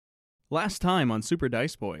Last time on Super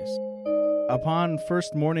Dice Boys. Upon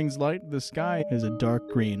first morning's light, the sky is a dark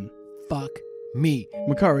green. Fuck me.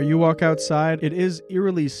 Makara, you walk outside. It is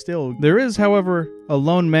eerily still. There is, however, a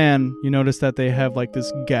lone man. You notice that they have like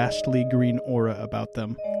this ghastly green aura about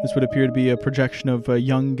them. This would appear to be a projection of a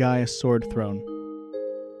young Gaius sword throne.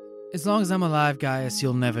 As long as I'm alive, Gaius,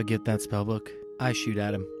 you'll never get that spellbook. I shoot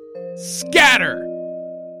at him. Scatter!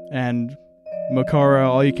 And Makara,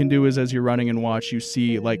 all you can do is as you're running and watch, you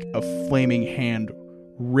see like a flaming hand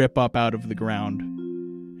rip up out of the ground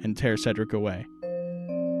and tear Cedric away.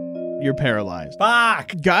 You're paralyzed.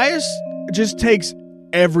 Fuck! Gaius just takes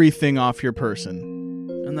everything off your person.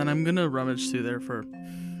 And then I'm going to rummage through there for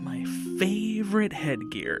my favorite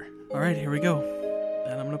headgear. All right, here we go.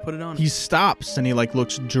 And I'm going to put it on. He stops and he like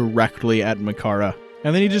looks directly at Makara.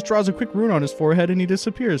 And then he just draws a quick rune on his forehead and he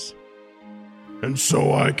disappears. And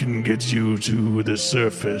so I can get you to the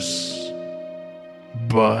surface.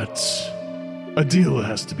 But a deal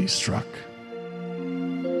has to be struck.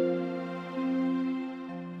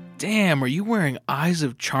 Damn, are you wearing Eyes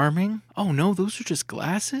of Charming? Oh no, those are just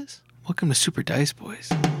glasses? Welcome to Super Dice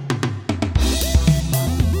Boys.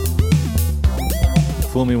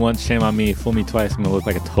 Fool me once, shame on me. Fool me twice, I'm gonna look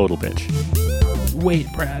like a total bitch.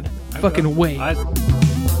 Wait, Brad. Fucking wait.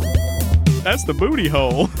 That's the booty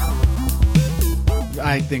hole.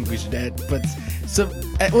 I think we should end, but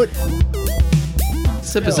what?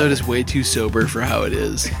 This episode is way too sober for how it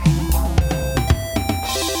is.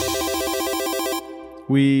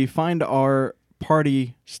 We find our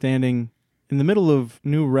party standing in the middle of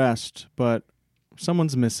New Rest, but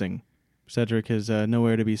someone's missing. Cedric is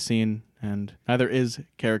nowhere to be seen, and neither is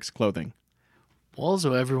Carrick's clothing. Well,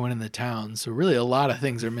 also everyone in the town, so really a lot of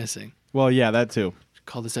things are missing. Well, yeah, that too.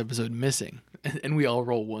 Call this episode Missing, and we all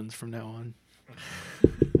roll ones from now on.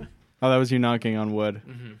 Oh, that was you knocking on wood.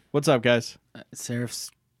 Mm-hmm. What's up, guys? Seraph's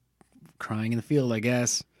crying in the field, I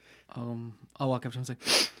guess. I'll walk up to him and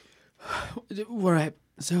say, all right,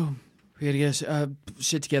 so we gotta get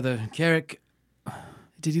shit together. Carrick,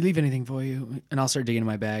 did he leave anything for you? And I'll start digging in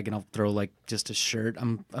my bag and I'll throw like just a shirt.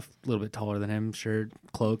 I'm a little bit taller than him. Shirt,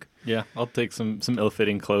 cloak. Yeah, I'll take some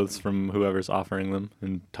ill-fitting clothes from whoever's offering them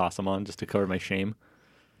and toss them on just to cover my shame.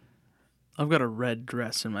 I've got a red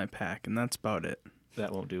dress in my pack, and that's about it.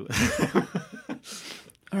 That won't do it.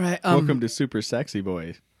 All right. Welcome to Super Sexy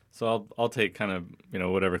Boys. So I'll take kind of,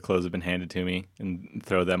 whatever clothes have been handed to me and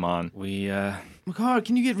throw them on. Makara,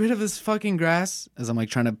 can you get rid of this fucking grass? As I'm like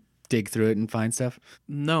trying to dig through it and find stuff.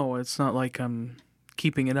 No, it's not like I'm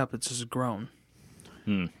keeping it up. It's just grown.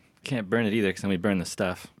 Can't burn it either because then we burn the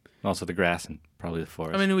stuff. Also the grass and probably the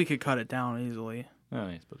forest. I mean, we could cut it down easily. Oh,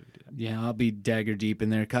 I suppose we could do that. Yeah, I'll be dagger deep in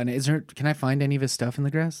there cutting it. Can I find any of his stuff in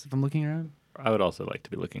the grass if I'm looking around? I would also like to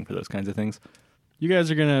be looking for those kinds of things. You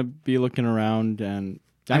guys are going to be looking around, and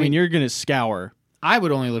I mean, you're going to scour. I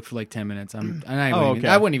would only look for like 10 minutes. I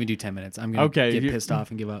wouldn't even do 10 minutes. I'm going to get pissed off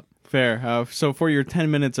and give up. Fair. So for your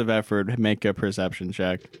 10 minutes of effort, make a perception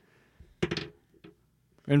check.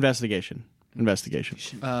 Investigation.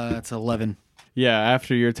 It's 11. Yeah,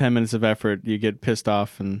 after your 10 minutes of effort, you get pissed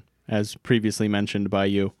off, and as previously mentioned by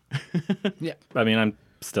you. Yeah. I mean, I'm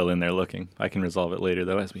still in there looking. I can resolve it later,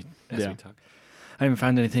 though, as we talk. I haven't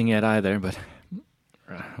found anything yet either, but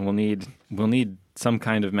we'll need some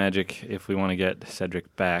kind of magic if we want to get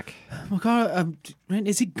Cedric back. Makara,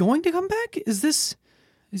 is he going to come back? Is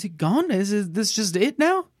he gone? Is this just it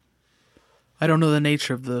now? I don't know the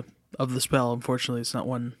nature of the spell. Unfortunately, it's not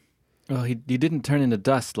one. Well, he didn't turn into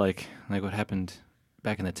dust like what happened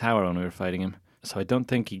back in the tower when we were fighting him. So I don't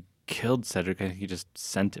think he killed Cedric. I think he just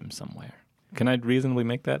sent him somewhere. Can I reasonably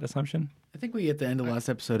make that assumption? I think we at the end of last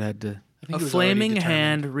episode had to. A flaming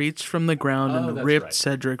hand reached from the ground and ripped right.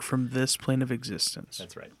 Cedric from this plane of existence.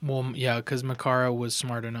 That's right. Well, yeah, because Makara was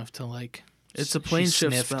smart enough to It's a plane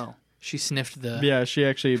shift spell. She sniffed the... Yeah, she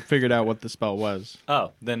actually figured out what the spell was.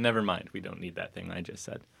 Oh, then never mind. We don't need that thing I just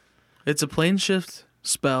said. It's a plane shift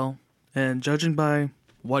spell, and judging by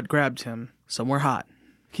what grabbed him, somewhere hot.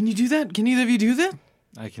 Can you do that? Can either of you do that?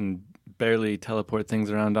 I can barely teleport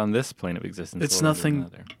things around on this plane of existence. It's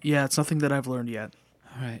nothing. Yeah, it's nothing that I've learned yet.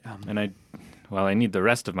 All right. And I need the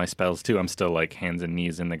rest of my spells too. I'm still like hands and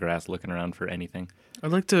knees in the grass looking around for anything.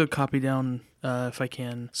 I'd like to copy down, if I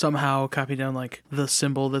can, somehow copy down like the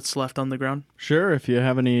symbol that's left on the ground. Sure, if you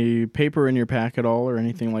have any paper in your pack at all or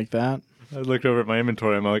anything like that. I looked over at my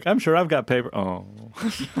inventory. I'm like, I'm sure I've got paper. Oh.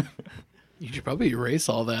 You should probably erase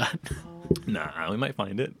all that. Nah, we might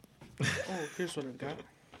find it. Oh, here's what I've got.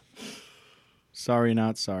 Sorry,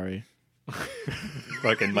 not sorry.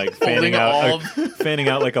 Fucking like fanning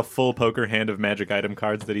out like a full poker hand of magic item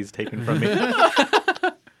cards that he's taken from me.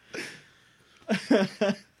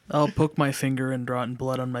 I'll poke my finger and draw it in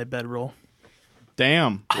blood on my bedroll.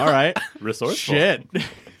 Damn. All right. Resourceful. Shit.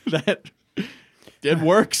 It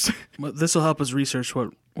works. Well, this will help us research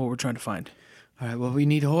what we're trying to find. All right. Well, we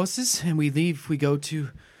need horses, and we leave. We go to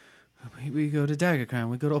Dagger Crown.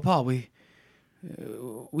 We go to R.o.R.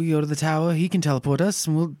 We go to the tower. He can teleport us,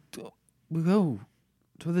 and we'll go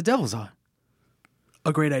to where the devils are.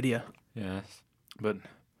 A great idea. Yes, but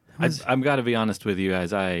I'm got to be honest with you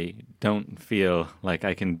guys. I don't feel like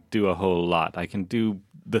I can do a whole lot. I can do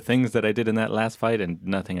the things that I did in that last fight and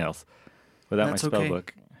nothing else without That's my spell okay.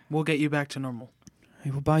 book. We'll get you back to normal. Hey,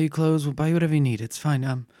 we'll buy you clothes. We'll buy you whatever you need. It's fine.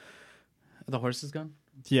 Are the horses gone?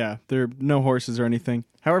 Yeah, there are no horses or anything.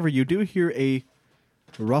 However, you do hear a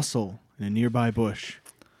rustle in a nearby bush.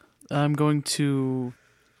 I'm going to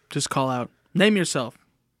just call out, name yourself.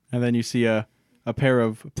 And then you see a pair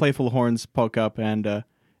of playful horns poke up, and it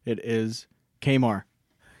is Kamar.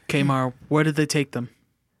 Kamar, where did they take them?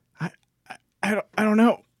 I don't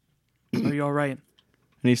know. Are you all right?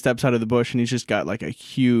 And he steps out of the bush, and he's just got like a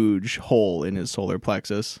huge hole in his solar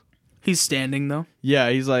plexus. He's standing, though.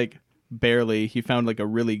 Yeah, he's like barely. He found like a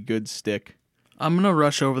really good stick. I'm going to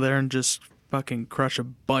rush over there and just fucking crush a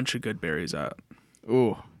bunch of good berries out.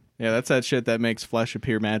 Ooh. Yeah, that's that shit that makes flesh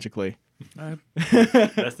appear magically. I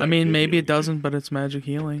mean, maybe it doesn't, but it's magic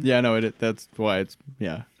healing. Yeah, no, that's why it's,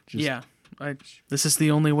 yeah. Just, Yeah. This is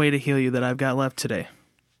the only way to heal you that I've got left today.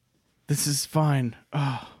 This is fine.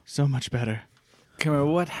 Oh, so much better. Kamar,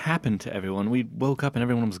 what happened to everyone? We woke up and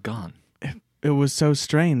everyone was gone. It was so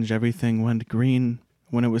strange. Everything went green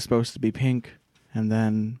when it was supposed to be pink. And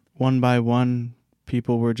then, one by one,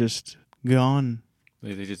 people were just gone.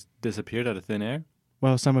 They just disappeared out of thin air?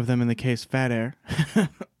 Well, some of them in the case, fat air.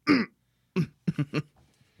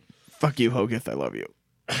 Fuck you, Hogith. I love you.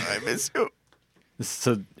 I miss you.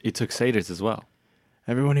 So it took satyrs as well.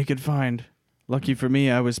 Everyone he could find. Lucky for me,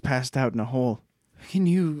 I was passed out in a hole. Can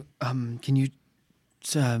you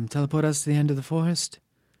teleport us to the end of the forest?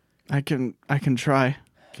 I can try.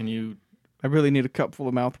 Can you... I really need a cup full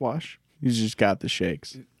of mouthwash. He's just got the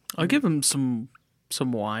shakes. I'll give him some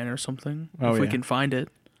wine or something Oh, if we yeah. can find it.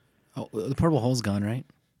 Oh, the purple hole's gone, right?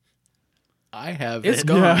 I have It's it.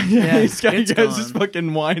 gone. Yeah, he's got it's this gone.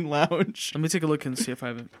 fucking wine lounge. Let me take a look and see if I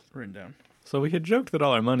have it written down. So we had joked that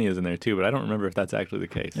all our money is in there too, but I don't remember if that's actually the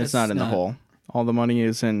case. It's not in the hole. All the money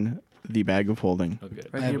is in the bag of holding. Oh, good.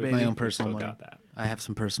 Right I here, have my baby. own personal Still money. got that. I have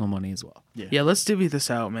some personal money as well. Yeah, let's divvy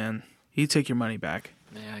this out, man. You take your money back.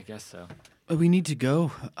 Yeah, I guess so. But we need to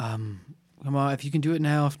go. Come on, if you can do it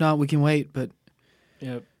now. If not, we can wait. But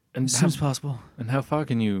Yeah. And as soon as possible. how far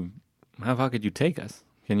could you take us?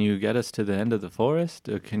 Can you get us to the end of the forest,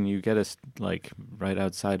 or can you get us like right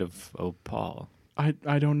outside of R.o.R?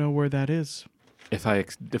 I don't know where that is. If I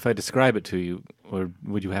describe it to you, or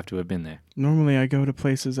would you have to have been there? Normally I go to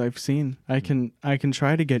places I've seen. I can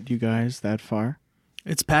try to get you guys that far.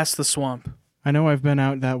 It's past the swamp. I know I've been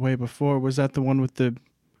out that way before. Was that the one with the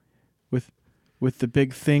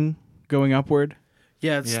big thing going upward?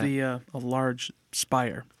 Yeah, it's Yeah. a large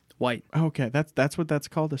spire, white. Okay, that's what that's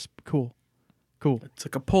called. Cool. It's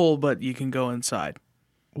like a pole, but you can go inside.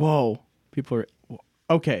 Whoa, people are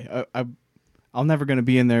okay. I'll never gonna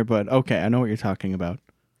be in there, but okay, I know what you're talking about.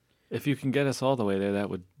 If you can get us all the way there, that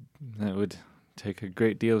would take a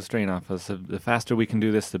great deal of strain off us. The faster we can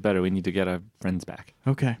do this, the better. We need to get our friends back.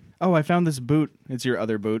 Okay. Oh, I found this boot. It's your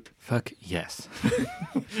other boot. Fuck yes.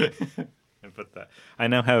 And put that. I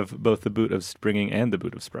now have both the boot of springing and the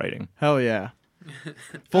boot of spriting. Hell yeah.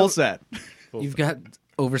 Full set. You've got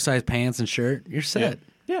oversized pants and shirt. You're set.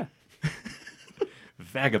 Yeah.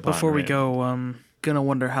 Vagabond. Before we rim. go, gonna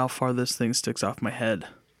wonder how far this thing sticks off my head,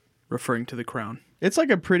 referring to the crown. It's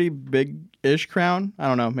like a pretty big-ish crown. I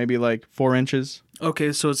don't know, maybe like 4 inches.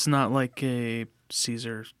 Okay, so it's not like a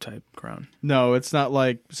Caesar type crown. No, it's not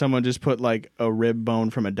like someone just put like a rib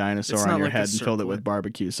bone from a dinosaur It's on not your like a head and filled it with circlet.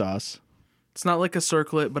 barbecue sauce. It's not like a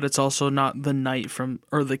circlet, but it's also not the knight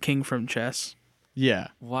or the king from chess. Yeah.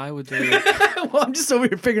 Why would they? Well, I'm just over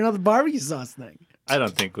here figuring out the barbecue sauce thing. I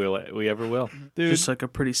don't think we ever will. Dude. Just like a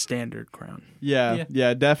pretty standard crown. Yeah,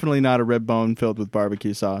 definitely not a rib bone filled with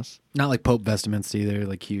barbecue sauce. Not like Pope vestments either,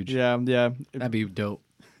 like huge. Yeah. That'd be dope.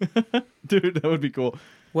 Dude, that would be cool.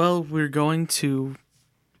 Well, we're going to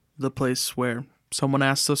the place where someone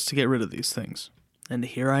asked us to get rid of these things. And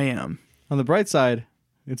here I am. On the bright side,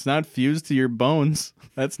 it's not fused to your bones.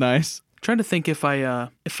 That's nice. Trying to think if I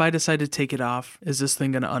decide to take it off, is this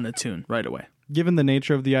thing going to unattune right away? Given the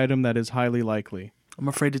nature of the item, that is highly likely. I'm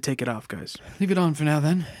afraid to take it off, guys. Leave it on for now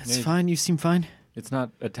then. It's Yeah. fine. You seem fine. It's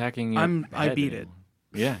not attacking your I head beat it. anymore.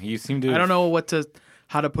 Yeah, you seem to. I don't know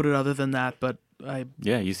how to put it other than that, but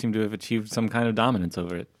Yeah, you seem to have achieved some kind of dominance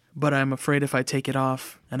over it. but I'm afraid if I take it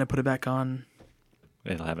off and I put it back on,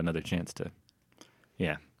 It'll have another chance to.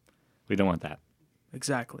 Yeah. We don't want that.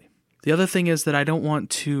 exactly. The other thing is that I don't want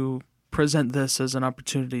to present this as an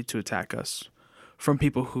opportunity to attack us from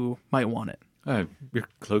people who might want it. Your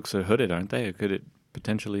cloaks are hooded, aren't they? Could it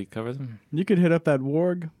potentially cover them? You could hit up that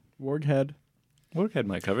warg head. Warhead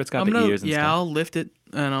might cover. It's got the ears and stuff. I'll lift it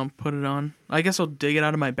and I'll put it on. I guess I'll dig it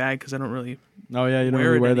out of my bag because I don't really Oh yeah, you don't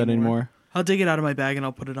really wear that anymore. I'll dig it out of my bag and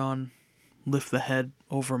I'll put it on, lift the head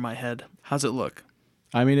over my head. How's it look?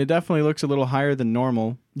 I mean, it definitely looks a little higher than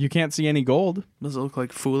normal. You can't see any gold. Does it look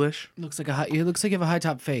like foolish? It looks like you have a high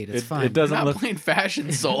top fade. It's fine. It doesn't Not look. playing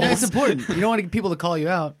fashion souls. That's important. You don't want people to call you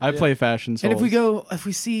out. I play fashion souls. And if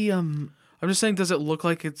we see I'm just saying, does it look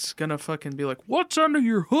like it's gonna fucking be like, what's under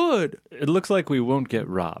your hood? It looks like we won't get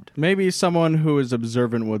robbed. Maybe someone who is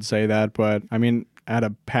observant would say that, but I mean, at a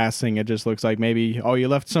passing, it just looks like maybe, oh, you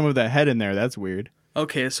left some of that head in there. That's weird.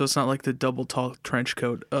 Okay, so it's not like the double tall trench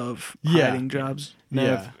coat of hiding jobs. Now,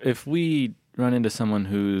 Yeah. if we run into someone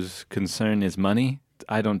whose concern is money,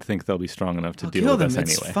 I don't think they'll be strong enough to I'll deal kill with them. us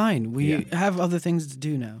It's anyway. fine. We have other things to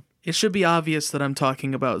do now. It should be obvious that I'm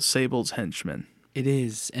talking about Sable's henchmen. It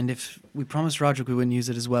is, and if we promised Roderick we wouldn't use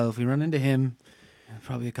it as well, if we run into him,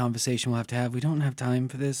 probably a conversation we'll have to have. We don't have time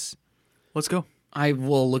for this. Let's go. I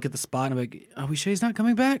will look at the spot and I'm like, are we sure he's not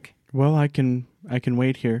coming back? Well, I can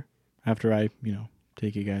wait here after I,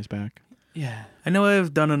 take you guys back. Yeah. I know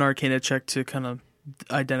I've done an Arcana check to kind of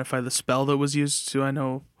identify the spell that was used. Do I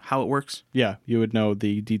know how it works? Yeah, you would know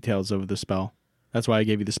the details of the spell. That's why I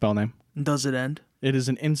gave you the spell name. Does it end? It is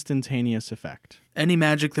an instantaneous effect. Any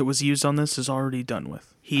magic that was used on this is already done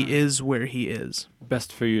with. He is where he is.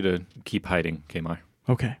 Best for you to keep hiding, Kamar.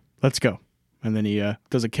 Okay, let's go. And then he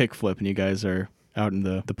does a kickflip, and you guys are out in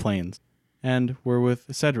the plains. And we're with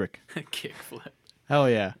Cedric. Kickflip. Hell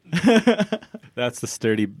yeah. That's the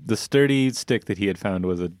sturdy stick that he had found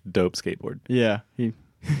was a dope skateboard. Yeah, he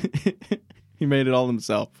he made it all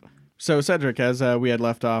himself. So Cedric, as we had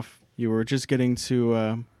left off, you were just getting to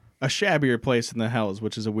a shabbier place in the Hells,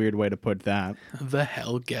 which is a weird way to put that. The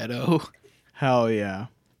hell ghetto. Hell yeah.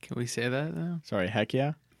 Can we say that now? Sorry, heck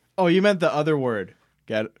yeah? Oh, you meant the other word.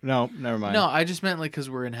 No, never mind. No, I just meant like because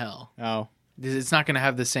we're in hell. Oh. It's not going to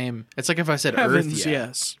have the same. It's like if I said Heavens, Earth. Yeah.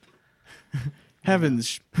 yes.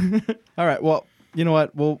 Heavens. All right, well, you know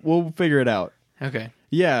what? We'll figure it out. Okay.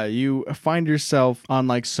 Yeah, you find yourself on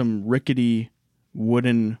like some rickety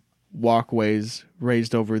wooden walkways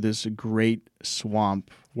raised over this great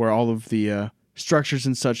swamp where all of the structures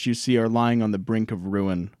and such you see are lying on the brink of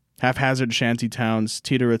ruin. Haphazard shanty towns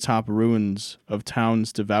teeter atop ruins of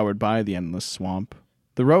towns devoured by the endless swamp.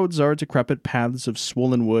 The roads are decrepit paths of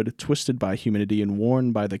swollen wood, twisted by humidity and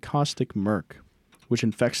worn by the caustic murk, which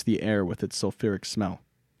infects the air with its sulfuric smell.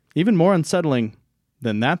 Even more unsettling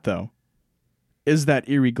than that, though, is that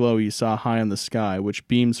eerie glow you saw high in the sky, which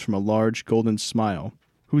beams from a large golden smile,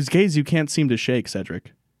 whose gaze you can't seem to shake,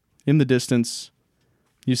 Cedric. In the distance,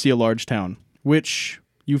 you see a large town, which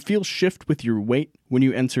you feel shift with your weight when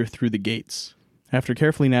you enter through the gates. After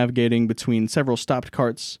carefully navigating between several stopped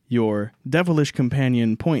carts, your devilish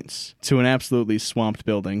companion points to an absolutely swamped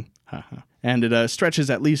building. And it stretches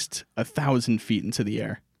at least 1,000 feet into the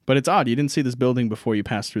air. But it's odd, you didn't see this building before you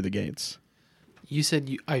passed through the gates. You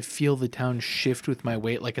said I feel the town shift with my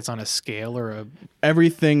weight like it's on a scale or a...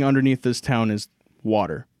 Everything underneath this town is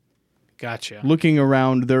water. Gotcha. Looking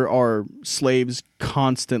around, there are slaves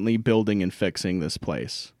constantly building and fixing this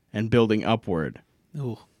place and building upward.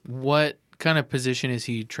 Ooh. What kind of position is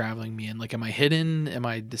he traveling me in? Like, am I hidden? Am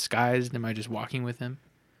I disguised? Am I just walking with him?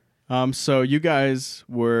 So you guys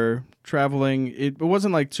were traveling. It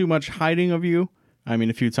wasn't like too much hiding of you. I mean,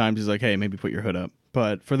 a few times he's like, hey, maybe put your hood up.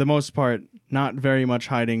 But for the most part, not very much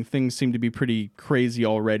hiding. Things seem to be pretty crazy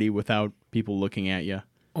already without people looking at you.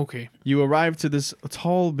 Okay. You arrive to this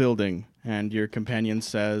tall building, and your companion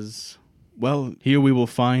says, well, here we will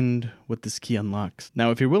find what this key unlocks.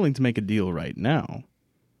 Now, if you're willing to make a deal right now,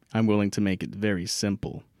 I'm willing to make it very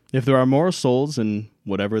simple. If there are more souls in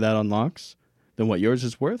whatever that unlocks than what yours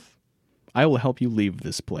is worth, I will help you leave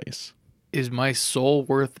this place. Is my soul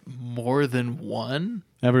worth more than one?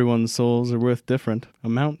 Everyone's souls are worth different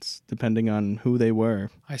amounts, depending on who they were.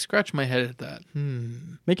 I scratch my head at that.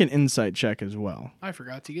 Make an insight check as well. I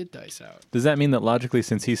forgot to get dice out. Does that mean that logically,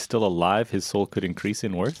 since he's still alive, his soul could increase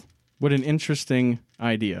in worth? What an interesting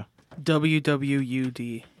idea.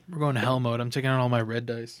 WWUD. We're going to hell mode. I'm taking out all my red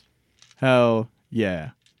dice. Hell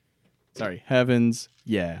yeah. Sorry, heavens,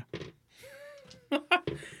 yeah.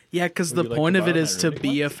 Yeah, because Would the you like point to of it borrow is my to reading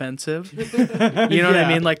be one? offensive. You know what I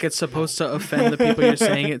mean? Like, it's supposed to offend the people you're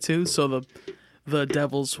saying it to. So the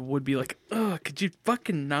devils would be like, "Ugh, could you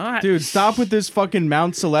fucking not?" Dude, stop with this fucking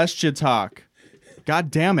Mount Celestia talk.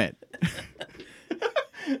 God damn it.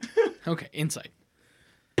 Okay, insight.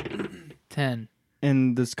 10.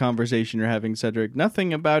 In this conversation you're having, Cedric,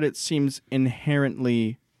 nothing about it seems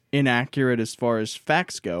inherently inaccurate as far as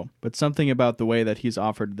facts go, but something about the way that he's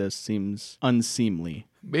offered this seems unseemly.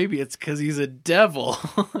 Maybe it's because he's a devil.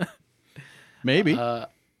 Maybe.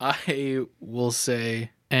 I will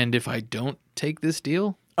say, and if I don't take this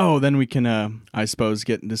deal, Oh, then we can, I suppose,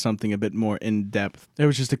 get into something a bit more in-depth. It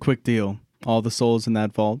was just a quick deal. All the souls in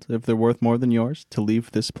that vault, if they're worth more than yours, to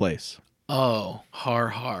leave this place. oh,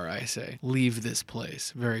 har, I say. Leave this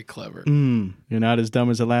place. Very clever. You're not as dumb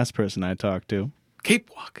as the last person I talked to. Keep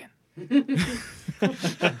walking.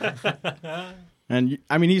 And,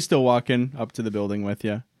 I mean, he's still walking up to the building with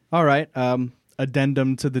you. All right,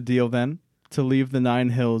 addendum to the deal then. To leave the 9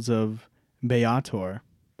 hills of R.o.R.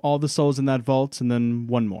 All the souls in that vault, and then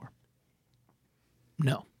one more.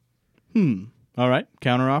 No. All right,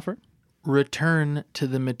 counteroffer. Return to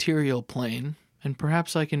the material plane, and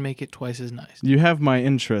perhaps I can make it twice as nice. You have my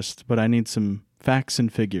interest, but I need some facts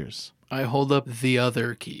and figures. I hold up the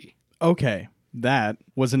other key. Okay, that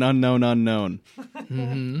was an unknown.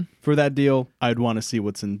 For that deal, I'd want to see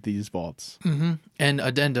what's in these vaults. And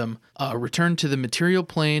addendum, return to the material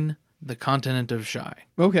plane, the continent of Shy.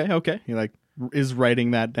 Okay. He is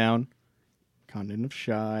writing that down. Continent of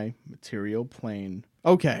Shy, material plane.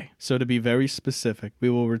 Okay, so to be very specific, we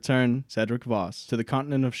will return Cedric Voss to the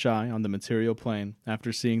continent of Shy on the material plane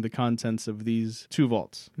after seeing the contents of these 2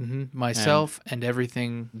 vaults. Myself and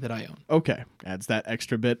everything that I own. Okay, adds that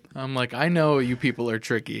extra bit. I'm like, I know you people are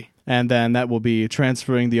tricky. And then that will be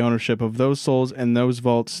transferring the ownership of those souls and those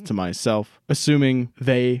vaults to myself, assuming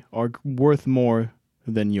they are worth more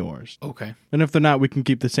than yours. Okay. And if they're not, we can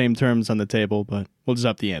keep the same terms on the table, but we'll just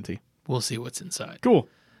up the ante. We'll see what's inside. Cool.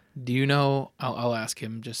 Do you know, I'll ask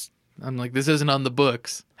him I'm like, this isn't on the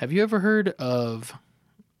books. Have you ever heard of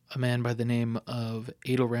a man by the name of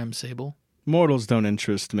Adelram Sable? Mortals don't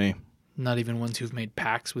interest me. Not even ones who've made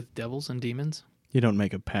pacts with devils and demons? You don't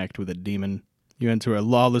make a pact with a demon. You enter a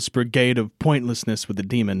lawless brigade of pointlessness with a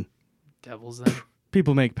demon. Devils, then?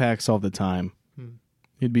 People make pacts all the time.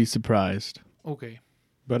 You'd be surprised. Okay.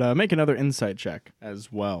 But make another insight check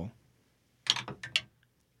as well.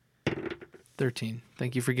 13.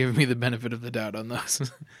 Thank you for giving me the benefit of the doubt on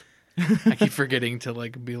those. I keep forgetting to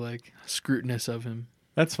be scrutinous of him.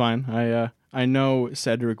 That's fine. I know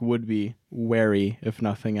Cedric would be wary, if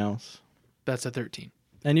nothing else. That's a 13.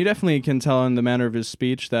 And you definitely can tell in the manner of his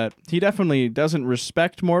speech that he definitely doesn't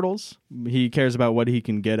respect mortals. He cares about what he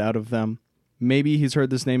can get out of them. Maybe he's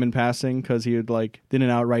heard this name in passing because he didn't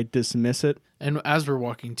outright dismiss it. And as we're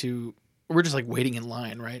walking we're just waiting in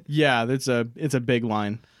line, right? Yeah, it's a big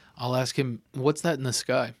line. I'll ask him, what's that in the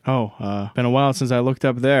sky? Oh, been a while since I looked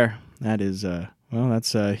up there. That is,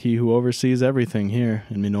 that's he who oversees everything here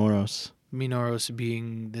in Minoros. Minoros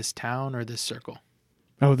being this town or this circle?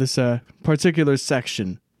 Oh, this particular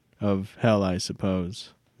section of hell, I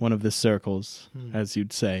suppose. One of the circles, as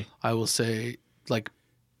you'd say. I will say,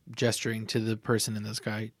 gesturing to the person in the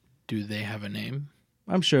sky, do they have a name?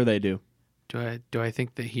 I'm sure they do. Do I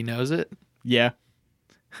think that he knows it? Yeah.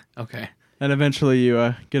 Okay. And eventually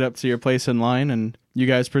you get up to your place in line, and you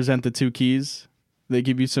guys present the 2 keys. They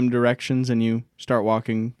give you some directions, and you start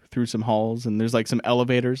walking through some halls, and there's some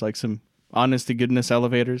elevators, some honest-to-goodness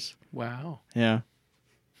elevators. Wow. Yeah.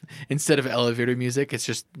 Instead of elevator music, it's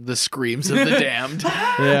just the screams of the damned.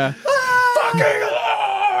 Yeah. Fucking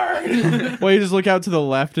Lord! Well, you just look out to the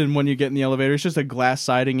left, and when you get in the elevator, it's just a glass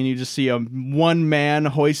siding, and you just see one man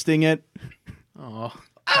hoisting it. Oh.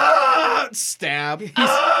 Stab.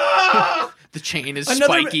 The chain is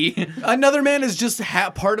spiky. Another man is just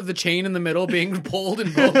part of the chain in the middle being pulled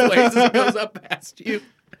in both ways as it goes up past you.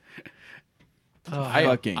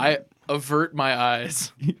 I avert my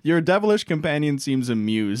eyes. Your devilish companion seems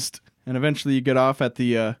amused, and eventually you get off at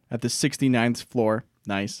the 69th floor.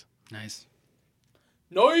 Nice. Nice.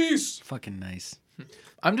 Nice. Fucking nice.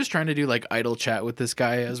 I'm just trying to do idle chat with this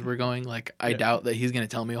guy as we're going. I doubt that he's going to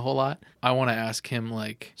tell me a whole lot. I want to ask him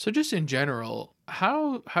so just in general,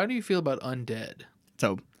 how do you feel about undead? It's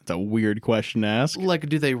a weird question to ask.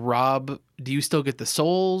 Do they rob? Do you still get the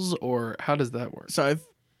souls, or how does that work? So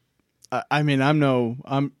I'm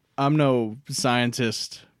no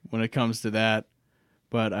scientist when it comes to that,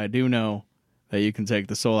 but I do know that you can take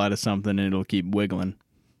the soul out of something and it'll keep wiggling.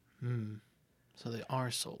 So they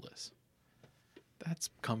are soulless.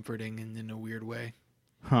 That's comforting in a weird way.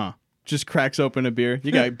 Huh. Just cracks open a beer.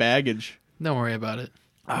 You got baggage. Don't worry about it.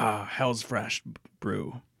 Ah, Hell's Fresh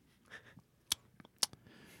brew.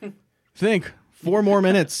 Think 4 more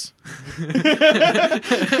minutes.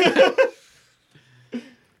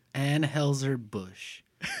 Anheuser-Busch.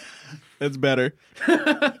 That's better.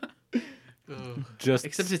 Just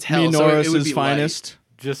Except it's Me hell, so it would Norris's be finest.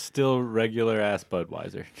 just still regular ass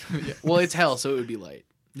Budweiser. light. Well, it's hell, so it would be light.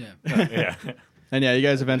 Yeah. Yeah. And yeah, you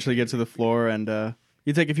guys eventually get to the floor, and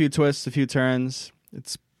you take a few twists, a few turns.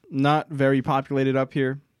 It's not very populated up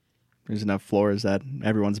here. There's enough floors that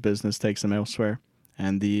everyone's business takes them elsewhere.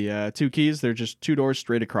 And the 2 keys, they're just 2 doors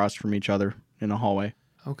straight across from each other in a hallway.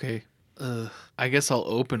 Okay. I guess I'll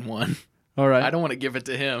open one. All right. I don't want to give it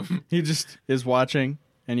to him. He just is watching,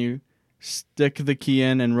 and you stick the key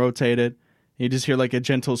in and rotate it. You just hear like a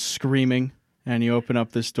gentle screaming, and you open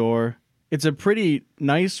up this door. It's a pretty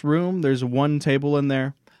nice room. There's 1 table in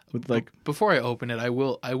there with like... Before I open it, I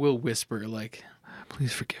will whisper, like,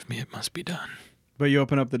 please forgive me, it must be done. But you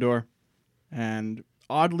open up the door, and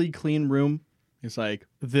oddly clean room. It's like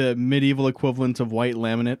the medieval equivalent of white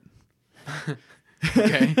laminate.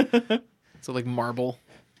 Okay. So like marble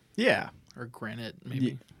Yeah. or granite,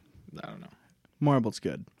 maybe. I don't know. Marble's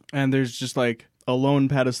good. And there's just like a lone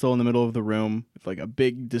pedestal in the middle of the room with like a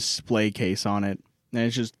big display case on it. And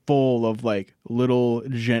it's just full of like little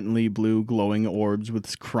gently blue glowing orbs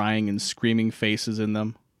with crying and screaming faces in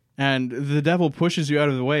them. And the devil pushes you out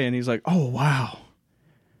of the way, and he's like, oh, wow.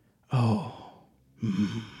 Oh.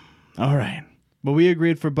 All right. But we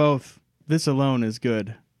agreed for both. This alone is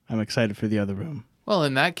good. I'm excited for the other room. Well,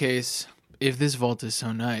 in that case, if this vault is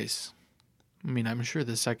so nice, I mean, I'm sure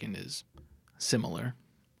the second is similar.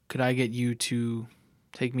 Could I get you to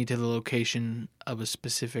take me to the location of a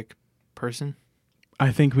specific person?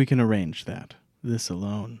 I think we can arrange that. This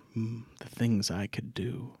alone. The things I could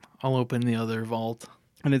do. I'll open the other vault.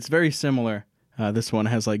 And it's very similar. This one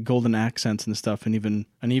has like golden accents and stuff, and even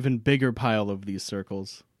an even bigger pile of these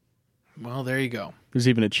circles. Well, there you go. There's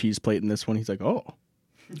even a cheese plate in this one. He's like, oh,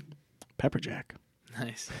 pepper jack.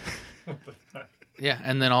 Nice. Yeah,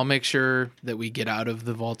 and then I'll make sure that we get out of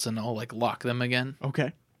the vaults and I'll like lock them again.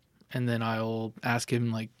 Okay. And then I'll ask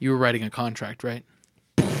him, like, you were writing a contract, right?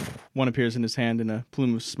 One appears in his hand in a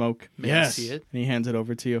plume of smoke. May I see it? And he hands it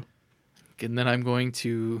over to you. And then I'm going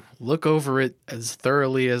to look over it as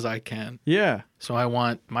thoroughly as I can. Yeah. So I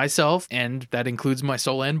want myself, and that includes my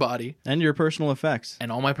soul and body, And your personal effects.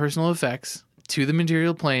 and all my personal effects, to the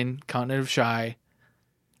material plane, continent of Shy.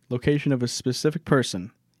 Location of a specific person.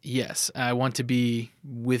 Yes, I want to be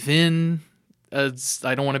within. I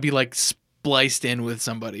don't want to be like spliced in with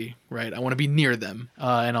somebody, right? I want to be near them,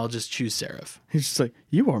 and I'll just choose Seraph. He's just like,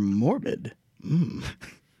 you are morbid. I'm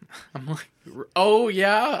like, oh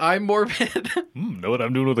yeah, I'm morbid. Know what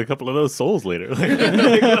I'm doing with a couple of those souls later.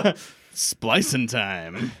 Splicing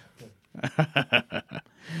time.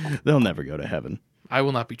 They'll never go to heaven. I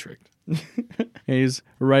will not be tricked. He's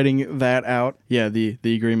writing that out. Yeah, the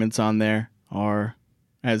agreements on there are,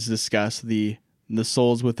 as discussed, the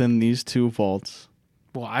souls within these 2 vaults.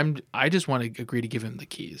 Well, I just want to agree to give him the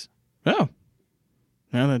keys. Oh.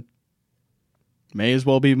 Now that may as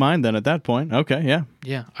well be mine then at that point. Okay, yeah.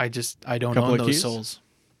 Yeah, I don't Couple own of those keys? souls.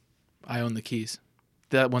 I own the keys.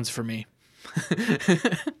 That one's for me.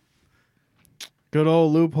 Good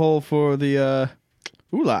old loophole for the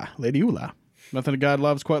Ula, Lady Ula. Nothing a god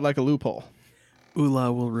loves quite like a loophole.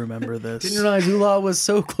 Ula will remember this. Didn't realize Ula was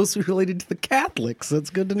so closely related to the Catholics. That's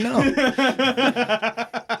good to know.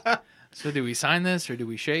 So do we sign this or do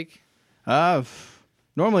we shake?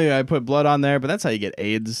 Normally I put blood on there, but that's how you get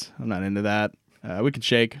AIDS. I'm not into that. We can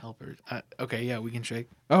shake. Helper. Okay, yeah, we can shake.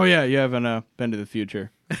 Oh yeah, you haven't been to the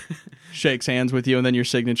future. Shakes hands with you, and then your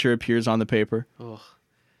signature appears on the paper. Ugh.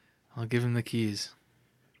 I'll give him the keys.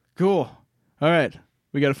 Cool. All right,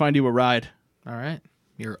 we got to find you a ride. All right.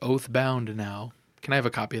 You're oath bound now. Can I have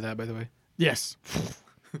a copy of that, by the way? Yes.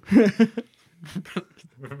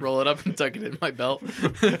 Roll it up and tuck it in my belt.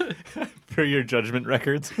 For your judgment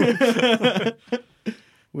records.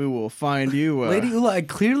 We will find you. Lady Ula, it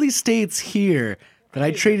clearly states here that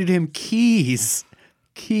I traded him keys.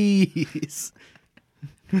 Keys.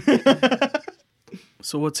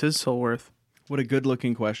 So what's his soul worth? What a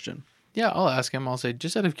good-looking question. Yeah, I'll ask him. I'll say,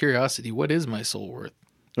 just out of curiosity, what is my soul worth?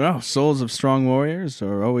 Well, souls of strong warriors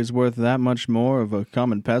are always worth that much more of a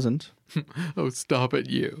common peasant. Oh, stop it,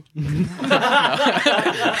 you. He's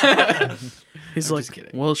I'm like, just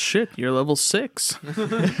kidding. well, shit, you're level 6.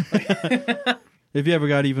 If you ever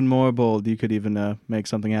got even more bold, you could even make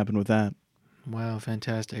something happen with that. Wow,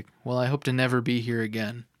 fantastic. Well, I hope to never be here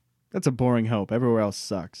again. That's a boring hope. Everywhere else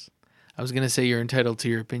sucks. I was going to say you're entitled to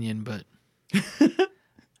your opinion, but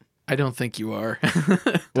I don't think you are.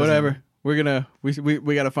 Whatever. We got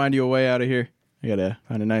to find you a way out of here. I got to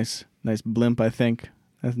find a nice blimp, I think.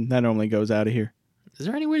 That normally goes out of here. Is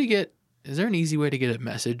there an easy way to get a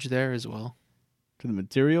message there as well? To the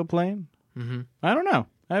material plane? Mm-hmm. I don't know.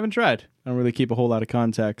 I haven't tried. I don't really keep a whole lot of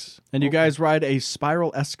contacts. And you guys ride a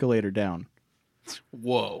spiral escalator down.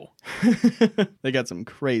 Whoa. They got some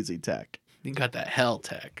crazy tech. You got that hell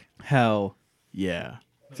tech. Hell yeah.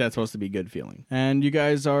 That's supposed to be good feeling. And you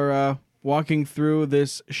guys are walking through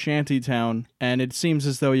this shanty town, and it seems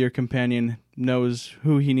as though your companion knows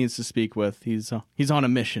who he needs to speak with. He's on a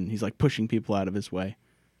mission. He's like pushing people out of his way.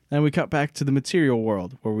 And we cut back to the material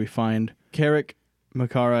world, where we find Cedric,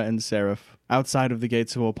 Makara, and Seraph outside of the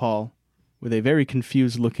gates of Opal with a very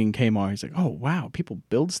confused-looking Kamar. He's like, oh, wow, people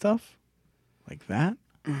build stuff like that?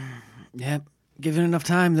 Yep. Given enough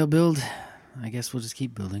time, they'll build. I guess we'll just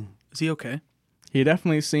keep building. Is he okay? He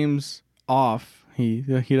definitely seems off. He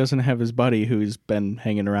doesn't have his buddy who he's been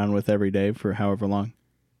hanging around with every day for however long.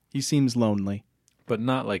 He seems lonely. But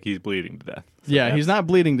not like he's bleeding to death. So Yeah, he's not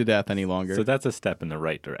bleeding to death any longer. So that's a step in the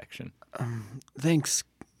right direction. Thanks,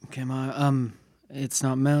 Kama. It's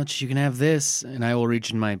not much. You can have this, and I will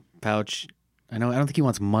reach in my pouch. I don't think he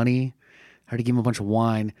wants money. I already gave him a bunch of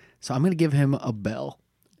wine, so I'm gonna give him a bell.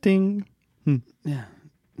 Ding. Yeah,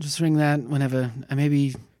 just ring that whenever.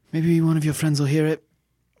 Maybe one of your friends will hear it.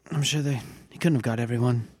 I'm sure he couldn't have got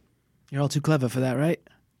everyone. You're all too clever for that, right?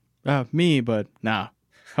 Me, but nah.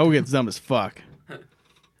 Hogan's dumb as fuck.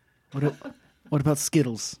 What about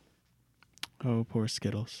Skittles? Oh, poor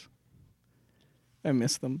Skittles. I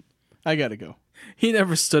miss them. I gotta go. He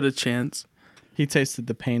never stood a chance. He tasted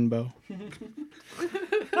the pain bow.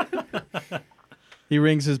 He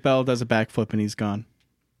rings his bell, does a backflip, and he's gone.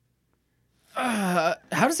 How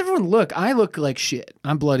does everyone look? I look like shit.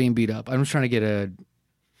 I'm bloody and beat up. I'm just trying to get a...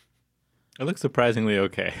 It looks surprisingly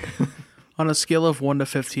okay. On a scale of 1 to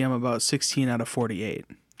 50, I'm about 16 out of 48.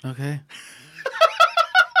 Okay.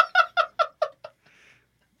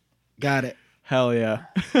 Got it. Hell yeah.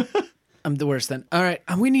 I'm the worst then. All right,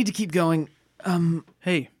 we need to keep going.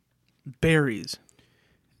 Hey, berries.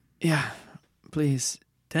 Yeah, please.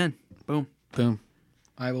 10. Boom. Boom.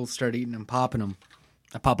 I will start eating them, popping them.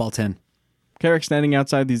 I pop all 10. Carrick standing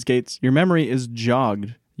outside these gates, your memory is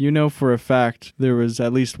jogged. You know for a fact there was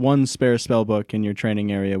at least one spare spellbook in your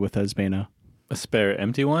training area with Esbena. A spare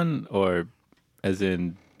empty one? Or as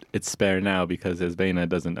in it's spare now because Esbena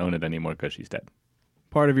doesn't own it anymore because she's dead?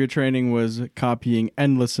 Part of your training was copying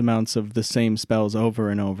endless amounts of the same spells over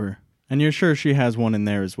and over. And you're sure she has one in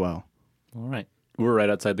there as well. All right. We're right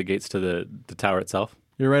outside the gates to the tower itself?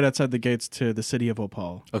 You're right outside the gates to the city of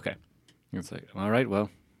Opal. Okay. It's like, all right, well,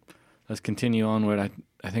 let's continue onward.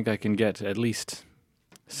 I think I can get at least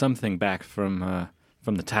something back from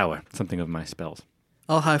the tower, something of my spells.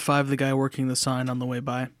 I'll high-five the guy working the sign on the way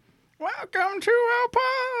by. Welcome to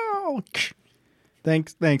Opal!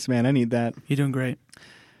 Thanks, man. I need that. You're doing great.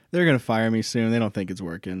 They're going to fire me soon. They don't think it's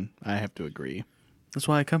working. I have to agree. That's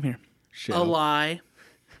why I come here. Shit. A lie.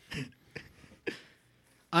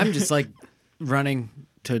 I'm just like running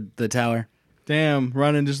to the tower. Damn,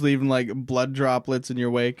 running, just leaving like blood droplets in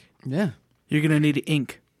your wake. Yeah. You're going to need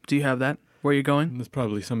ink. Do you have that? Where you're going? There's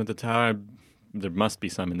probably some at the tower. There must be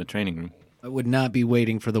some in the training room. I would not be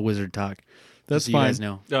waiting for the wizard talk. That's just so fine. You guys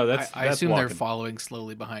know. Oh, I assume they're following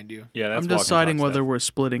slowly behind you. Yeah, that's I'm deciding whether we're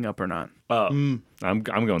splitting up or not. Oh, I'm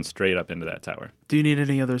going straight up into that tower. Do you need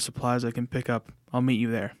any other supplies I can pick up? I'll meet you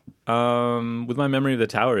there. With my memory of the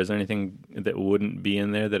tower, is there anything that wouldn't be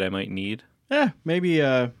in there that I might need? Maybe.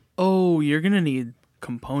 Oh, you're going to need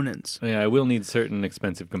components. Yeah, I will need certain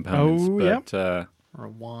expensive components. But, Or a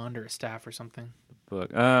wand or a staff or something.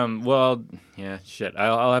 book. Well, yeah, shit.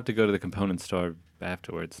 I'll have to go to the component store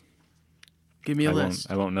afterwards. Give me a list.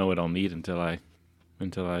 I won't know what I'll need until I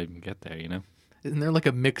get there. You know. Isn't there like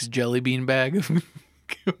a mixed jelly bean bag of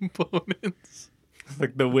components?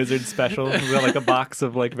 Like the wizard special, we got like a box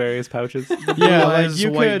of like various pouches. Yeah, like Otherwise,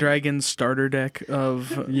 you White could, Dragon starter deck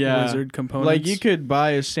of wizard components. like you could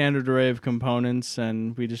buy a standard array of components,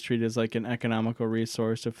 and we just treat it as like an economical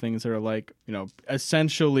resource of things that are like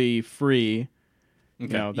essentially free.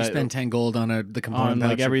 Okay. You spend 10 gold on the component on pouch.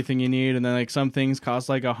 like everything you need, and then like some things cost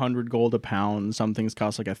like 100 gold a pound, some things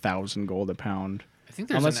cost like 1,000 gold a pound. I think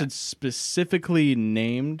there's Unless it's specifically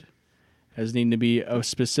named as needing to be a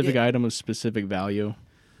specific item of specific value.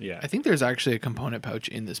 Yeah. I think there's actually a component pouch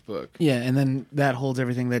in this book. Yeah, and then that holds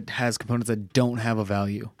everything that has components that don't have a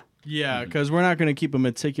value. Yeah, because we're not going to keep a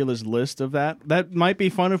meticulous list of that. That might be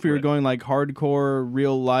fun if we were going like hardcore,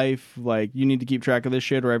 real life, like you need to keep track of this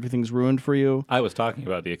shit or everything's ruined for you. I was talking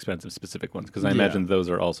about the expensive specific ones because I imagine those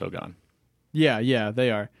are also gone. Yeah,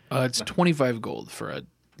 they are. It's 25 gold for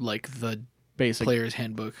the Basic. player's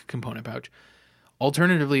handbook component pouch.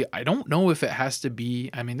 Alternatively, I don't know if it has to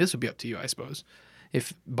be, I mean, this would be up to you, I suppose.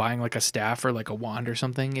 If buying like a staff or like a wand or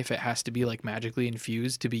something, if it has to be like magically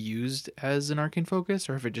infused to be used as an arcane focus,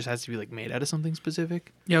 or if it just has to be like made out of something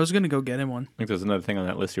specific. Yeah, I was going to go get him one. I think there's another thing on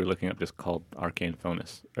that list you were looking up just called arcane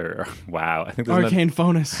phonus. Wow. I think there's Arcane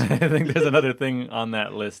phonus. I think there's another thing on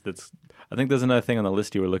that list I think there's another thing on the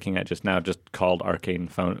list you were looking at just now just called arcane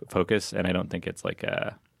focus, and I don't think it's like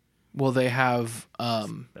a... Well, they have,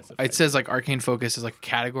 it says like arcane focus is like a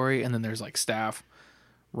category, and then there's like staff,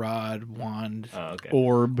 rod, wand,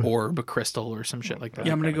 orb, crystal, or some shit like that.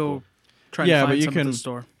 Yeah, I'm going to go try and Yeah, find but you some at can the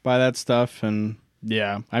store. buy that stuff, and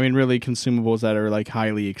yeah, I mean, really consumables that are like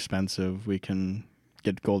highly expensive, we can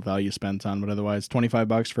get gold value spent on, but otherwise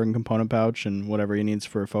 $25 for a component pouch and whatever he needs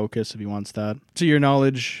for a focus if he wants that. To your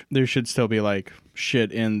knowledge, there should still be like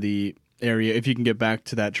shit in the area if you can get back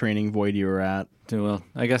to that training void you were at. Well,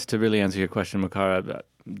 I guess to really answer your question, Makara,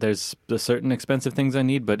 there's the certain expensive things I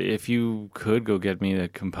need, but if you could go get me a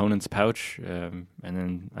components pouch, and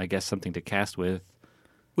then I guess something to cast with.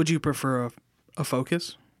 Would you prefer a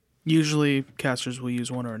focus? Usually casters will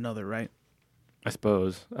use one or another, right? I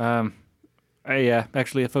suppose. Yeah,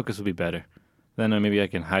 actually a focus would be better. Then maybe I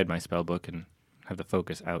can hide my spell book and have the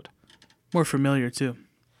focus out. More familiar, too.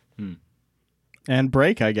 And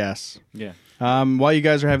break, I guess. Yeah. While you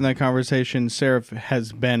guys are having that conversation, Seraph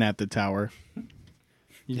has been at the tower.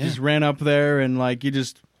 You just ran up there and like you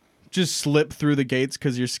just slip through the gates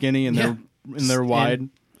because you're skinny and they're wide.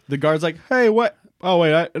 The guard's like, "Hey, what? Oh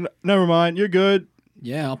wait, never mind. You're good."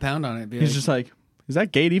 Yeah, I'll pound on it. He's just like, "Is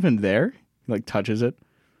that gate even there?" He like touches it.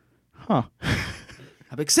 Huh.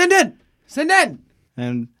 I'm like, "Send in! Send in!"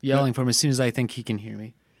 And yelling for him as soon as I think he can hear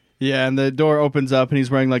me. Yeah, and the door opens up and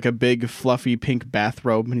he's wearing like a big fluffy pink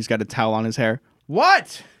bathrobe and he's got a towel on his hair.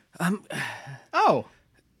 What? Oh.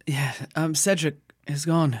 Yeah, Cedric is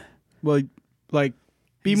gone. Well, like,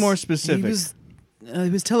 be more specific. He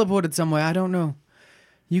was teleported somewhere. I don't know.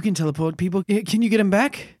 You can teleport people. Can you get him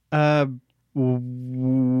back?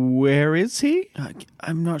 Where is he?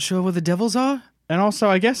 I'm not sure where the devils are. And also,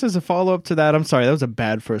 I guess as a follow-up to that, I'm sorry, that was a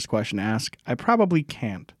bad first question to ask. I probably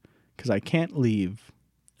can't, because I can't leave.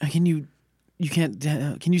 Can you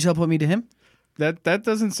teleport me to him? That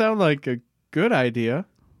doesn't sound like a good idea,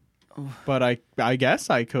 but I guess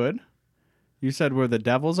I could. You said where the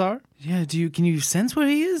devils are? Yeah, can you sense where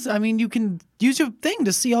he is? I mean, you can use your thing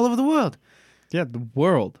to see all over the world. Yeah, the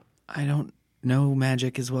world. I don't know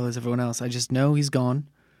magic as well as everyone else. I just know he's gone,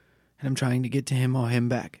 and I'm trying to get to him or him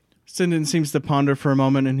back. Sinden seems to ponder for a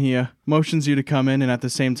moment, and he motions you to come in, and at the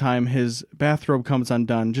same time, his bathrobe comes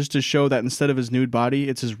undone, just to show that instead of his nude body,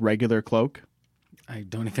 it's his regular cloak. I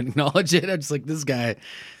don't even acknowledge it. I'm just like, this guy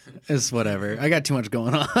is whatever. I got too much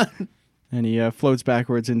going on. And he floats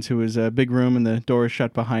backwards into his big room, and the door is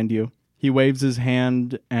shut behind you. He waves his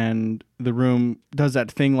hand, and the room does that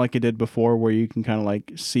thing like it did before, where you can kind of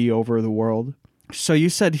like see over the world. So you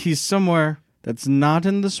said he's somewhere that's not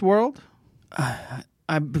in this world?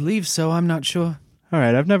 I believe so. I'm not sure. All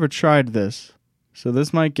right, I've never tried this, so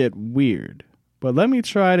this might get weird. But let me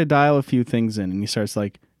try to dial a few things in. And he starts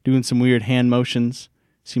like doing some weird hand motions.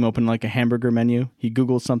 See him open like a hamburger menu. He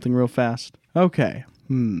Googles something real fast. Okay.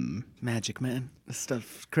 Magic, man. This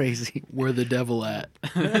stuff's crazy. Where the devil at?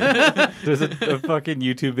 There's a fucking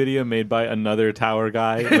YouTube video made by another tower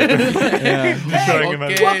guy. Showing him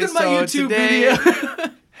welcome to my YouTube video.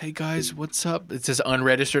 Hey guys, what's up? It says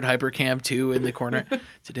unregistered hypercam 2 in the corner.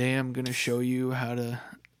 Today I'm going to show you how to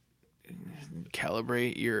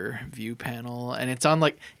calibrate your view panel. And it's on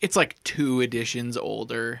it's 2 editions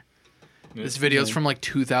older. This video's from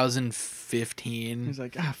 2015. He's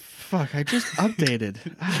like, fuck, I just updated.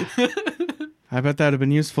 I bet that would have been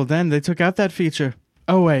useful then. They took out that feature.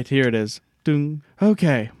 Oh, wait, here it is. Dung.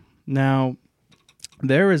 Okay, now,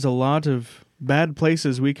 there is a lot of bad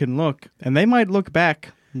places we can look, and they might look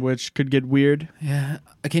back, which could get weird. Yeah.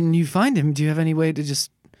 Can you find him? Do you have any way to just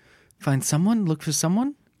find someone? Look for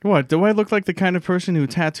someone? What, do I look like the kind of person who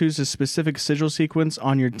tattoos a specific sigil sequence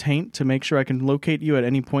on your taint to make sure I can locate you at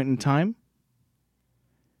any point in time?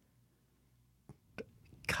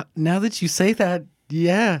 Now that you say that,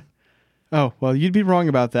 yeah. Oh, well, you'd be wrong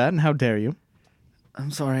about that, and how dare you? I'm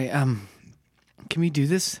sorry. Can we do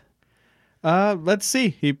this? Let's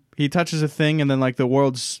see. He touches a thing, and then like the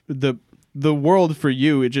world for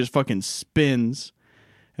you, it just fucking spins.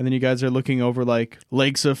 And then you guys are looking over like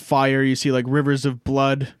lakes of fire. You see like rivers of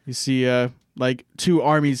blood. You see like 2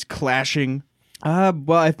 armies clashing.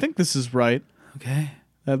 Well, I think this is right. Okay.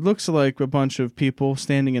 That looks like a bunch of people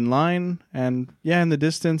standing in line, and yeah, in the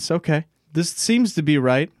distance. Okay, this seems to be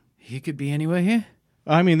right. He could be anywhere here.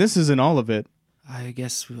 I mean, this isn't all of it. I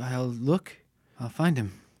guess I'll look. I'll find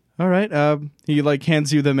him. All right. He like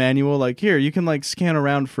hands you the manual. Like, here, you can like scan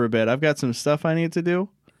around for a bit. I've got some stuff I need to do.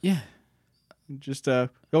 Yeah. Just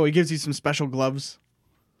he gives you some special gloves.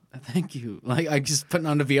 Thank you. Like, I just putting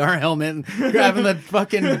on the VR helmet and grabbing the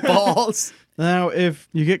fucking balls. Now, if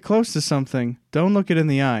you get close to something, don't look it in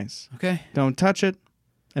the eyes. Okay. Don't touch it.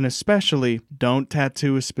 And especially, don't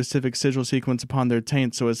tattoo a specific sigil sequence upon their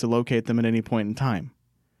taint so as to locate them at any point in time.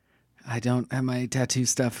 I don't have my tattoo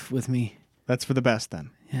stuff with me. That's for the best,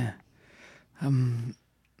 then. Yeah.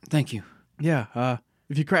 Thank you. Yeah,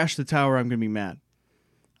 if you crash the tower, I'm going to be mad.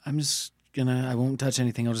 I'm just I won't touch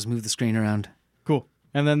anything. I'll just move the screen around. Cool.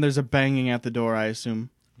 And then there's a banging at the door, I assume.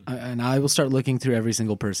 And I will start looking through every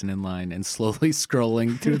single person in line and slowly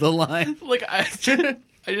scrolling through the line. Like, I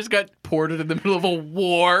just got ported in the middle of a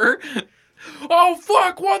war. Oh,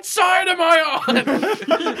 fuck, what side am I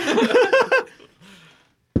on?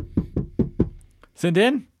 Send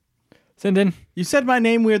in. You said my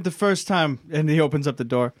name weird the first time, and he opens up the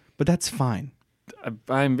door, but that's fine.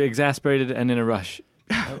 I'm exasperated and in a rush.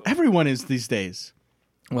 Everyone is these days.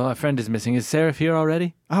 Well, our friend is missing. Is Seraph here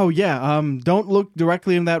already? Oh, yeah. Don't look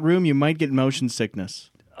directly in that room. You might get motion sickness.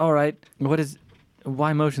 All right.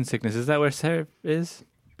 Why motion sickness? Is that where Seraph is?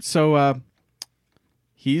 So,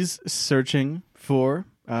 he's searching for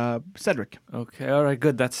Cedric. Okay. All right.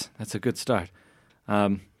 Good. That's a good start.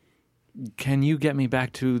 Can you get me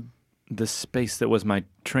back to the space that was my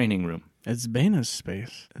training room? It's Baina's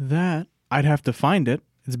space. That I'd have to find it.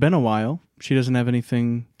 It's been a while. She doesn't have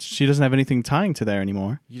anything tying to there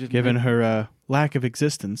anymore, given her lack of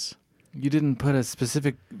existence. You didn't put a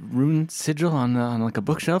specific rune sigil on like a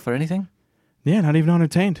bookshelf or anything? Yeah, not even on her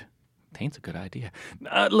taint. Taint's a good idea.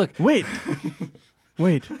 Look. Wait.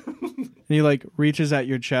 And he like reaches at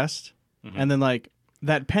your chest, and then like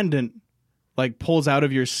that pendant like pulls out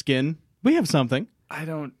of your skin. We have something.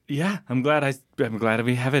 Yeah, I'm glad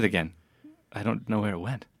we have it again. I don't know where it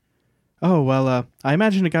went. Oh, well, I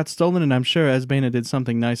imagine it got stolen, and I'm sure Esbena did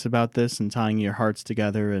something nice about this and tying your hearts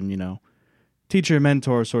together and, teacher,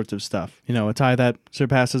 mentor sorts of stuff. A tie that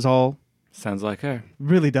surpasses all. Sounds like her.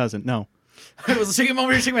 Really doesn't, no. I was shaking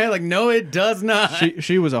my head like, no, it does not.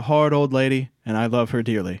 She was a hard old lady, and I love her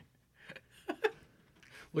dearly.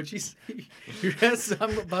 What'd you say? Yes,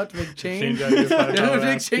 I'm about to make change. Change out of your $5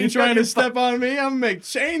 ass. You trying to step on me? I'm going to make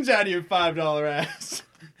change out of your $5 ass.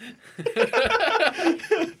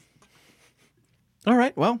 All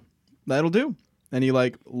right, well, that'll do. And he,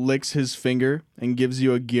 licks his finger and gives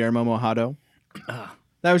you a Guillermo Mojado.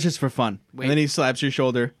 That was just for fun. Wait. And then he slaps your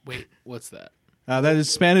shoulder. Wait, what's that? That is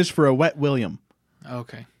Spanish for a wet William.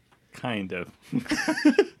 Okay. Kind of.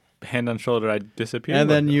 Hand on shoulder, I disappeared. And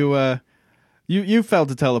then you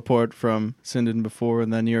felt a teleport from Sinden before,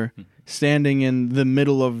 and then you're standing in the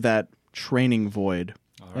middle of that training void.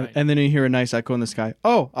 All right. And then you hear a nice echo in the sky.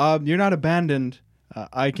 Oh, you're not abandoned.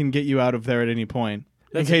 I can get you out of there at any point,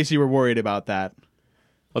 in case you were worried about that.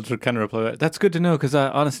 I'll just kind of reply that. That's good to know, because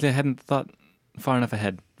honestly, I hadn't thought far enough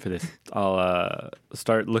ahead for this. I'll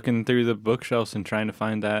start looking through the bookshelves and trying to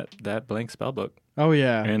find that blank spell book. Oh,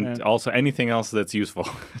 yeah. And also anything else that's useful.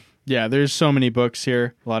 Yeah, there's so many books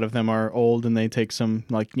here. A lot of them are old, and they take some,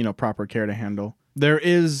 proper care to handle. There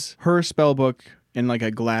is her spell book in, a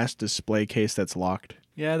glass display case that's locked.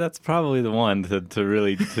 Yeah, that's probably the one to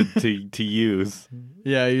really to use.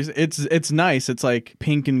 Yeah, it's nice. It's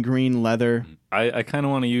pink and green leather. I kind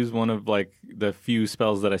of want to use one of the few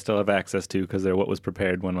spells that I still have access to, because they're what was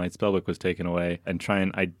prepared when my spellbook was taken away, and try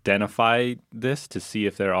and identify this to see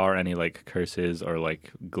if there are any curses or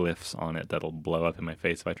glyphs on it that'll blow up in my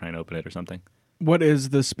face if I try and open it or something. What is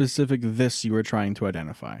the specific this you were trying to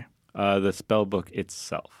identify? The spellbook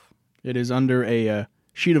itself. It is under a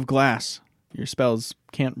sheet of glass. Your spells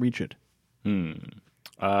can't reach it.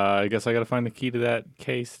 I guess I got to find the key to that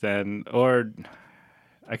case then, or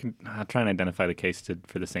I'll try and identify the case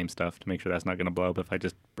for the same stuff to make sure that's not going to blow up if I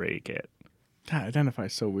just break it. God, identify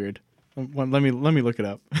is so weird. Let me look it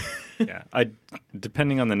up. Yeah,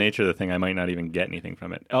 depending on the nature of the thing, I might not even get anything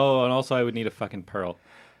from it. Oh, and also I would need a fucking pearl.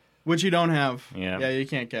 Which you don't have. Yeah. Yeah, you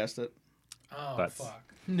can't cast it. Oh, fuck.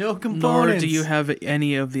 No components. Nor do you have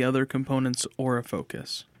any of the other components or a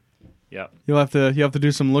focus. Yeah. You'll have to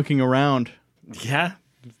do some looking around. Yeah.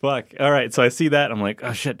 Fuck. All right. So I see that. I'm like,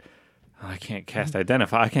 oh shit. I can't cast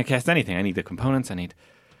identify. I can't cast anything. I need the components.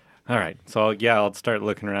 All right. So I'll start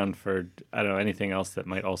looking around for anything else that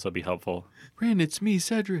might also be helpful. Ren, it's me,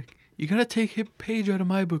 Cedric. You gotta take a page out of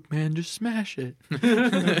my book, man. Just smash it.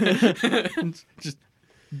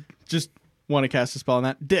 Just want to cast a spell on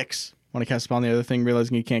that. Dicks. Want to cast a spell on the other thing,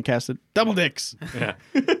 realizing you can't cast it. Double dicks. Yeah.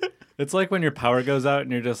 It's like when your power goes out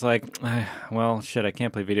and you're just like, well, shit, I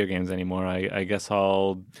can't play video games anymore. I guess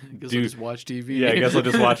I'll I'll just watch TV. Yeah, I guess I'll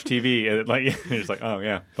just watch TV. And like you're just like, oh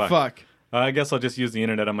yeah, Fuck. I guess I'll just use the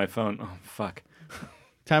internet on my phone. Oh fuck.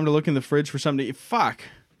 Time to look in the fridge for something to eat. Fuck.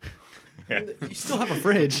 You still have a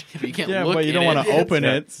fridge. You can't Yeah, look but you in don't it. want to open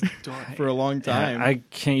Yeah. it for a long time. I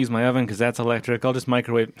can't use my oven because that's electric. I'll just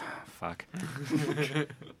microwave. Fuck.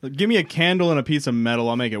 Give me a candle and a piece of metal.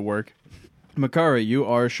 I'll make it work. Makara, you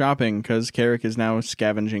are shopping because Carrick is now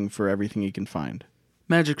scavenging for everything he can find.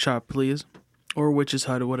 Magic shop, please. Or Witch's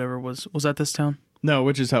Hut or whatever was that this town? No,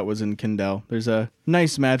 Witch's Hut was in Kindell. There's a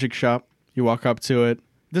nice magic shop. You walk up to it.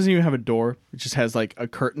 It doesn't even have a door. It just has like a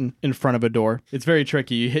curtain in front of a door. It's very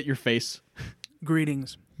tricky. You hit your face.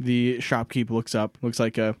 Greetings. The shopkeep looks up. Looks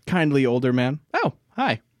like a kindly older man. Oh,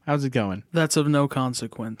 hi. How's it going? That's of no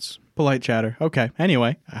consequence. Polite chatter. Okay.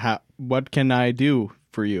 Anyway, what can I do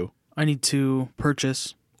for you? I need to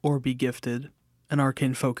purchase or be gifted an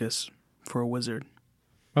arcane focus for a wizard.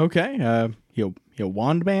 Okay. You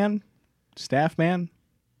wand man? Staff man?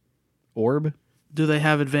 Orb? Do they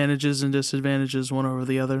have advantages and disadvantages one over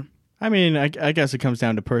the other? I mean, I guess it comes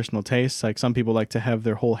down to personal tastes. Like, some people like to have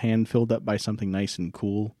their whole hand filled up by something nice and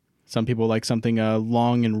cool. Some people like something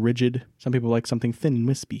long and rigid. Some people like something thin and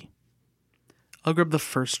wispy. I'll grab the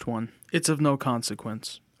first one. It's of no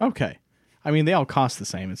consequence. Okay. I mean, they all cost the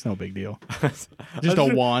same. It's no big deal. Just a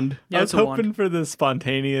wand. Yeah, I it's was a hoping wand. for the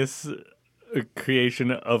spontaneous creation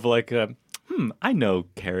of like a, I know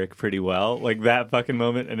Carrick pretty well, like that fucking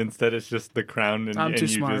moment, and instead it's just the crown, and, I'm and too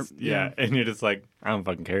you smart. just Yeah. and you're just like, I don't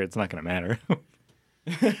fucking care. It's not gonna matter.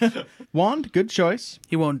 Wand, good choice.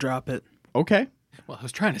 He won't drop it. Okay. Well, I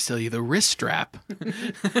was trying to sell you the wrist strap.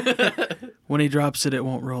 When he drops it, it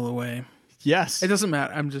won't roll away. Yes. It doesn't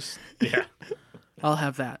matter. I'm just... Yeah. I'll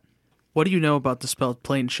have that. What do you know about the spell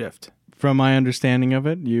plane shift? From my understanding of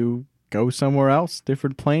it, you go somewhere else,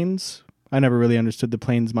 different planes. I never really understood the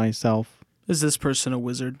planes myself. Is this person a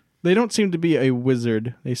wizard? They don't seem to be a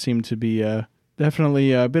wizard. They seem to be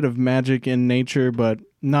definitely a bit of magic in nature, but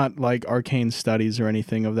not like arcane studies or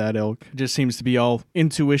anything of that ilk. It just seems to be all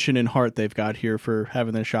intuition and heart they've got here for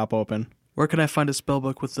having their shop open. Where can I find a spell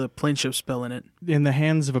book with the plane shift spell in it? In the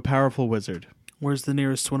hands of a powerful wizard. Where's the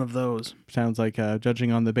nearest one of those? Sounds like,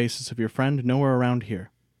 judging on the basis of your friend, nowhere around here.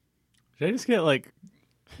 Should I just get like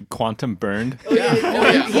quantum burned? He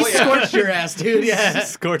scorched your ass, dude. Yeah.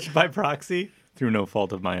 Scorched by proxy through no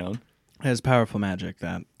fault of my own. It has powerful magic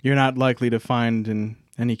that you're not likely to find in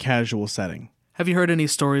any casual setting. Have you heard any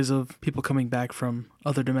stories of people coming back from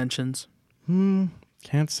other dimensions?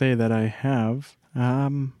 Can't say that I have.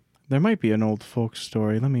 There might be an old folk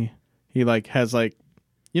story. He has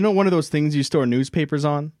one of those things you store newspapers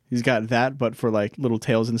on? He's got that, but for like little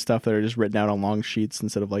tales and stuff that are just written out on long sheets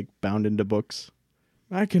instead of like bound into books.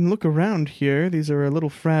 I can look around here. These are a little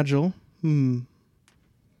fragile. No,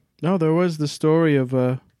 there was the story of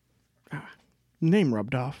name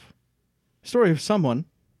rubbed off. Story of someone.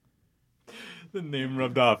 The name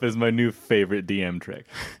rubbed off is my new favorite DM trick.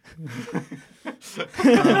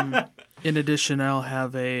 In addition, I'll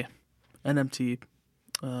have an empty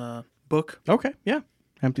book. Okay, yeah.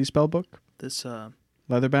 Empty spell book. This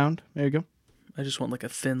Leather bound. There you go. I just want like a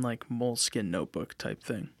thin, like moleskin notebook type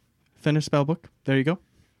thing. Thinner spell book. There you go.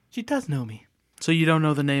 She does know me. So you don't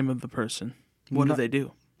know the name of the person. What do they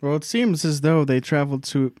do? Well, it seems as though they traveled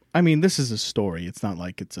to... I mean, this is a story. It's not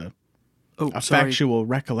like it's a Sorry. factual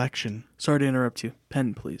recollection. Sorry to interrupt you.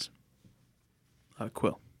 Pen, please.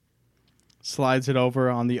 Quill. Slides it over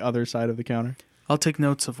on the other side of the counter. I'll take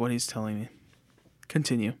notes of what he's telling me.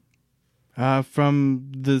 Continue.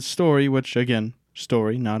 From the story, which, again,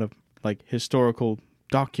 story, not a historical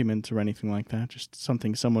document or anything like that, just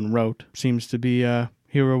something someone wrote. Seems to be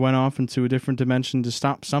hero went off into a different dimension to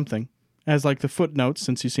stop something. As like the footnotes,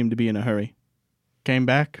 since you seem to be in a hurry. Came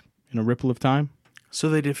back in a ripple of time. So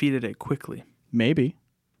they defeated it quickly. Maybe.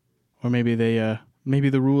 Or maybe maybe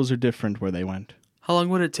the rules are different where they went. How long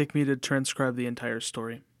would it take me to transcribe the entire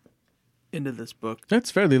story into this book?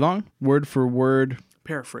 That's fairly long. Word for word.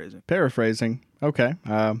 Paraphrasing. Paraphrasing. Okay.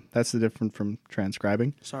 That's the difference from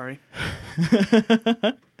transcribing. Sorry.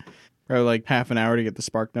 Or like half an hour to get the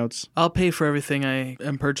spark notes. I'll pay for everything I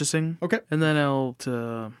am purchasing. Okay. And then I'll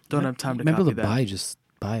don't have time to Maybe copy to that. buy, just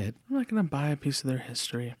buy it. I'm not going to buy a piece of their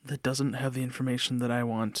history that doesn't have the information that I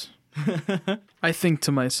want. I think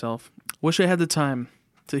to myself, wish I had the time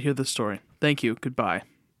to hear the story. Thank you. Goodbye.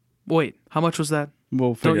 Wait, how much was that?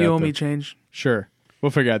 We'll figure Don't you out owe me change? Sure.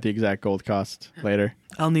 We'll figure out the exact gold cost later.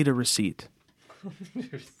 I'll need a receipt.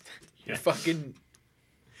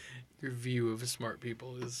 Your view of smart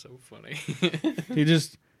people is so funny. You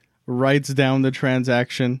just... writes down the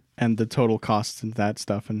transaction and the total costs and that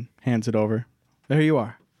stuff and hands it over. There you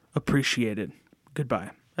are. Appreciated.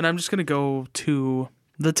 Goodbye. And I'm just going to go to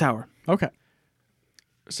the tower. Okay.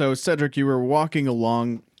 So, Cedric, you were walking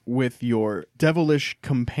along with your devilish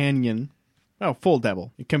companion. Oh, full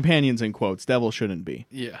devil. Companions in quotes. Devil shouldn't be.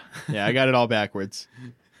 Yeah. Yeah, I got it all backwards.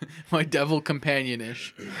 My devil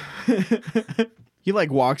companion-ish. He,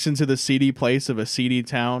 like, walks into the seedy place of a seedy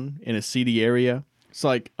town in a seedy area. It's,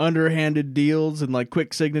 like, underhanded deals and, like,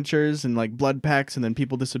 quick signatures and, like, blood packs and then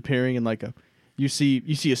people disappearing and, like, you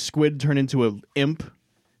see a squid turn into an imp.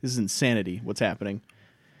 This is insanity, what's happening. And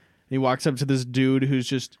he walks up to this dude who's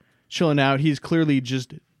just chilling out. He's clearly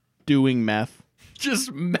just doing meth.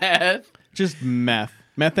 Just meth. Just meth.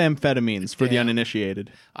 Methamphetamines for the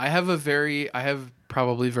uninitiated. I have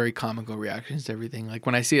probably very comical reactions to everything. Like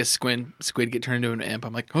when I see a squid get turned into an imp,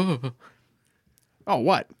 I'm like, oh. Oh,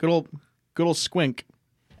 what? Good old squink.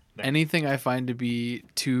 Anything I find to be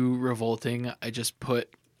too revolting,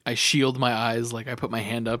 I shield my eyes. Like I put my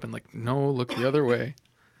hand up and like, no, look the other way.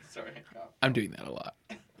 Sorry. I'm doing that a lot.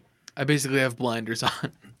 I basically have blinders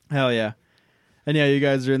on. Hell yeah. And yeah, you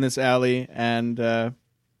guys are in this alley and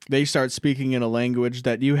they start speaking in a language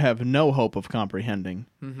that you have no hope of comprehending.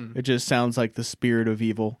 Mm-hmm. It just sounds like the spirit of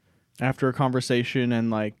evil. After a conversation and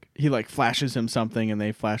like he like flashes him something and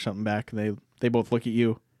they flash something back and they both look at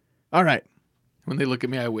you. All right. When they look at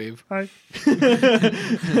me, I wave. Hi.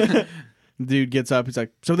 Dude gets up. He's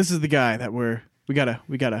like, so this is the guy that we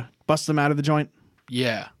gotta bust him out of the joint.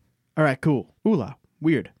 Yeah. All right, cool. Oola.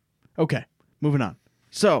 Weird. Okay. Moving on.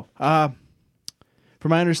 So, from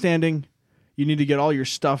my understanding, you need to get all your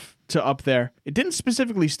stuff to up there. It didn't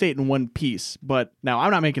specifically state in one piece, but now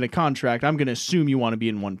I'm not making a contract. I'm going to assume you want to be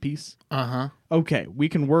in one piece. Uh-huh. Okay, we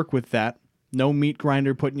can work with that. No meat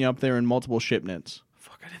grinder putting you up there in multiple shipments.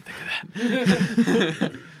 Fuck, I didn't think of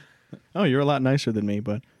that. Oh, you're a lot nicer than me,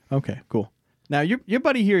 but okay, cool. Now, your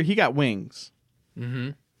buddy here, he got wings. Mm-hmm.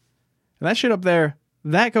 And that shit up there,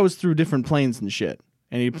 that goes through different planes and shit.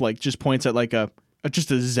 And he like just points at like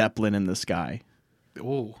just a zeppelin in the sky.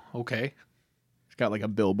 Oh, okay. It's got like a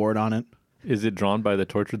billboard on it. Is it drawn by the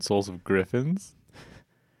tortured souls of griffins?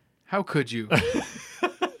 How could you?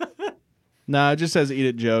 Nah, it just says Eat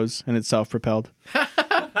It Joe's, and it's self-propelled. And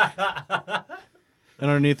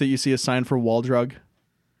underneath it, you see a sign for wall drug.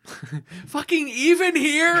 Fucking even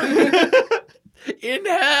here? In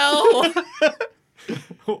hell?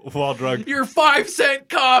 Wall drug. Your 5-cent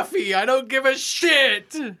coffee. I don't give a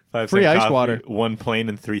shit. 5 Free cent ice coffee, water. 1 plane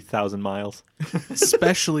and 3,000 miles.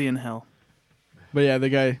 Especially in hell. But yeah, the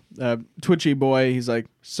guy, twitchy boy, he's like,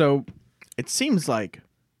 so it seems like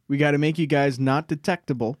we got to make you guys not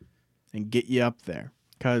detectable and get you up there.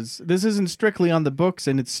 Because this isn't strictly on the books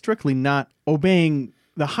and it's strictly not obeying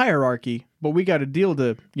the hierarchy, but we got a deal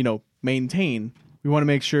to, maintain. We want to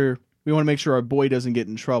make sure our boy doesn't get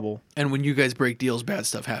in trouble. And when you guys break deals, bad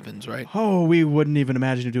stuff happens, right? Oh, we wouldn't even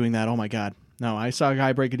imagine doing that. Oh my God. No, I saw a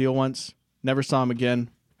guy break a deal once. Never saw him again.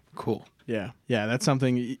 Cool. Yeah, that's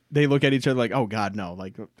something they look at each other like, oh God, no.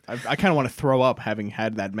 Like, I kind of want to throw up having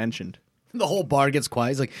had that mentioned. The whole bar gets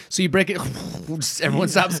quiet. It's like, so you break it, everyone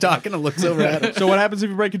stops talking and looks over at him. So what happens if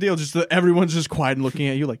you break a deal? Just everyone's just quiet and looking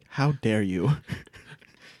at you like, how dare you?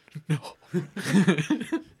 No.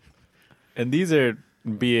 And these are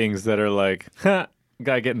beings that are like, guy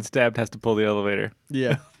getting stabbed has to pull the elevator.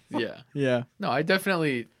 Yeah. Yeah. No,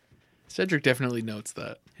 Cedric definitely notes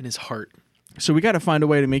that in his heart. So we got to find a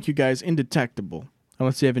way to make you guys indetectable.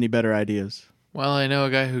 Unless you have any better ideas. Well, I know a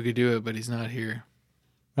guy who could do it, but he's not here.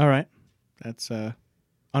 All right. That's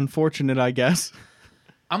unfortunate, I guess.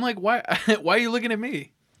 I'm like, why are you looking at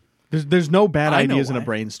me? There's no bad I know ideas in a why.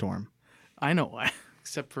 brainstorm. I know why.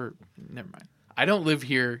 Except for, never mind. I don't live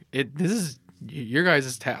here. This is your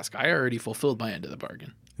guys' task. I already fulfilled my end of the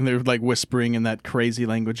bargain. And they're like whispering in that crazy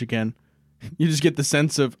language again. You just get the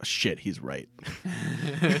sense of, shit, he's right.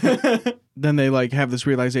 Then they like have this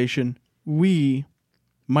realization, we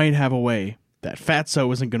might have a way that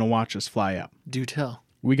Fatso isn't going to watch us fly up. Do tell.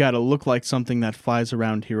 We got to look like something that flies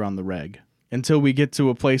around here on the reg. Until we get to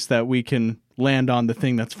a place that we can land on the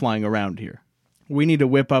thing that's flying around here. We need to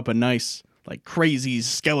whip up a nice, like, crazy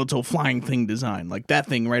skeletal flying thing design. Like that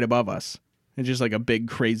thing right above us. It's just like a big,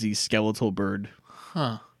 crazy skeletal bird.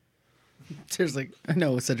 Huh. Cedric's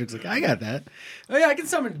like, I got that. Oh yeah, I can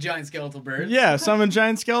summon a giant skeletal bird. Yeah, summon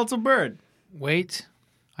giant skeletal bird. Wait.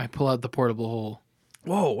 I pull out the portable hole.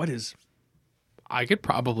 Whoa, what is... I could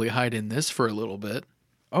probably hide in this for a little bit.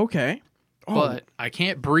 Okay. Oh. But I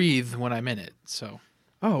can't breathe when I'm in it, so...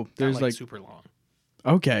 Oh, there's not, like... super long.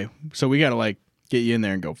 Okay, so we gotta like get you in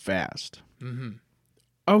there and go fast. Mm-hmm.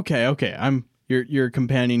 Okay. your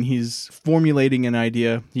companion. He's formulating an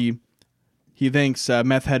idea. He thanks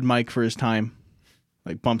Meth Head Mike for his time.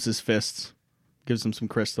 Like bumps his fists, gives him some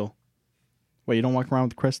crystal. Wait, you don't walk around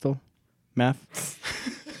with crystal? Meth?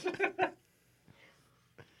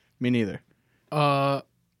 Me neither.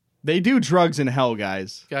 They do drugs in hell,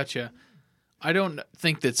 guys. Gotcha. I don't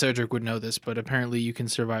think that Cedric would know this, but apparently you can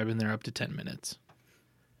survive in there up to 10 minutes.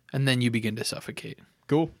 And then you begin to suffocate.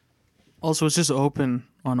 Cool. Also, it's just open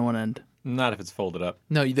on one end. Not if it's folded up.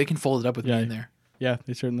 No, they can fold it up with me in there. Yeah,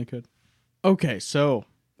 they certainly could. Okay, so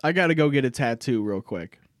I got to go get a tattoo real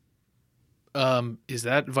quick. Is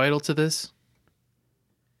that vital to this?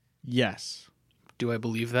 Yes. Do I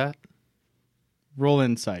believe that? Roll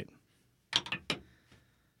insight.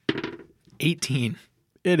 18.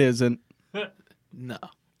 It isn't. No.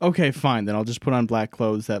 Okay, fine. Then I'll just put on black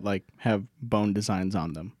clothes that like have bone designs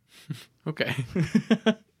on them. Okay.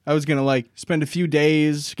 I was gonna like spend a few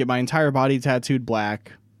days, get my entire body tattooed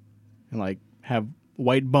black, and like have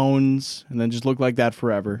white bones, and then just look like that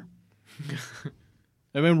forever.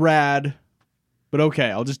 I've been rad, but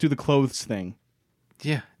okay, I'll just do the clothes thing.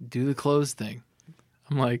 Yeah, do the clothes thing.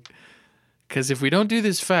 I'm like, because if we don't do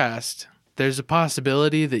this fast, there's a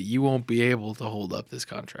possibility that you won't be able to hold up this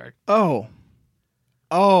contract. Oh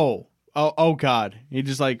God. He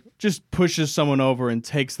just pushes someone over and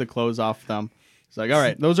takes the clothes off them. He's like, all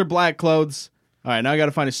right, those are black clothes. All right, now I got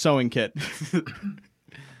to find a sewing kit.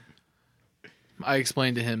 I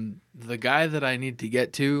explained to him, the guy that I need to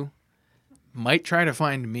get to might try to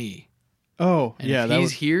find me. Oh, And yeah. if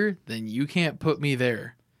he's here, then you can't put me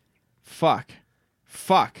there. Fuck.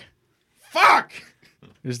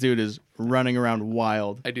 This dude is running around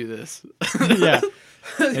wild. I do this. Yeah.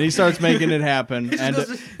 And he starts making it happen. And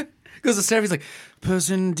Goes to Seraph, he's like,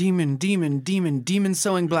 person, demon,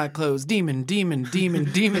 sewing black clothes, demon. Demon,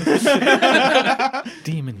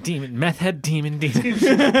 meth head, demon.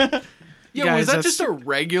 Yo, Guys, was that that's- just a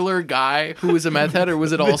regular guy who was a meth head, or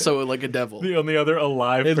was it also like a devil? The only other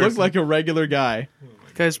alive it person. looked like a regular guy.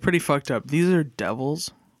 Guy's pretty fucked up. These are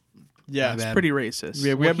devils. Yeah. bad. Pretty racist.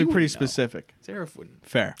 We have to be pretty specific. Seraph wouldn't.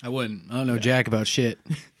 Fair. I wouldn't. I don't know jack about shit.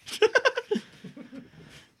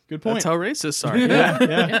 Good point. That's how racists are.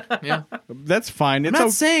 Yeah. That's fine. I'm It's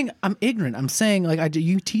not saying I'm ignorant. I'm saying like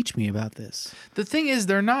you teach me about this. The thing is,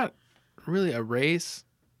 they're not really a race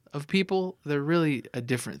of people. They're really a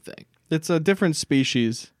different thing. It's a different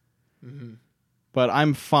species. Mm-hmm. But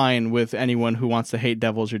I'm fine with anyone who wants to hate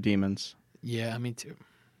devils or demons. Yeah, me too.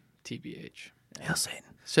 TBH. Hail Satan.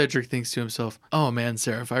 Cedric thinks to himself, oh man,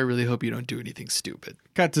 Seraph, I really hope you don't do anything stupid.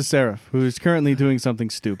 Cut to Seraph, who is currently doing something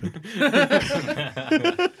stupid.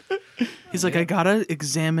 He's like, I gotta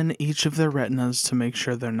examine each of their retinas to make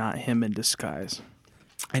sure they're not him in disguise.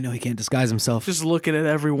 I know he can't disguise himself. Just looking at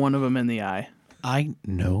every one of them in the eye. I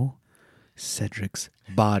know Cedric's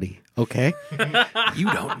body, okay?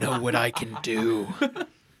 You don't know what I can do.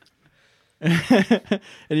 And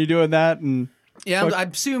you're doing that, and Yeah, I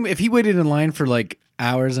assume if he waited in line for like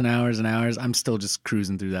hours and hours and hours, I'm still just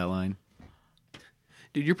cruising through that line.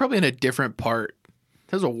 Dude, you're probably in a different part.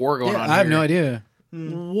 There's a war going on I have here. no idea.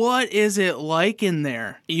 What is it like in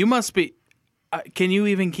there? You must be. Can you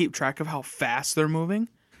even keep track of how fast they're moving?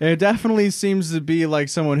 it definitely seems to be like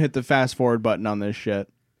someone hit the fast forward button on this shit.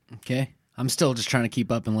 Okay. I'm still just trying to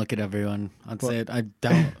keep up and look at everyone. I'd say I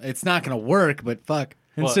don't. It's not going to work, but fuck.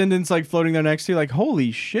 And What? Sinden's like floating there next to you, like,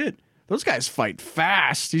 holy shit, those guys fight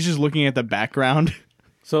fast. He's just looking at the background.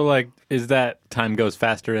 So, like, is that time goes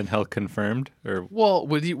faster in hell confirmed? Or, Well,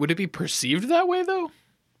 would it be perceived that way, though?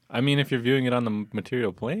 I mean, if you're viewing it on the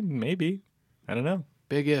material plane, maybe. I don't know.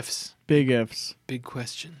 Big ifs. Big ifs. Big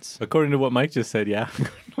questions. According to what Mike just said, yeah.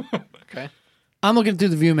 Okay. I'm looking through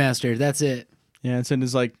the Viewmaster. That's it. Yeah, and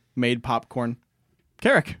Sinden's like made popcorn.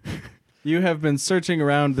 Carrick, you have been searching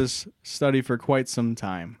around this study for quite some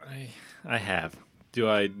time. I have. Do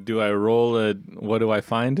I roll a what do I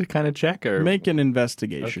find kind of check? Or Make an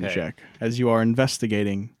investigation Okay. check as you are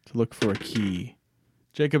investigating to look for a key.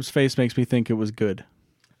 Jacob's face makes me think it was good.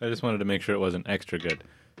 I just wanted to make sure it wasn't extra good.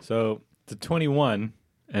 So it's a 21,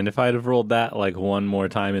 and if I'd have rolled that like one more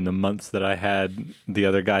time in the months that I had the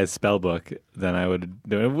other guy's spell book, then I would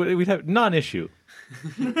do it. We'd have non-issue.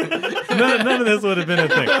 none of this would have been a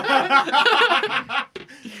thing.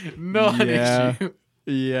 Not Yeah. issue.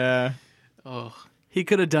 Yeah. Oh. He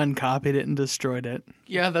could have copied it and destroyed it.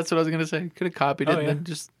 Yeah, that's what I was going to say. Could have copied it Oh, and yeah. then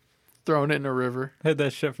just thrown it in a river. I had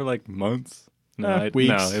that shit for like months. No, Weeks.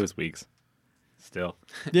 No, it was weeks. Still.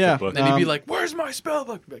 Yeah. book. Then he'd be like, where's my spell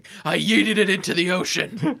book? Be like, I yeeted it into the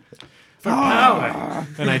ocean. Power.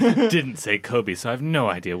 And I didn't say Kobe, so I have no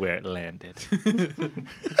idea where it landed.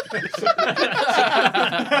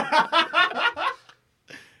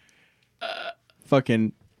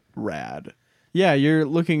 Fucking rad. Yeah, you're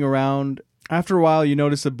looking around. After a while, you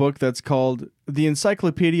notice a book that's called The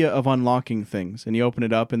Encyclopedia of Unlocking Things. And you open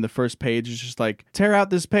it up, and the first page is just like, tear out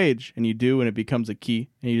this page. And you do, and it becomes a key.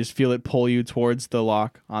 And you just feel it pull you towards the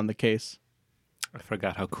lock on the case. I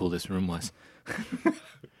forgot how cool this room was.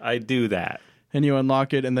 I do that. And you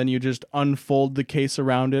unlock it, and then you just unfold the case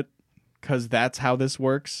around it, because that's how this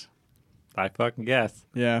works. I fucking guess.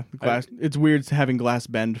 Yeah, glass. It's weird having glass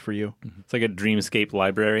bend for you. It's like a dreamscape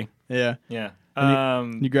library. Yeah. Yeah.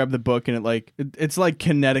 You grab the book, and it's like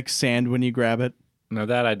kinetic sand when you grab it. No,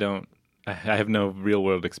 that I don't. I have no real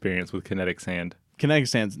world experience with kinetic sand. Kinetic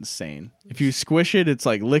sand's insane. If you squish it, it's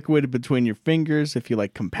like liquid between your fingers. If you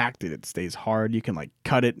like compact it, it stays hard. You can like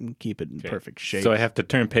cut it and keep it in perfect shape. So I have to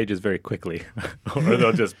turn pages very quickly, or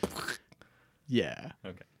they'll just. Yeah.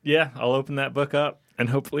 Okay. Yeah, I'll open that book up and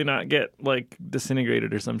hopefully not get like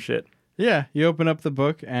disintegrated or some shit. Yeah, you open up the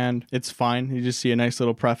book and it's fine. You just see a nice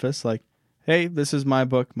little preface like, "Hey, this is my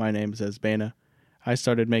book. My name is Esbena. I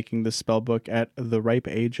started making this spell book at the ripe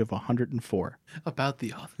age of 104. About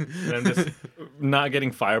the author. And I'm just not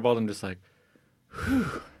getting fireballed. I'm just like,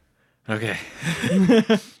 whew. Okay.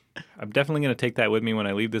 I'm definitely going to take that with me when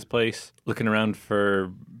I leave this place, looking around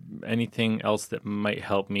for anything else that might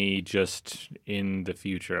help me just in the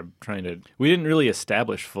future. I'm trying to... We didn't really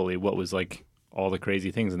establish fully what was like all the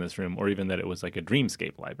crazy things in this room, or even that it was like a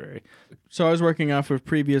dreamscape library. So I was working off of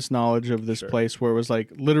previous knowledge of this place where it was like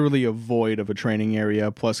literally a void of a training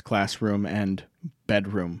area plus classroom and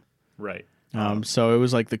bedroom. Right. So it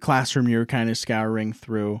was like the classroom you were kind of scouring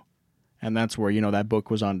through, and that's where, that book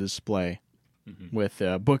was on display with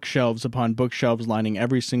bookshelves upon bookshelves lining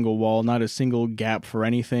every single wall, not a single gap for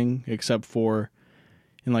anything except for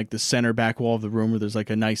in like the center back wall of the room where there's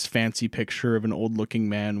like a nice fancy picture of an old looking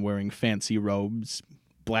man wearing fancy robes,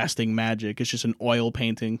 blasting magic. It's just an oil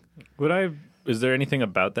painting. Is there anything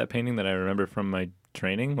about that painting that I remember from my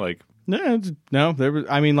training? Like, no, there was,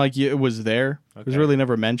 it was there. Okay. It was really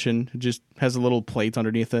never mentioned. It just has a little plate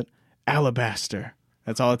underneath it. Alabaster.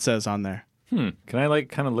 That's all it says on there. Can I like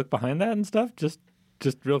kind of look behind that and stuff? Just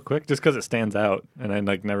real quick, just because it stands out, and I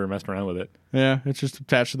like never messed around with it. Yeah, it's just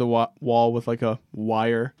attached to the wall with like a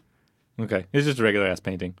wire. Okay, it's just a regular ass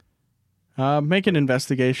painting. Make an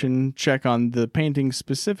investigation check on the painting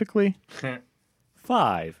specifically.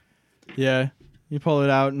 5. Yeah, you pull it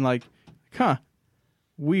out and like,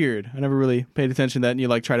 weird. I never really paid attention to that, and you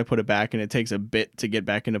like try to put it back, and it takes a bit to get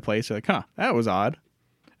back into place. You're like, that was odd.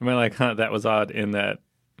 Am I like, that was odd in that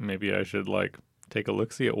maybe I should like take a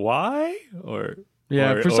look, see it why, or.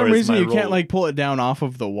 Yeah, for some reason you can't like pull it down off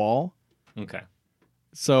of the wall. Okay.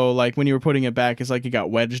 So like when you were putting it back, it's like it got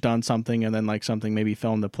wedged on something and then like something maybe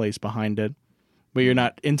fell into place behind it. But you're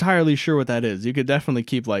not entirely sure what that is. You could definitely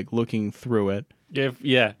keep like looking through it. If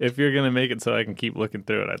you're going to make it so I can keep looking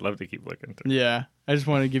through it, I'd love to keep looking through it. Yeah. I just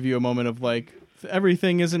want to give you a moment of like,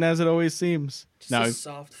 everything isn't as it always seems. Just a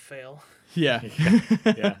soft fail. Yeah.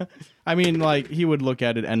 Yeah. I mean, like, he would look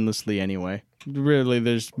at it endlessly anyway. Really,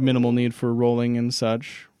 there's minimal need for rolling and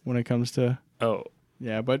such when it comes to... Oh.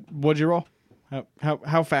 Yeah, but what'd you roll?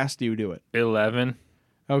 How fast do you do it? 11.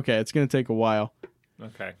 Okay, it's going to take a while.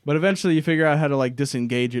 Okay. But eventually you figure out how to, like,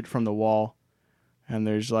 disengage it from the wall. And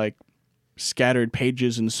there's, like, scattered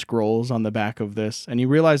pages and scrolls on the back of this. And you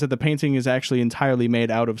realize that the painting is actually entirely made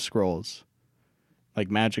out of scrolls. Like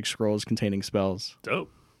magic scrolls containing spells.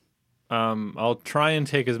 Dope. I'll try and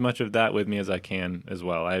take as much of that with me as I can as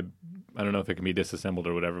well. I don't know if it can be disassembled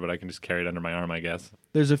or whatever, but I can just carry it under my arm, I guess.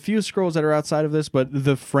 There's a few scrolls that are outside of this, but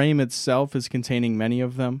the frame itself is containing many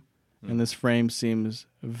of them. And this frame seems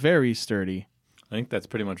very sturdy. I think that's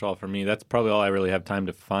pretty much all for me. That's probably all I really have time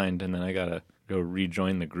to find, and then I gotta go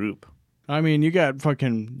rejoin the group. I mean, you got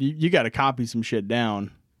you gotta copy some shit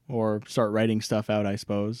down or start writing stuff out, I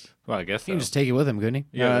suppose. Well, I guess He can just take it with him, couldn't he?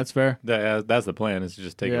 Yeah, that's fair. That's the plan, is to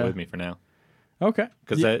just take it with me for now. Okay.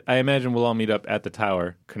 Because I imagine we'll all meet up at the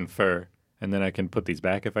tower, confer, and then I can put these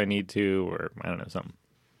back if I need to, or I don't know, something.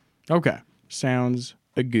 Okay. Sounds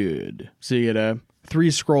good. So you get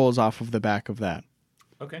 3 scrolls off of the back of that.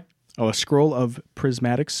 Okay. Oh, a scroll of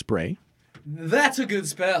prismatic spray. That's a good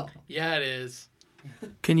spell. Yeah, it is.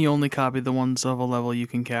 Can you only copy the ones of a level you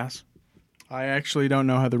can cast? I actually don't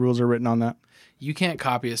know how the rules are written on that. You can't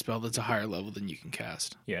copy a spell that's a higher level than you can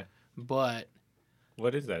cast. Yeah. But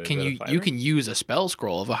What is that? Is can that a you fiver? you can use a spell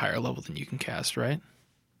scroll of a higher level than you can cast, right?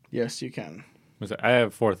 Yes, you can. I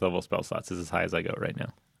have 4th level spell slots. This is as high as I go right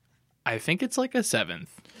now. I think it's like a 7th.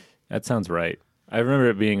 That sounds right. I remember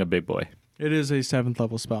it being a big boy. It is a 7th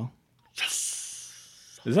level spell.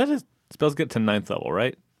 Is that spells get to 9th level,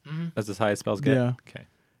 right? Mm-hmm. That's as high as spells get? Yeah. Okay.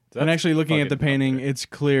 And actually, looking at the fucking painting, popular. it's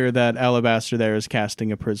clear that Alabaster there is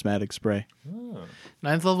casting a prismatic spray.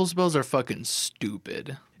 9th level spells are fucking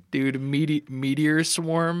stupid. Dude, Meteor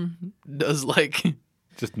Swarm does like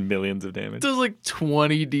Just millions of damage.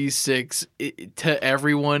 20 d6 to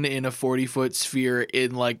everyone in a 40-foot sphere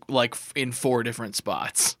in like in 4 different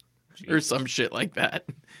spots or some shit like that.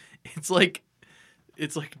 It's like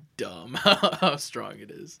dumb how strong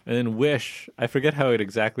it is. And then Wish, I forget how it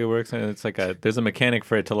exactly works. And it's like there's a mechanic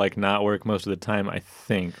for it to like not work most of the time, I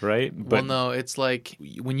think, right? But Well, no, it's like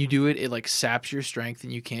when you do it, it like saps your strength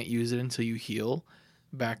and you can't use it until you heal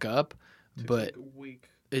back up. But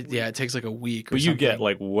it takes like a week. Or you something. get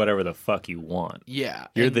like whatever the fuck you want. Yeah,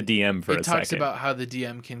 You're and the DM for a it talks second. about how the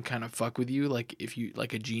DM can kind of fuck with you, like if you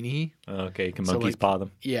like a genie. Okay, you can So, monkey's like- paw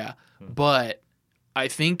them. Yeah, but I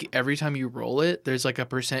think every time you roll it, there's like a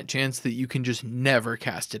 % chance that you can just never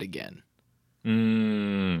cast it again.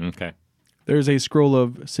 Okay. There's a scroll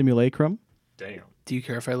of simulacrum. Damn. Do you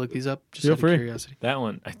care if I look these up? Just Feel out free. of curiosity. That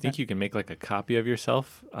one, I think you can make like a copy of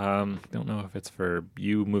yourself. Don't know if it's for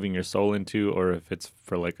you moving your soul into or if it's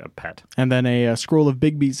for like a pet. And then a scroll of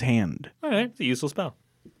Bigby's hand. All right, it's a useful spell.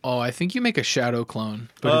 Oh, I think you make a shadow clone,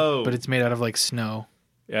 but Oh. but it's made out of like snow.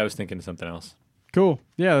 Yeah, I was thinking of something else. Cool.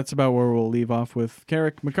 Yeah, that's about where we'll leave off with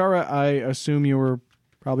Carrick. Makara, I assume you were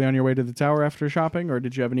probably on your way to the tower after shopping, or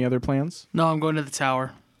did you have any other plans? No, I'm going to the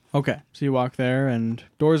tower. Okay. So you walk there, and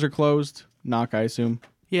doors are closed. Knock, I assume.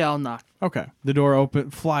 Yeah, I'll knock. Okay. The door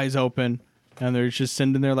flies open, and they're just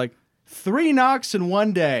sitting there like 3 knocks in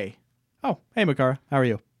one day. Oh, hey, Makara. How are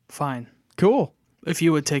you? Fine. Cool. If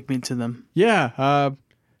you would take me to them. Yeah.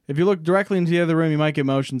 If you look directly into the other room, you might get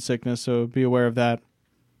motion sickness, so be aware of that.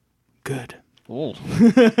 Good.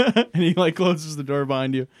 And he like closes the door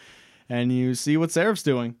behind you, and you see what Seraph's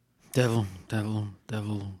doing. Devil.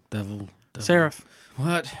 Seraph,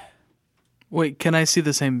 What? wait, can I see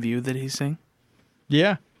the same view that he's seeing?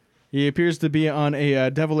 Yeah, he appears to be on a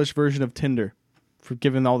devilish version of Tinder, for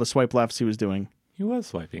given all the swipe lefts he was doing. He was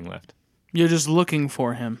swiping left. You're just looking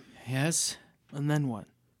for him. Yes. And then what?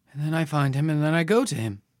 And then I find him, and then I go to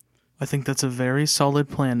him. I think that's a very solid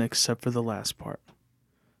plan, except for the last part.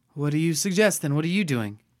 What do you suggest then? What are you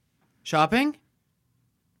doing? Shopping?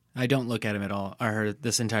 I don't look at him at all. Or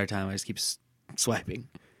this entire time, I just keep swiping.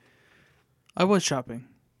 I was shopping.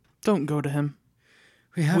 Don't go to him.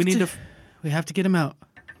 We need to get him out.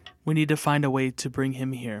 We need to find a way to bring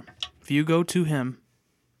him here. If you go to him,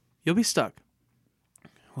 you'll be stuck.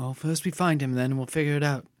 Well, first we find him, then we'll figure it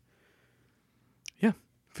out. Yeah,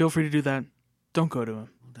 feel free to do that. Don't go to him.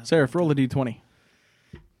 Seraph, roll a d20.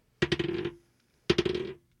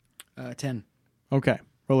 10. Okay,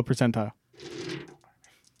 roll a percentile.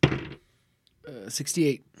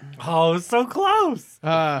 68. Oh, so close.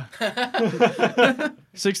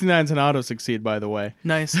 69's an auto succeed, by the way.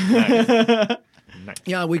 Nice.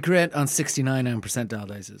 Yeah, we crit on 69 on percentile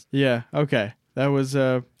dices. Yeah, okay. That was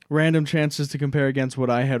random chances to compare against what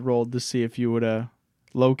I had rolled to see if you would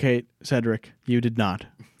locate Cedric. You did not.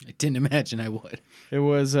 I didn't imagine I would. It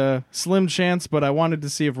was a slim chance, but I wanted to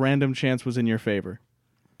see if random chance was in your favor.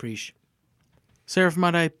 Preach. Seraph,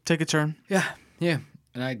 might I take a turn? Yeah.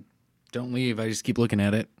 And I don't leave. I just keep looking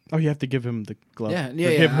at it. Oh, you have to give him the glove. Yeah. Or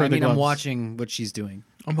give her I the mean, I'm gloves. watching what she's doing.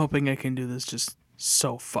 I'm hoping I can do this just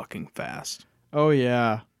so fucking fast. Oh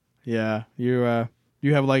yeah, yeah. You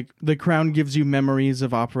have like the crown gives you memories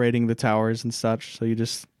of operating the towers and such, so you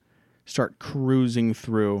just start cruising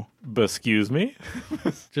through, But excuse me?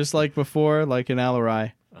 just like before, like in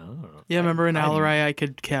R.o.R. Oh. Yeah, remember in R.o.R I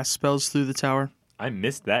could cast spells through the tower? I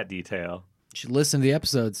missed that detail. You should listen to the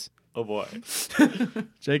episodes. Oh boy.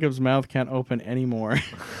 Jacob's mouth can't open anymore.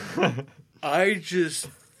 I just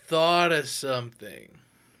thought of something.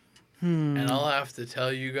 And I'll have to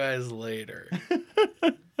tell you guys later.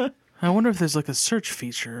 I wonder if there's like a search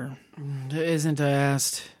feature. There isn't, I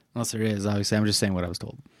asked. Unless there is, obviously. I'm just saying what I was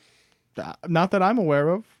told. Not that I'm aware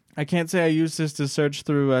of. I can't say I use this to search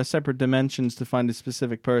through separate dimensions to find a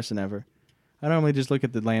specific person ever. I normally just look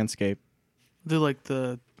at the landscape. Do like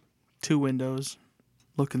the 2 windows.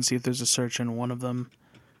 Look and see if there's a search in one of them.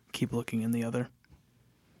 Keep looking in the other.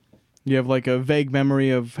 You have like a vague memory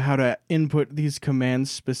of how to input these commands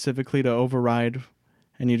specifically to override,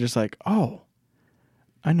 and you're just like, oh,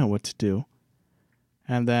 I know what to do.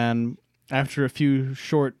 And then after a few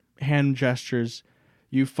short hand gestures,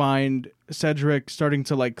 you find Cedric starting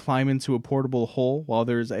to like climb into a portable hole while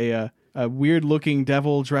there's a weird looking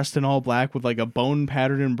devil dressed in all black with like a bone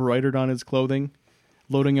pattern embroidered on his clothing,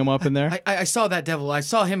 loading him up in there. I saw that devil. I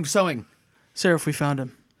saw him sewing. Seraph, we found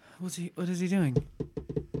him. What is he doing?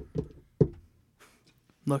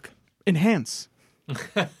 Look. Enhance.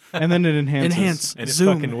 And then it enhances. Enhance. And it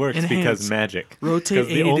Zoom. fucking works Enhance. because magic. Rotate Because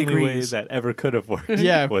the 80 only way degrees. that ever could have worked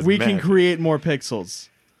Yeah, was we can magic. create more pixels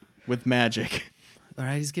with magic. All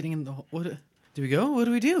right, he's getting in the hole. What do we go? What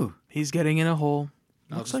do we do? He's getting in a hole.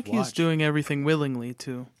 I'll Looks just like he's watch. doing everything willingly,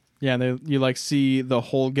 too. Yeah, you like see the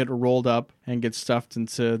hole get rolled up and get stuffed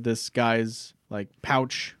into this guy's like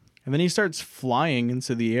pouch, and then he starts flying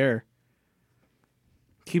into the air.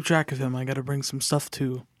 Keep track of him. I gotta bring some stuff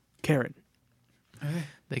to Carrot.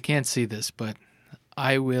 They can't see this, but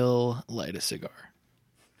I will light a cigar.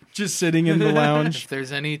 Just sitting in the lounge. If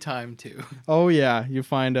there's any time to. Oh yeah, you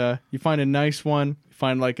find a nice one. You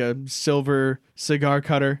find like a silver cigar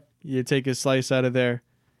cutter. You take a slice out of there.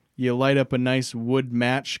 You light up a nice wood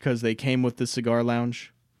match because they came with the cigar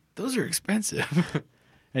lounge, Those are expensive.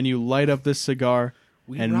 and you light up this cigar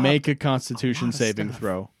and robbed make a Constitution of saving stuff.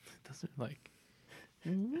 throw. Those are like,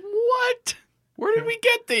 what? Where did we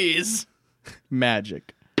get these?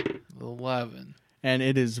 Magic, 11. and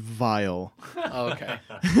it is vile. Okay.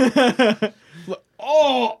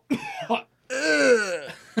 Oh,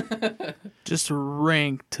 Just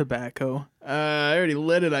rank tobacco. I already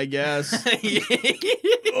lit it, I guess.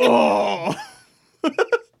 Oh.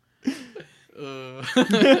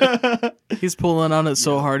 He's pulling on it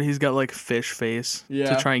so hard he's got like fish face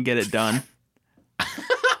Yeah. to try and get it done.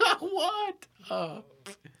 What?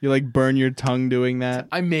 You like burn your tongue doing that.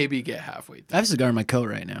 I maybe get halfway I through. have a cigar in my coat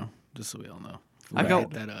right now, just so we all know. I got- Light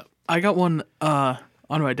that up. I got one on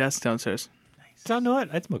my desk downstairs. So, you know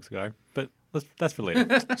what? I'd smoke a cigar, but that's for later.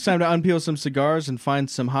 It's time to unpeel some cigars and find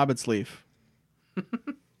some hobbit's leaf.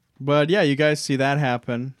 But yeah, you guys see that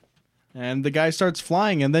happen. And the guy starts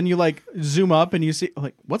flying, and then you like zoom up and you see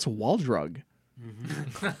like, what's Waldrug?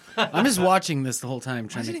 I'm just watching this the whole time, Why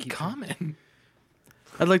trying is to it in keep. common?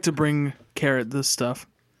 I'd like to bring Carrot this stuff.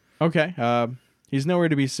 Okay. He's nowhere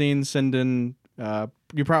to be seen. Sinden,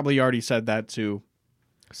 you probably already said that to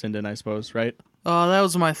Sinden, I suppose, right? That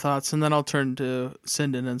was my thoughts, and then I'll turn to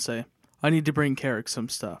Sinden and say, I need to bring Carrick some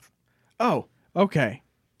stuff. Oh, okay.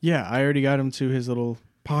 Yeah, I already got him to his little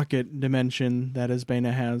pocket dimension that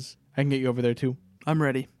Isbana has. I can get you over there too. I'm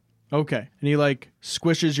ready. Okay. And he like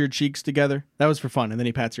squishes your cheeks together. That was for fun. And then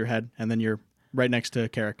he pats your head, and then you're right next to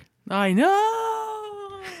Carrick. I know.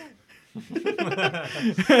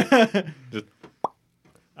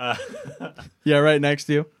 Yeah, right next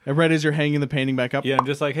to you. And right as you're hanging the painting back up. Yeah, I'm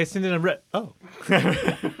just like, hey, Cindy, I'm Brett. Oh.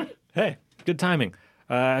 Hey, good timing.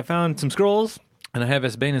 I found some scrolls, and I have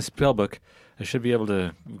Esbane's spellbook. I should be able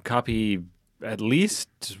to copy at least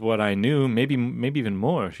what I knew, maybe even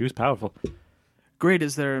more. She was powerful. Great.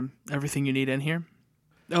 Is there everything you need in here?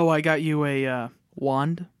 Oh, I got you a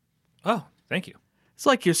wand. Oh, thank you. It's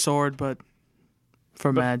like your sword, but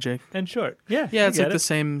for magic. And short. Yeah, Yeah, I it's get like it. the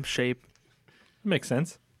same shape. Makes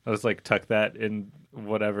sense. I'll just like tuck that in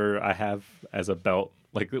whatever I have as a belt,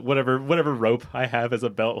 like whatever rope I have as a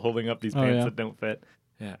belt holding up these pants yeah. that don't fit.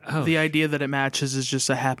 Yeah. Oh, The idea that it matches is just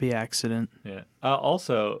a happy accident. yeah.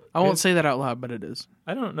 Also, I won't say that out loud, but it is.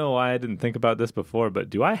 I don't know why I didn't think about this before, but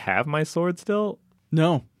do I have my sword still?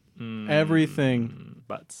 No. Everything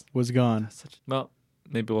Butts. was gone. Well,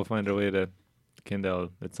 maybe we'll find a way to kindle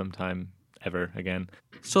at some time ever again.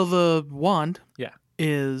 So the wand Yeah.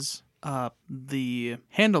 is the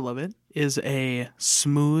handle of it is a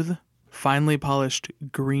smooth, finely polished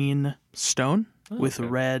green stone with okay.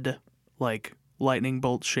 red, like lightning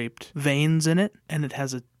bolt shaped veins in it, and it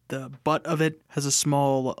has the butt of it has a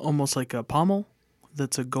small, almost like a pommel.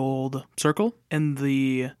 That's a gold circle, and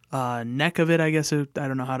the neck of it, I guess I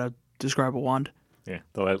don't know how to describe a wand. Yeah,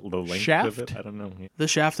 the length Shaft? of it. I don't know. Yeah. The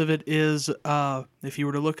shaft of it is, if you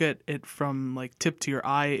were to look at it from like tip to your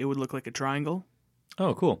eye, it would look like a triangle.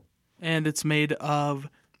 Oh, cool. And it's made of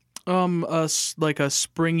like a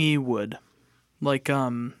springy wood, like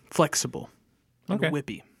flexible, like Okay.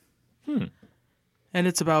 whippy. And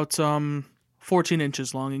it's about 14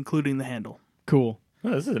 inches long, including the handle. Cool.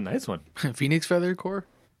 Oh, this is a nice one. Phoenix feather core,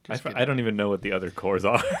 I don't even know what the other cores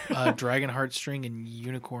are. dragon heartstring, and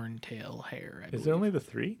unicorn tail hair. Is there only the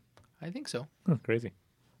 3? I think so. Oh, crazy.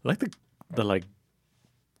 I like the like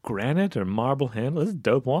granite or marble handle. This is a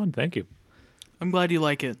dope wand. Thank you. I'm glad you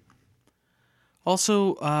like it.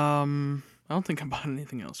 Also, I don't think I bought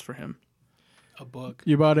anything else for him. A book.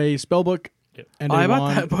 You bought a spell book Yep. and I a bought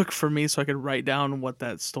wand. that book for me so I could write down what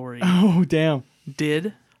that story Oh, damn. did.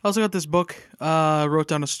 I also got this book. Wrote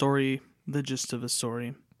down a story, the gist of a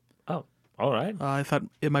story. Oh, all right. I thought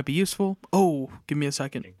it might be useful. Oh, give me a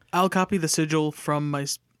second. I'll copy the sigil from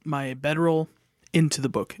my bedroll into the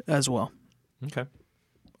book as well. Okay.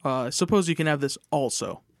 Suppose you can have this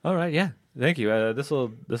also. All right. Yeah. Thank you.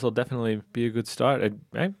 This'll definitely be a good start.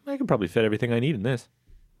 I can probably fit everything I need in this.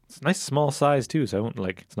 It's a nice small size too, so I won't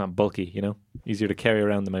it's not bulky, easier to carry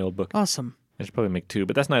around than my old book. Awesome. I should probably make 2,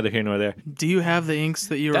 but that's neither here nor there. Do you have the inks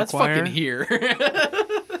that you That's require? fucking here.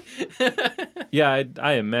 Yeah,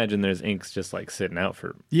 I imagine there's inks just sitting out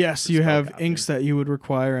for. Yes, you have spellcasting. inks that you would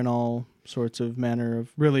require in all sorts of manner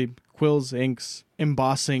of really quills, inks,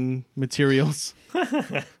 embossing materials.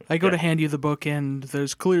 I go to hand you the book, and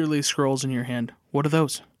there's clearly scrolls in your hand. What are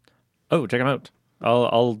those? Oh, check them out.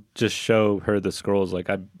 I'll just show her the scrolls.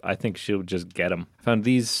 I think she'll just get them. I found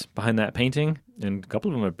these behind that painting, and a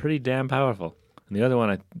couple of them are pretty damn powerful. And the other one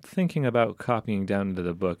I'm thinking about copying down into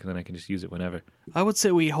the book, and then I can just use it whenever. I would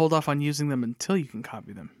say we hold off on using them until you can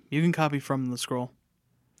copy them. You can copy from the scroll.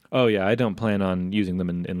 Oh yeah, I don't plan on using them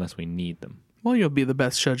unless we need them. Well, you'll be the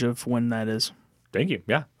best judge of when that is. Thank you.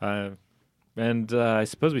 Yeah. And I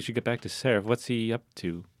suppose we should get back to Seraph. What's he up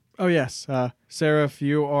to? Oh, yes. Seraph,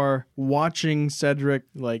 you are watching Cedric,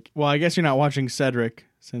 I guess you're not watching Cedric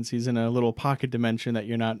since he's in a little pocket dimension that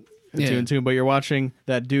you're not attuned to, but you're watching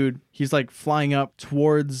that dude. He's flying up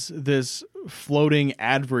towards this floating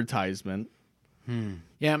advertisement.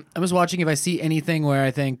 Yeah, I was watching if I see anything where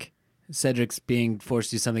I think Cedric's being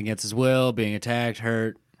forced to do something against his will, being attacked,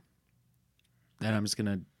 hurt. Then I'm just going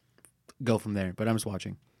to go from there, but I'm just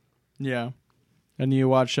watching. Yeah. And you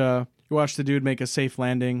watch the dude make a safe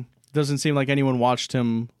landing. Doesn't seem like anyone watched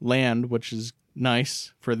him land, which is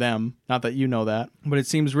nice for them. Not that you know that, but it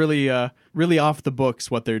seems really off the books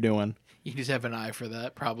what they're doing. You just have an eye for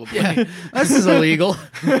that, probably. Yeah, this is illegal.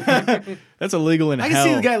 That's illegal in I hell.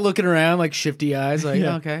 can see the guy looking around shifty eyes,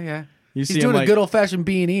 Yeah. okay, yeah. You see He's him doing a good old-fashioned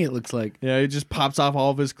B&E, it looks like. Yeah, he just pops off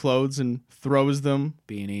all of his clothes and throws them.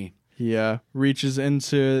 B&E. He reaches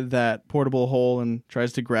into that portable hole and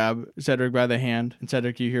tries to grab Cedric by the hand. And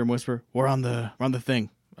Cedric, you hear him whisper, "We're on the thing."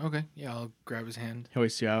 Okay, yeah, I'll grab his hand. He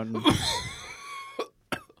hoists you out. And...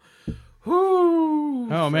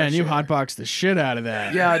 Whoo! Oh man, you hotboxed the shit out of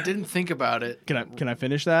that. Yeah, I didn't think about it. Can I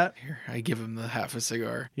finish that? Here, I give him the half a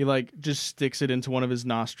cigar. He just sticks it into one of his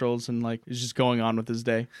nostrils and is just going on with his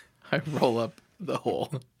day. I roll up the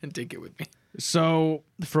hole and take it with me. So,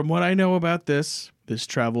 from what I know about this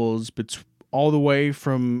travels all the way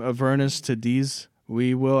from Avernus to Dees.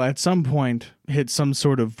 We will at some point hit some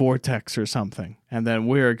sort of vortex or something, and then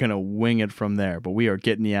we're going to wing it from there, but we are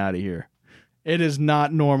getting you out of here. It is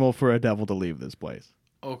not normal for a devil to leave this place.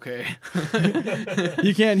 Okay.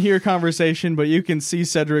 You can't hear conversation, but you can see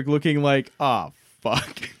Cedric looking like, oh,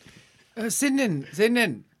 fuck.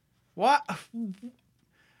 Sinden. What?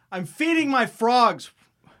 I'm feeding my frogs.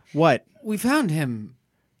 What? We found him.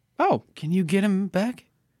 Oh. Can you get him back?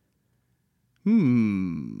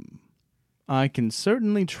 I can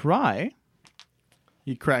certainly try.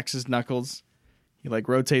 He cracks his knuckles. He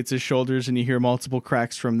rotates his shoulders and you hear multiple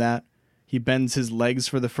cracks from that. He bends his legs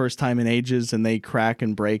for the first time in ages and they crack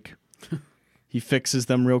and break. He fixes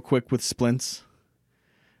them real quick with splints.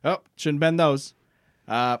 Oh, shouldn't bend those.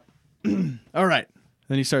 All right.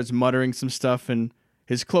 Then he starts muttering some stuff and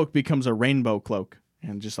his cloak becomes a rainbow cloak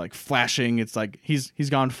and just flashing. It's he's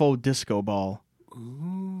gone full disco ball.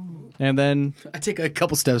 Ooh. And then I take a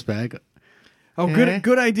couple steps back. Oh,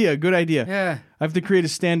 good idea. Yeah. I have to create a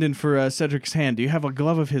stand-in for Cedric's hand. Do you have a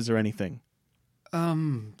glove of his or anything?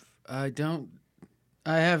 I don't.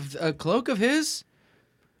 I have a cloak of his?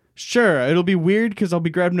 Sure. It'll be weird because I'll be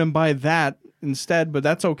grabbing him by that instead, but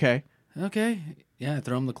that's okay. Okay. Yeah,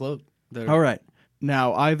 throw him the cloak. All right.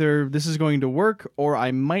 Now, either this is going to work or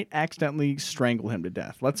I might accidentally strangle him to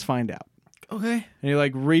death. Let's find out. Okay. And he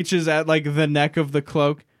reaches at the neck of the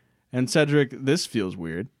cloak, and Cedric, this feels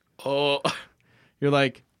weird. Oh. You're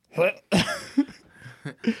like, what?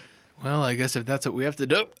 Well, I guess if that's what we have to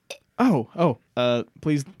do.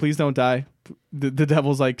 Please don't die. The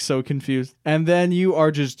devil's so confused. And then you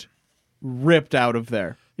are just ripped out of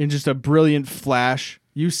there in just a brilliant flash.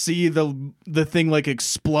 You see the thing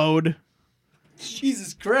explode.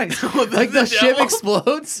 Jesus Christ. The ship devil?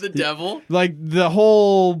 explodes? The devil? The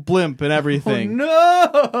whole blimp and everything.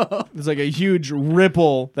 Oh, no! There's a huge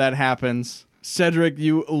ripple that happens. Cedric,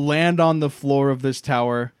 you land on the floor of this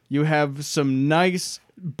tower. You have some nice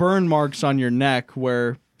burn marks on your neck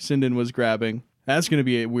where Sinden was grabbing. That's going to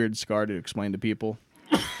be a weird scar to explain to people.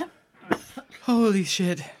 Holy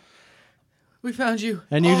shit. We found you.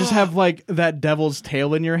 And you just have that devil's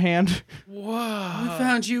tail in your hand. Whoa. We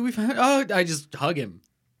found you. Oh, I just hug him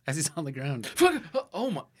as he's on the ground. Fuck.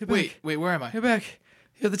 Oh my. Wait, where am I? You're back.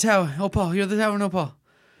 You're the tower. Opal. You're the tower in Opal.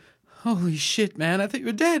 Holy shit, man. I thought you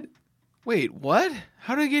were dead. Wait, what?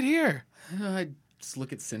 How did I get here? I just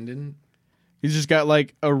look at Sinden. He's just got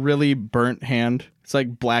a really burnt hand. It's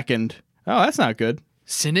blackened. Oh, that's not good.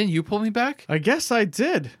 Sinden, you pulled me back? I guess I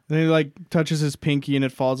did. Then he like touches his pinky and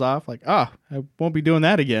it falls off. Like, I won't be doing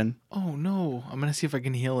that again. Oh, no. I'm going to see if I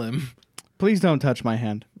can heal him. Please don't touch my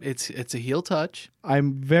hand. It's a heal touch.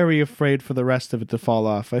 I'm very afraid for the rest of it to fall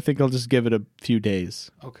off. I think I'll just give it a few days.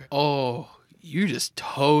 Okay. Oh, you just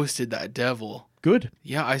toasted that devil. Good.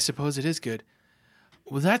 Yeah, I suppose it is good.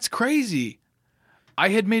 Well, that's crazy. I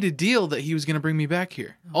had made a deal that he was going to bring me back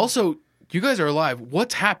here. Also, you guys are alive.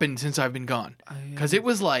 What's happened since I've been gone? Because it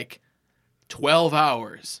was like 12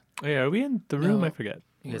 hours. Oh, yeah, are we in the room? No. I forget.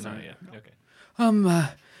 You guys We're not aren't. yet. Okay.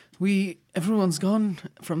 Everyone's gone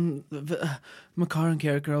from Makar and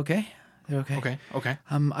Carrick are okay. They're okay. Okay.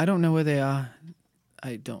 I don't know where they are.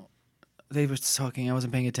 They were talking. I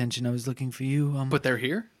wasn't paying attention. I was looking for you. But they're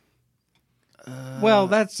here? Well,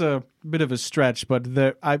 that's a bit of a stretch, but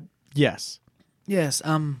yes. Yes.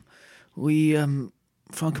 We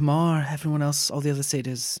from Kamar, everyone else, all the other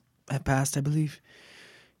satyrs have passed, I believe.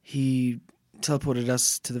 He teleported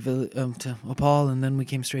us to the village, to Opal, and then we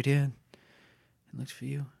came straight here and looked for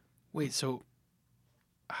you. Wait, so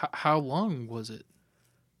how long was it?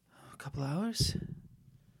 A couple hours,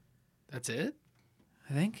 That's it?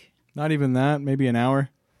 I think. Not even that. Maybe an hour.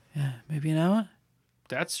 Yeah, maybe an hour.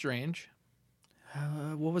 That's strange.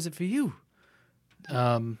 What was it for you?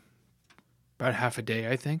 About half a day,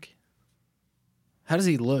 I think. How does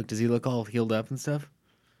he look? Does he look all healed up and stuff?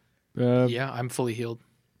 Yeah, I'm fully healed.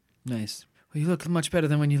 Nice. Well, you look much better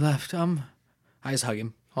than when you left. I just hug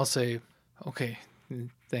him. I'll say, okay,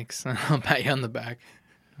 thanks. I'll pat you on the back.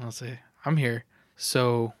 I'll say, I'm here.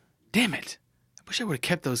 So, damn it. I wish I would have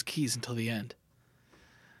kept those keys until the end.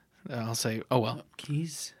 I'll say, oh well.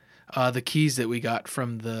 Keys? The keys that we got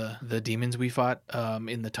from the demons we fought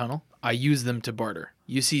in the tunnel, I used them to barter.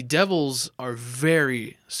 You see, devils are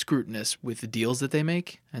very scrutinous with the deals that they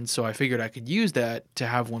make, and so I figured I could use that to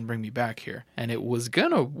have one bring me back here. And it was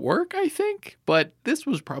gonna work, I think, but this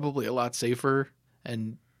was probably a lot safer,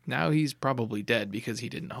 and now he's probably dead because he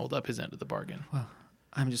didn't hold up his end of the bargain. Well,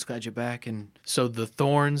 I'm just glad you're back and So the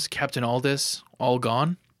Thorns, Captain Aldous, all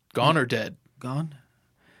gone? Gone or dead? gone.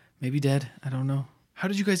 Maybe dead. I don't know. How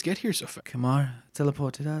did you guys get here so fast? Kamar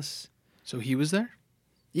teleported us. So he was there?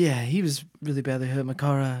 Yeah, he was really badly hurt.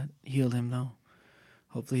 Makara healed him, though.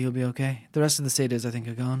 Hopefully he'll be okay. The rest of the satyrs, I think,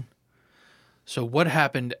 are gone. So what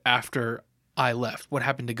happened after I left? What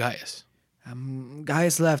happened to Gaius?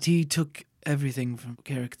 Gaius left. He took everything from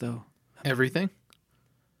Carrick, though. Everything?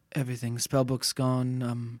 Everything. Spellbook's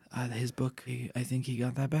gone. His book, I think he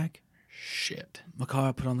got that back. Shit.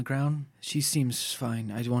 Makara put on the ground. She seems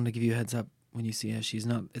fine. I wanted to give you a heads up when you see her.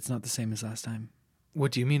 It's not the same as last time.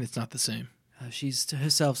 What do you mean it's not the same? She's to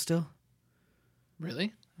herself still.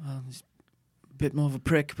 Really? She's a bit more of a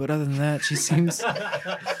prick, but other than that, she seems...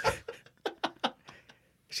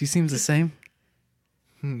 she seems the same.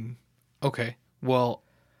 Okay. Well,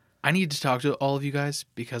 I need to talk to all of you guys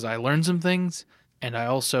because I learned some things and I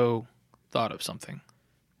also thought of something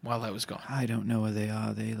while I was gone. I don't know where they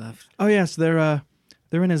are. They left. Oh yes, they're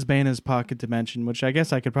in Isbana's pocket dimension, which I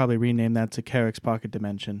guess I could probably rename that to Carrick's pocket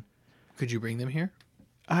dimension. Could you bring them here?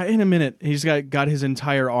 In a minute. He's got his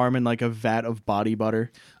entire arm in like a vat of body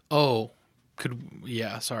butter. Oh,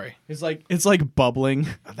 sorry. It's like bubbling.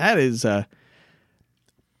 That is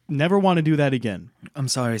never want to do that again. I'm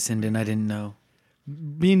sorry, Sinden. I didn't know.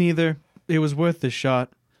 Me neither. It was worth the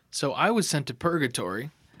shot. So I was sent to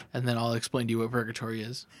Purgatory, and then I'll explain to you what Purgatory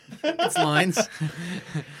is. It's lines.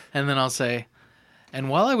 And then I'll say, and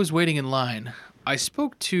while I was waiting in line, I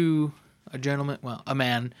spoke to a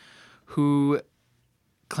man who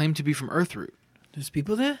claimed to be from Earthroot. There's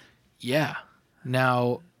people there? Yeah.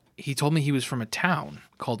 Now, he told me he was from a town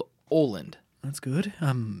called Oland. That's good.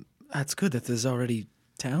 That's good that there's already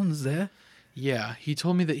towns there. Yeah, he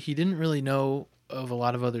told me that he didn't really know of a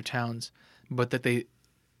lot of other towns, but that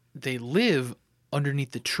they live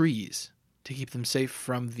underneath the trees to keep them safe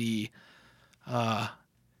from the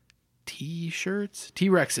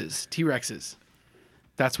T-Rexes.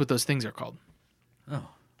 That's what those things are called.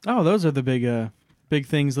 Oh, those are the big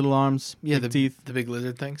things, little arms, Yeah, big teeth. the big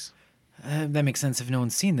lizard things. That makes sense if no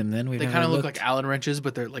one's seen them then. They kind of look like Allen wrenches,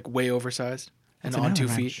 but they're like way oversized and What's an on 2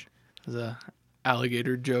 Allen feet. wrench? There's a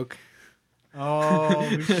alligator joke.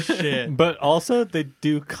 Oh shit! But also, they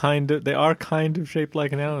are kind of shaped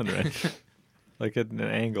like an Allen wrench, like at an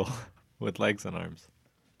angle, with legs and arms.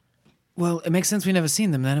 Well, it makes sense we never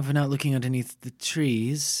seen them then if we're not looking underneath the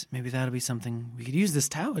trees. Maybe that'll be something. We could use this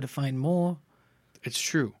tower to find more. It's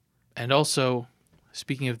true. And also,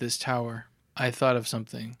 speaking of this tower, I thought of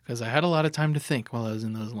something because I had a lot of time to think while I was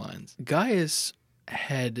in those lines. Gaius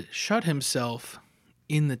had shut himself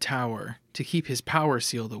in the tower to keep his power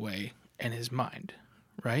sealed away and his mind,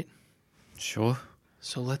 right? Sure.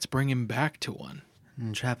 So let's bring him back to one.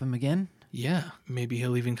 And trap him again? Yeah, maybe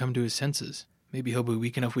he'll even come to his senses. Maybe he'll be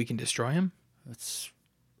weak enough we can destroy him. That's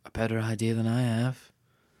a better idea than I have.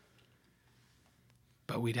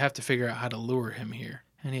 But we'd have to figure out how to lure him here.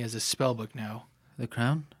 And he has a spell book now. The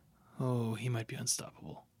crown? Oh, he might be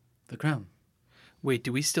unstoppable. The crown. Wait,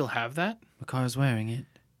 do we still have that? Makar's wearing it.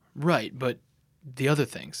 Right, but the other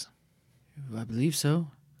things. I believe so.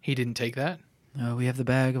 He didn't take that? We have the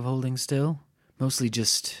bag of holding still. Mostly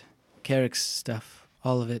just Carrick's stuff.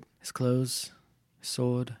 All of it. His clothes, his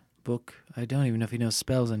sword, book. I don't even know if he knows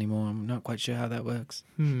spells anymore. I'm not quite sure how that works.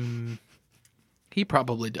 He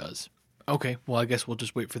probably does. Okay, well, I guess we'll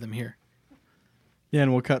just wait for them here. Yeah,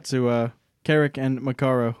 and we'll cut to Carrick and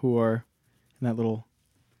Makara, who are in that little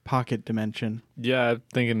pocket dimension. Yeah, I'm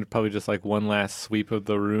thinking probably just like one last sweep of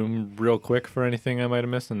the room real quick for anything I might have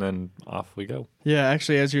missed, and then off we go. Yeah,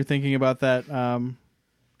 actually, as you're thinking about that,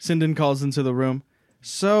 Sinden calls into the room.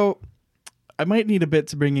 So, I might need a bit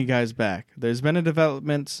to bring you guys back. There's been a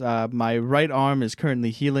development. My right arm is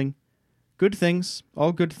currently healing. Good things.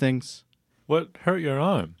 All good things. What hurt your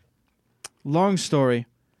arm? Long story.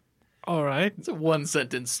 All right. It's a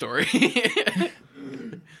one-sentence story.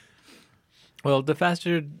 Well, the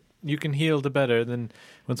faster you can heal, the better. Then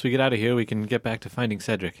once we get out of here, we can get back to finding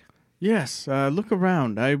Cedric. Yes, look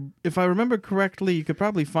around. If I remember correctly, you could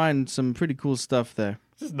probably find some pretty cool stuff there.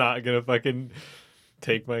 This is not going to fucking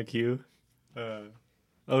take my cue.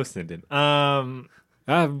 Sinden.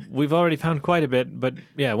 We've already found quite a bit, but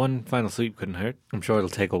yeah, one final sweep couldn't hurt. I'm sure it'll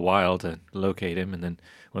take a while to locate him, and then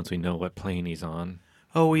once we know what plane he's on.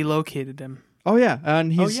 Oh, we located him. Oh, yeah,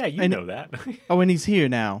 and he's... you know that. Oh, and he's here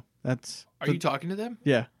now. That's... Are you talking to them?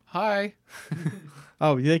 Yeah. Hi.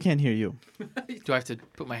 Oh, they can't hear you. Do I have to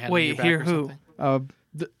put my hand on Wait, your back hear or who? something?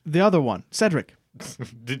 The other one, Cedric.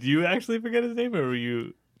 Did you actually forget his name, or were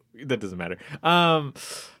you... That doesn't matter.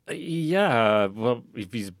 Yeah, well,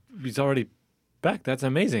 if he's already back, that's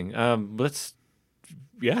amazing. Let's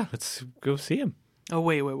go see him. Oh,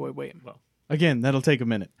 wait. Again, that'll take a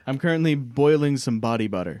minute. I'm currently boiling some body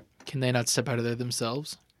butter. Can they not step out of there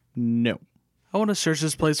themselves? No. I want to search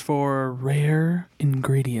this place for rare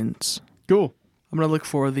ingredients. Cool. I'm going to look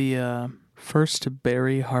for the first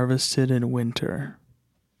berry harvested in winter.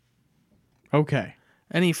 Okay.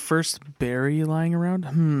 Any first berry lying around?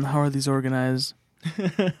 How are these organized?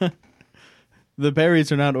 The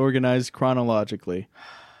berries are not organized chronologically.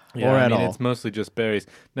 Yeah, or at all. It's mostly just berries.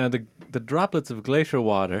 Now, the droplets of glacier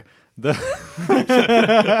water, those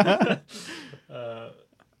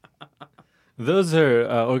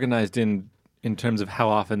are organized in terms of how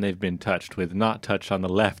often they've been touched, with not touched on the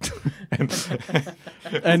left.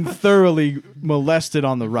 And thoroughly molested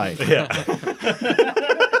on the right. Yeah.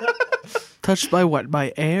 Touched by what?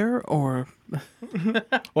 By air or...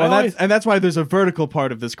 Well, that's why there's a vertical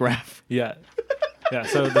part of this graph. Yeah. Yeah,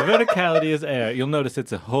 so the verticality is air. You'll notice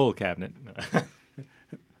it's a whole cabinet.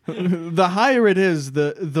 The higher it is,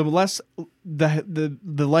 the less the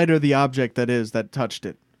lighter the object that touched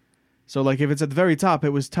it. So like if it's at the very top, it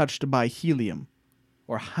was touched by helium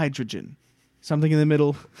or hydrogen. Something in the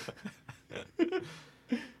middle.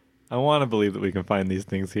 I want to believe that we can find these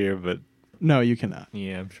things here, but No, you cannot.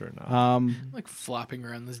 yeah, I'm sure not. Like flopping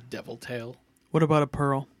around this devil tail. What about a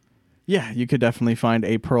pearl? Yeah, you could definitely find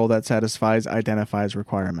a pearl that identifies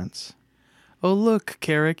requirements. Oh, look,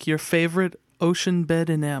 Carrick, your favorite ocean bed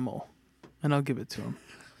enamel. And I'll give it to him.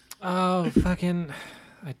 Oh, fucking...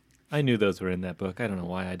 I knew those were in that book. I don't know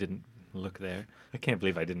why I didn't look there. I can't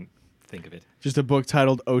believe I didn't think of it. Just a book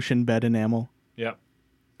titled Ocean Bed Enamel. Yeah.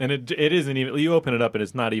 And it isn't even... You open it up and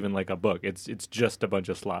it's not even like a book. It's just a bunch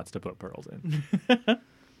of slots to put pearls in.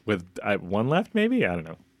 With one left, maybe? I don't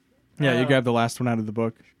know. Yeah, you grab the last one out of the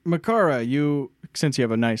book. Makara, since you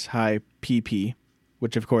have a nice high PP,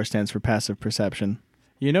 which of course stands for passive perception,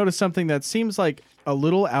 you notice something that seems like a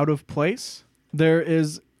little out of place. There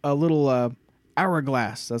is a little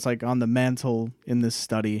hourglass that's like on the mantle in this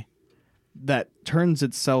study that turns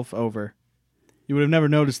itself over. You would have never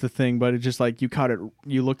noticed the thing, but it just like you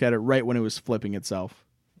looked at it right when it was flipping itself.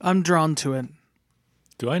 I'm drawn to it.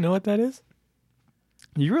 Do I know what that is?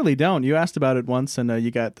 You really don't. You asked about it once, and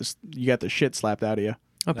you got the shit slapped out of you.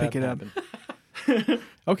 I'll pick it up.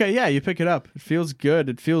 Okay, yeah, you pick it up. It feels good.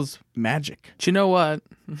 It feels magic. Do you know what?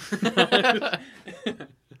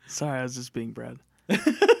 Sorry, I was just being Brad.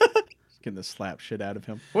 Getting the slap shit out of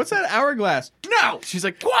him. What's that hourglass? No! She's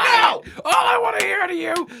like, wow! All I want to hear out of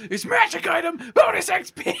you is magic item, bonus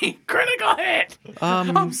XP, critical hit!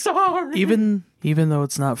 I'm sorry! Even though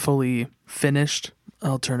it's not fully finished,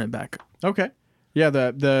 I'll turn it back. Okay. Yeah,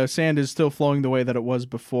 the sand is still flowing the way that it was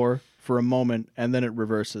before, for a moment, and then it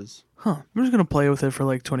reverses. Huh. I'm just going to play with it for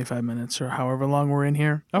like 25 minutes or however long we're in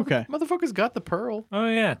here. Okay. Motherfucker's got the pearl. Oh,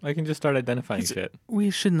 yeah. I can just start identifying shit. We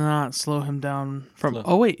should not slow him down from... Slow.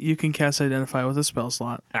 Oh, wait. You can cast Identify with a spell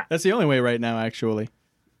slot. That's the only way right now, actually.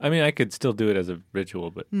 I mean, I could still do it as a ritual,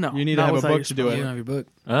 but... No. You need to not have a without book your to do spell. You it. don't have your book.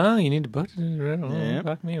 Oh, you need to book it? Oh, Yep.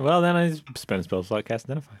 fuck me. Well, then I spend a spell slot, cast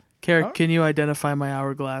Identify. Carrick, can you identify my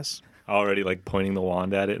hourglass? Already, like, pointing the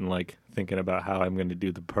wand at it and, like, thinking about how I'm going to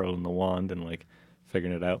do the pearl in the wand and, like,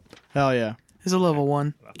 figuring it out. Hell yeah. It's a level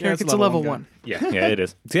 1. Carrick, it's it's a level level 1. Yeah, it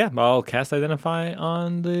is. So, yeah, I'll cast Identify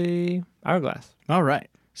on the hourglass. All right.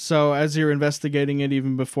 So as you're investigating it,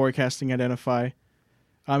 even before casting Identify,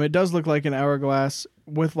 it does look like an hourglass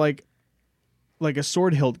with like a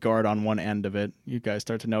sword hilt guard on one end of it. You guys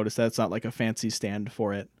start to notice that's not like a fancy stand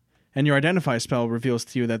for it. And your Identify spell reveals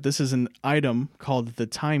to you that this is an item called the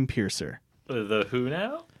Time Piercer. The who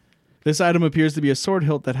now? This item appears to be a sword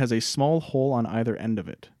hilt that has a small hole on either end of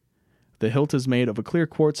it. The hilt is made of a clear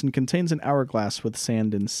quartz and contains an hourglass with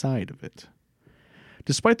sand inside of it.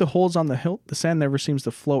 Despite the holes on the hilt, the sand never seems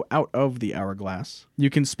to flow out of the hourglass. You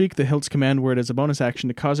can speak the hilt's command word as a bonus action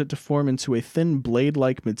to cause it to form into a thin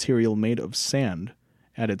blade-like material made of sand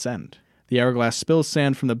at its end. The hourglass spills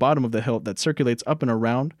sand from the bottom of the hilt that circulates up and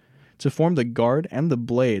around to form the guard and the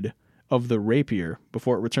blade of the rapier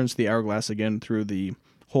before it returns to the hourglass again through the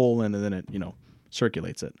hole, and then it,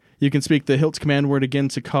 circulates it. You can speak the hilt's command word again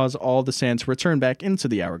to cause all the sand to return back into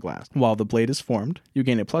the hourglass. While the blade is formed, you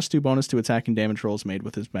gain a +2 bonus to attack and damage rolls made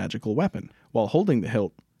with this magical weapon. While holding the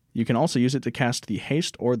hilt, you can also use it to cast the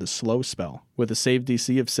haste or the slow spell with a save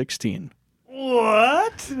DC of 16.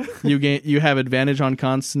 What? You have advantage on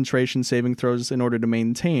concentration saving throws in order to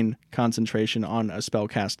maintain concentration on a spell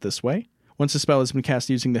cast this way. Once a spell has been cast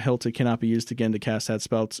using the hilt, it cannot be used again to cast that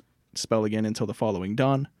spell again until the following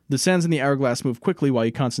dawn. The sands in the hourglass move quickly while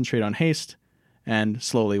you concentrate on haste, and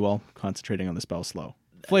slowly while concentrating on the spell slow.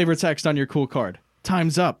 Flavor text on your cool card.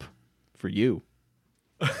 Time's up. For you.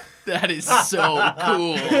 That is so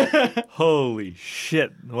cool. Holy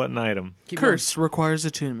shit. What an item. Curse requires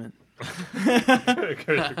attunement.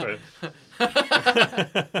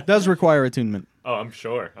 Does require attunement. Oh, I'm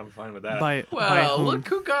sure. I'm fine with that. By Well, whom? look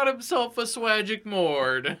who got himself a Swagic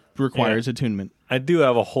Mord. Requires attunement. I do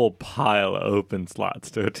have a whole pile of open slots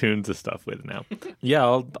to attune to stuff with now.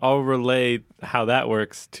 Yeah, I'll relay how that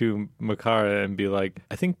works to Makara and be like,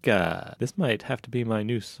 I think this might have to be my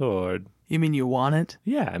new sword. You mean you want it?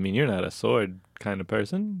 Yeah, I mean, you're not a sword kind of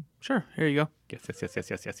person. Sure, here you go. Yes.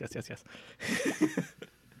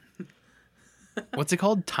 What's it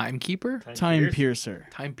called? Timekeeper? Time Piercer.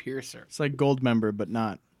 Time Piercer. It's like gold member, but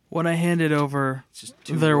not. When I hand it over, It's just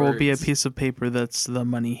two there will words. be a piece of paper that's the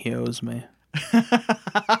money he owes me.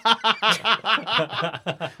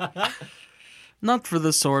 Not for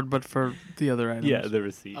the sword, but for the other items. Yeah, the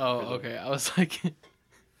receipt. Oh, okay. I was like,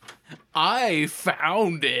 I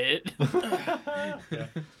found it. All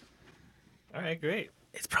right, great.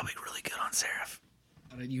 It's probably really good on Seraph.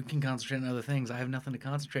 You can concentrate on other things. I have nothing to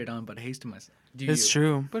concentrate on but haste myself. It's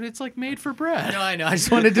true. But it's like made for bread. No, I know. I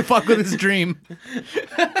just wanted to fuck with his dream.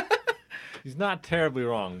 He's not terribly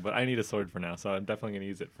wrong, but I need a sword for now, so I'm definitely going to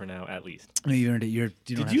use it for now at least. No, you earned it. You don't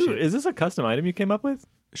Did have you? shit. Is this a custom item you came up with?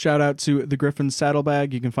 Shout out to the Griffin's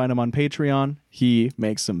Saddlebag. You can find him on Patreon. He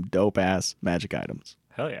makes some dope-ass magic items.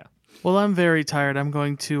 Hell yeah. Well, I'm very tired. I'm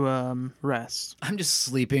going to rest. I'm just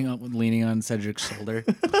sleeping, leaning on Cedric's shoulder.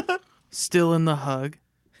 Still in the hug.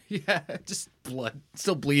 Yeah, just blood.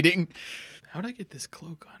 Still bleeding. How'd I get this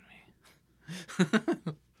cloak on me?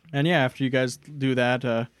 And yeah, after you guys do that,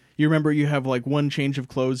 you remember you have like one change of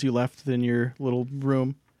clothes you left in your little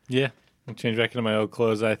room. Yeah. I'll change back into my old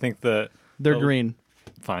clothes. I think They're Oh. green.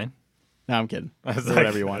 fine. No, I'm kidding. I was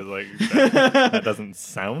Whatever you want. I was like, that doesn't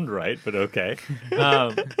sound right, but okay.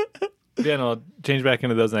 Yeah, no, I'll change back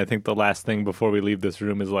into those, and I think the last thing before we leave this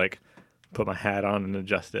room is like put my hat on and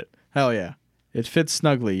adjust it. Hell yeah. It fits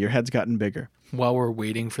snugly. Your head's gotten bigger. While we're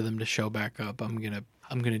waiting for them to show back up, I'm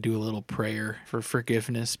gonna do a little prayer for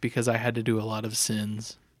forgiveness because I had to do a lot of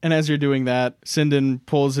sins. And as you're doing that, Sinden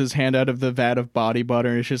pulls his hand out of the vat of body butter,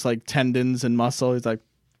 and it's just like tendons and muscle. He's like,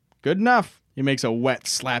 good enough. He makes a wet,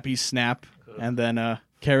 slappy snap, and then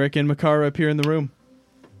Carrick and Makara appear in the room.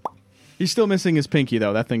 He's still missing his pinky,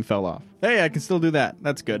 though. That thing fell off. Hey, I can still do that.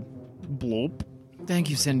 That's good. Bloop. Thank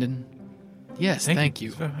you, Sinden. Yes, thank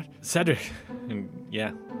you. very much. Cedric. And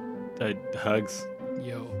yeah, hugs.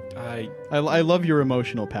 Yo. I I love your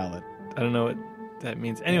emotional palette. don't know what that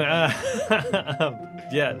means. Anyway,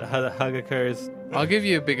 yeah, the hug occurs. I'll give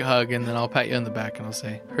you a big hug and then I'll pat you on the back and I'll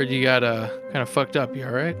say, heard you got kind of fucked up. You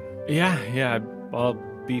all right? Yeah, I'll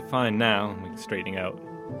be fine now. I'm like straightening out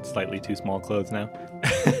slightly too small clothes now.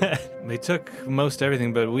 They took most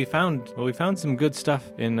everything, but we found some good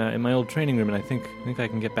stuff in my old training room, and I think I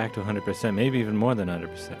can get back to 100%, maybe even more than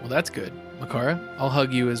 100%. Well, that's good. Makara, I'll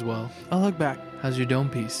hug you as well. I'll hug back. How's your dome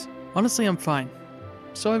piece? Honestly, I'm fine.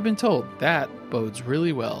 So I've been told. That bodes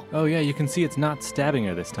really well. Oh yeah, you can see it's not stabbing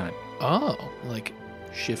her this time. Oh, like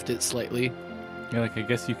shift it slightly. Yeah, like I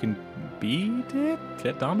guess you can beat it,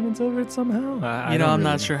 get dominance over it somehow. I'm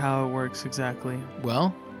not sure how it works exactly.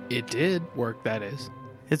 Well, it did work, that is.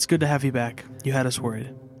 It's good to have you back. You had us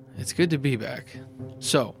worried. It's good to be back.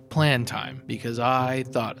 So, plan time, because I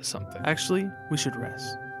thought of something. Actually, we should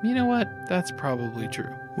rest. You know what? That's probably true.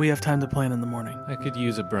 We have time to plan in the morning. I could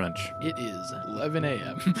use a brunch. It is 11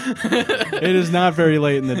 a.m. It is not very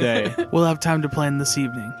late in the day. We'll have time to plan this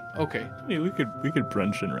evening. Okay. I mean, we could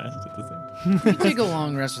brunch and rest at the same time. You take a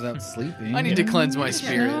long rest without sleeping. I need to cleanse my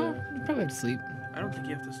spirit. You probably have to sleep. I don't think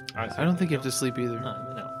you have to. I don't think you have to sleep either.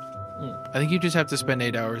 I think you just have to spend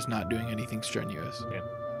 8 hours not doing anything strenuous. Yeah.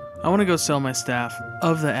 I want to go sell my staff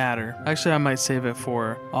of the Adder. Actually, I might save it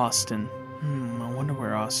for Austin. I wonder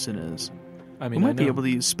where Austin is. I We mean, might be able to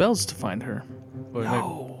use spells to find her.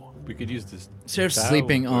 No. We could use this. Seraph's bow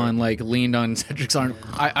sleeping or- on, leaned on Cedric's arm.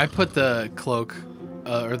 I put the cloak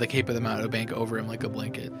or the cape of the mountebank over him like a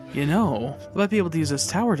blanket. We might be able to use this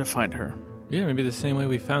tower to find her. Yeah, maybe the same way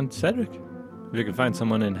we found Cedric. If we can find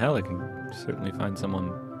someone in hell, I can certainly find someone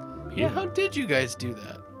here. Yeah, how did you guys do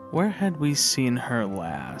that? Where had we seen her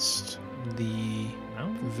last? The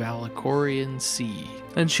Valakorian Sea.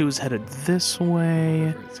 And she was headed this way.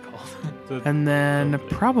 Whatever it's called. And then Lovely.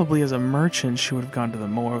 probably as a merchant, she would have gone to the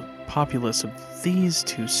more populous of these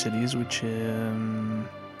two cities, which,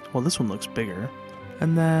 well, this one looks bigger.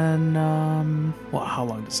 And then, well, how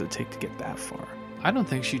long does it take to get that far? I don't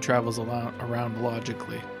think she travels around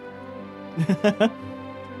logically.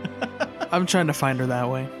 I'm trying to find her that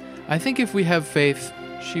way. I think if we have faith,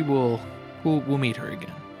 we'll meet her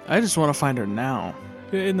again. I just want to find her now.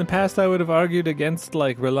 In the past, I would have argued against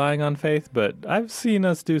relying on faith, but I've seen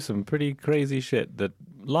us do some pretty crazy shit that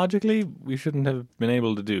logically we shouldn't have been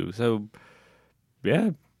able to do. So,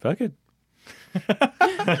 yeah, fuck it.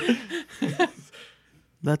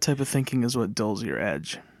 That type of thinking is what dulls your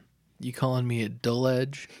edge. You calling me a dull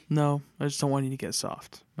edge? No, I just don't want you to get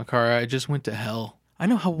soft. Makara, I just went to hell. I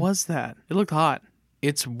know, how was that? It looked hot.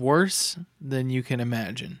 It's worse than you can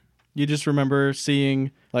imagine. You just remember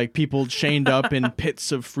seeing people chained up in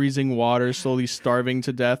pits of freezing water, slowly starving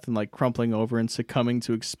to death and crumpling over and succumbing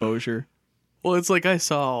to exposure. Well, it's like I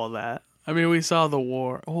saw all that. I mean, we saw the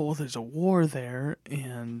war. Oh, well, there's a war there,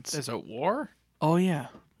 and... There's a war? Oh, yeah.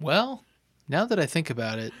 Well, now that I think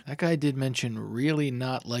about it, that guy did mention really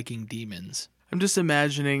not liking demons. I'm just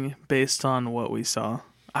imagining, based on what we saw.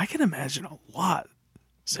 I can imagine a lot,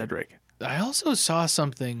 Cedric. I also saw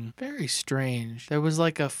something very strange. There was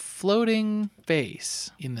a floating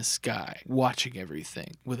face in the sky, watching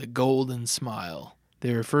everything with a golden smile.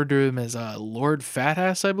 They referred to him as Lord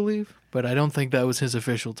Fatass, I believe, but I don't think that was his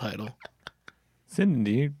official title. Sin,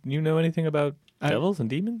 do you know anything about devils and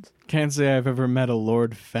demons? Can't say I've ever met a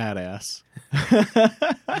Lord Fatass.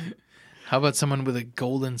 How about someone with a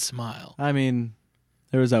golden smile? I mean,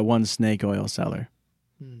 there was that one snake oil seller.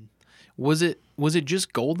 Was it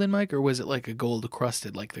just golden, Mike, or was it a gold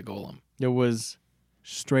crusted like the golem? It was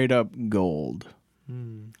straight up gold.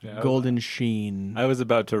 Yeah, Golden sheen. I was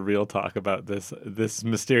about to real talk about this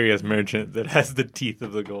mysterious merchant that has the teeth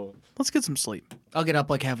of the gold. Let's get some sleep. I'll get up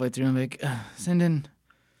halfway through and be like, send in.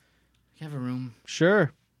 Can I have a room?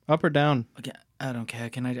 Sure. Up or down? Okay, I don't care.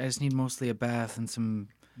 I just need mostly a bath and some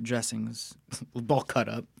dressings. All cut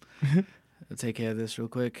up. I'll take care of this real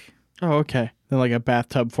quick. Oh, okay. Then a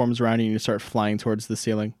bathtub forms around you and you start flying towards the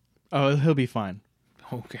ceiling. Oh, he'll be fine.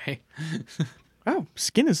 Okay. Oh,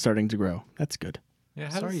 skin is starting to grow. That's good. Yeah,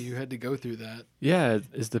 Sorry you had to go through that. Yeah,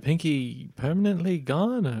 is the pinky permanently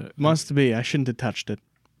gone? Or Must be. I shouldn't have touched it.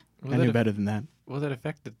 will I that knew aff- better than that. Will that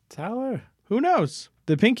affect the tower? Who knows?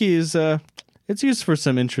 The pinky is, it's used for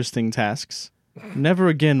some interesting tasks. Never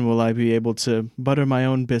again will I be able to butter my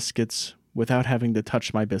own biscuits without having to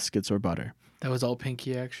touch my biscuits or butter. That was all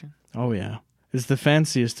pinky action? Oh, yeah. It's the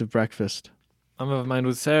fanciest of breakfast. I'm of mind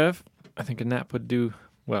with Seraph. I think a nap would do,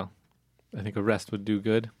 well, I think a rest would do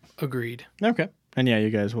good. Agreed. Okay. And yeah, you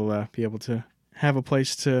guys will be able to have a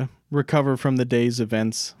place to recover from the day's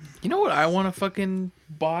events. You know what I want to fucking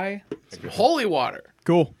buy? Some holy water.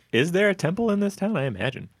 Cool. Is there a temple in this town? I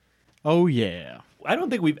imagine. Oh, yeah. I don't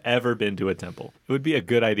think we've ever been to a temple. It would be a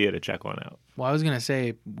good idea to check one out. Well, I was going to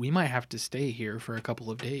say, we might have to stay here for a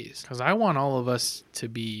couple of days. Because I want all of us to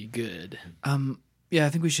be good. Yeah, I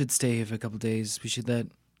think we should stay here for a couple days. We should let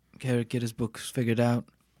Carrot get his books figured out.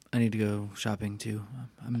 I need to go shopping too.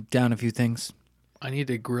 I'm down a few things. I need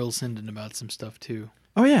to grill Sinden about some stuff too.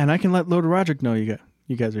 Oh yeah, and I can let Lord Roderick know you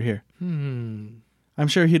guys are here. I'm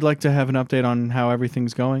sure he'd like to have an update on how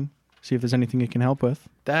everything's going. See if there's anything he can help with.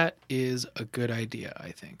 That is a good idea, I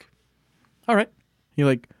think. All right. He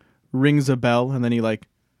like rings a bell and then he like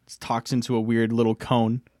talks into a weird little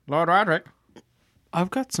cone. Lord Roderick. I've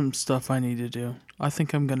got some stuff I need to do. I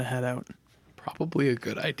think I'm gonna head out. Probably a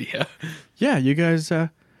good idea. Yeah, you guys do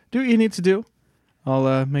what you need to do.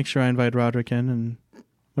 I'll make sure I invite Roderick in, and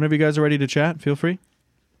whenever you guys are ready to chat, feel free.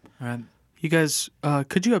 All right. You guys,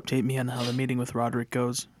 could you update me on how the meeting with Roderick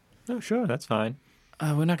goes? Oh, sure, that's fine.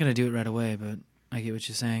 We're not going to do it right away, but I get what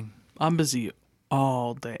you're saying. I'm busy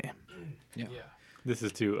all day. Yeah. This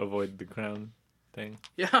is to avoid the crown thing.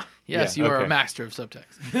 Yeah. Yes, Yeah, you are okay. a master of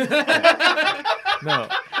subtext. No.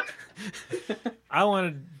 I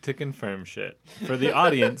wanted to confirm shit for the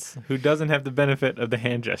audience who doesn't have the benefit of the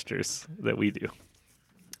hand gestures that we do.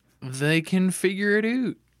 They can figure it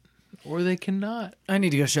out, or they cannot. I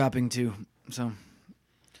need to go shopping too. So,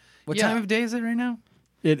 what Yeah. time of day is it right now?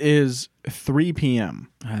 It is 3 p.m.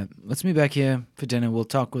 All right, let's meet back here for dinner. We'll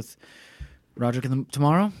talk with Roderick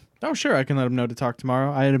tomorrow. Oh, sure, I can let him know to talk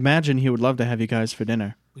tomorrow. I'd imagine he would love to have you guys for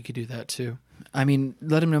dinner. We could do that too. I mean,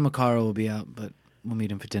 let him know Makara will be out, but we'll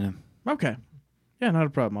meet him for dinner. Okay. Yeah, not a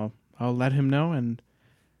problem. I'll let him know, and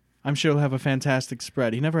I'm sure he'll have a fantastic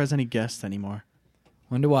spread. He never has any guests anymore.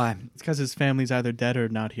 Wonder why. It's because his family's either dead or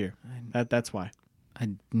not here. That's why. I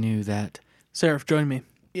knew that. Seraph, join me.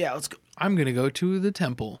 Yeah, let's go. I'm going to go to the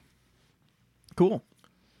temple. Cool.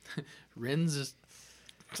 Rin's is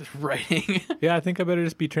writing. Yeah, I think I better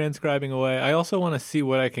just be transcribing away. I also want to see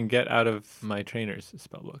what I can get out of my trainer's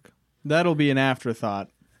spellbook. That'll be an afterthought.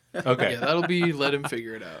 Okay. Yeah, that'll be let him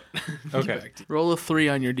figure it out. Okay. Get back to you. Roll a 3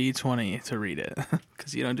 on your d20 to read it,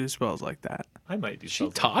 because you don't do spells like that. I might do She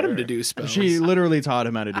spells taught him to better. do spells. She literally taught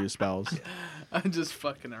him how to do spells. I'm just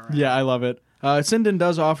fucking around. Yeah, I love it. Sinden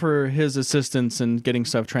does offer his assistance in getting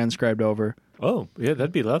stuff transcribed over. Oh, yeah,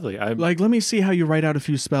 that'd be lovely. Like, let me see how you write out a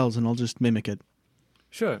few spells, and I'll just mimic it.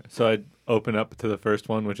 Sure. So I'd open up to the first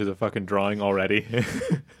one, which is a fucking drawing already.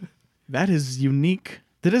 That is unique.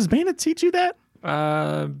 Did Isbana teach you that?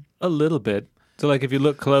 A little bit. So, like, if you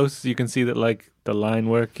look close, you can see that, like, the line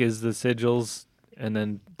work is the sigils, and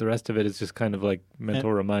then the rest of it is just kind of like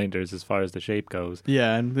mental reminders as far as the shape goes.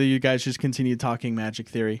 Yeah, and you guys just continue talking magic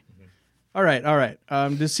theory. All right.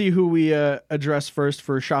 To see who we address first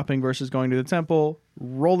for shopping versus going to the temple,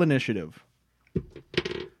 roll initiative.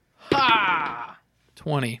 Ha!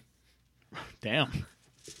 20. Damn.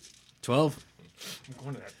 12. I'm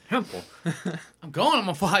going to that temple. I'm going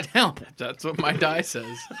to fly down. That's what my die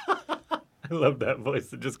says. I love that voice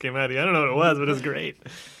that just came out of you. I don't know what it was, but it's great.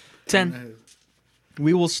 10.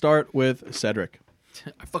 We will start with Cedric.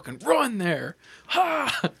 I fucking run there.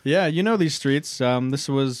 Ha! Yeah, you know these streets. This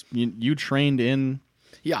was you trained in.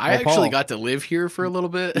 Yeah, I Oh, actually Paul. got to live here for a little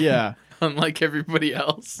bit. Yeah. Unlike everybody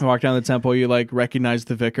else. You walk down the temple, you like recognize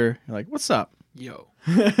the vicar. You're like, "What's up?" Yo.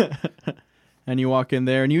 And you walk in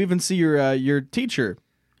there, and you even see your teacher.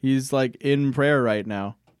 He's like in prayer right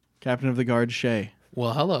now, Captain of the Guard Shay.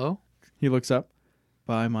 Well, hello. He looks up.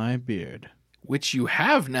 By my beard. Which you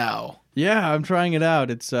have now. Yeah, I'm trying it out.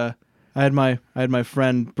 It's I had my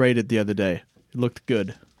friend braid it the other day. It looked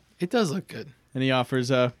good. It does look good. And he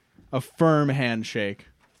offers a firm handshake.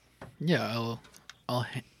 Yeah, I'll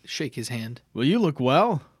shake his hand. Well, you look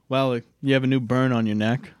well. Well, you have a new burn on your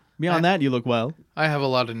neck. Beyond that, you look well. I have a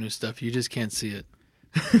lot of new stuff. You just can't see it.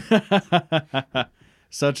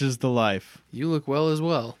 Such is the life. You look well as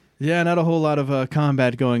well. Yeah, not a whole lot of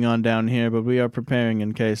combat going on down here, but we are preparing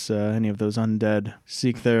in case any of those undead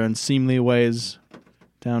seek their unseemly ways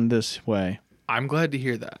down this way. I'm glad to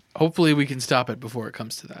hear that. Hopefully we can stop it before it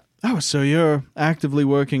comes to that. Oh, so you're actively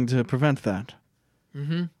working to prevent that?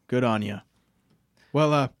 Mm-hmm. Good on you.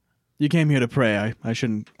 Well, you came here to pray. I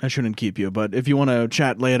shouldn't keep you, but if you want to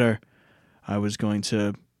chat later, I was going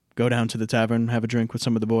to go down to the tavern, have a drink with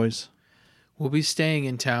some of the boys. We'll be staying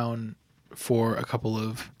in town for a couple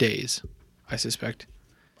of days, I suspect.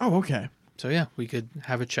 Oh, okay. So yeah, we could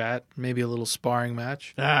have a chat, maybe a little sparring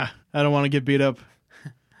match. I don't want to get beat up.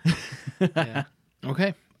 Yeah.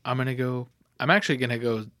 Okay. I'm actually gonna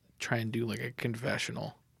go try and do like a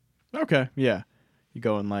confessional. Okay, yeah. You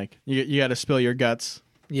go and like, you got to spill your guts.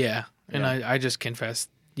 Yeah. And Yeah. I just confessed,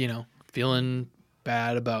 feeling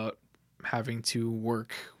bad about having to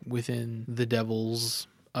work within the devil's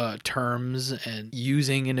terms and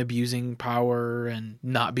using and abusing power and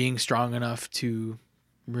not being strong enough to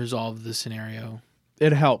resolve the scenario.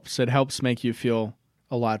 It helps. It helps make you feel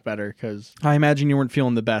a lot better because I imagine you weren't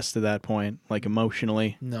feeling the best at that point, like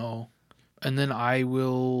emotionally. No. And then I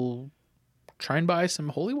will try and buy some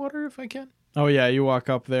holy water if I can. Oh, yeah, you walk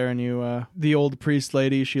up there and you, the old priest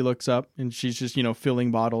lady, she looks up and she's just,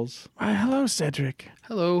 filling bottles. Hello, Cedric.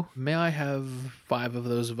 Hello. May I have 5 of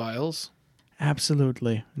those vials?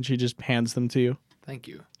 Absolutely. And she just hands them to you. Thank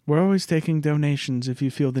you. We're always taking donations if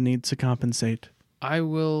you feel the need to compensate. I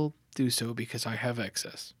will do so because I have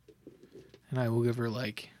excess. And I will give her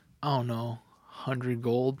 100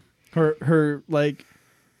 gold. Her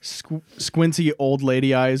squinty old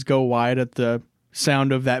lady eyes go wide at the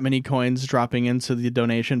sound of that many coins dropping into the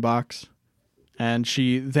donation box. And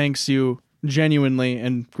she thanks you genuinely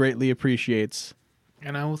and greatly appreciates.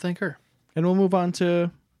 And I will thank her. And we'll move on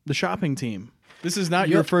to the shopping team. This is not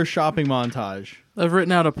your first shopping montage. I've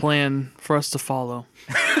written out a plan for us to follow.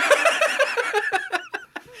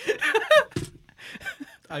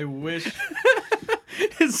 I wish.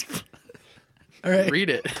 All right. Read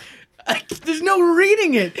it. There's no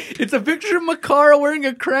reading it. It's a picture of Makara wearing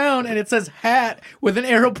a crown, and it says hat with an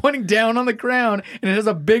arrow pointing down on the crown, and it has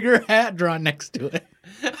a bigger hat drawn next to it.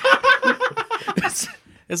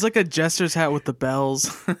 It's like a jester's hat with the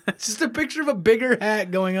bells. It's just a picture of a bigger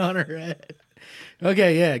hat going on her head.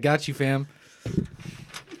 Okay, yeah, got you, fam.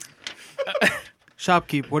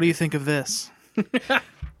 Shopkeep, what do you think of this?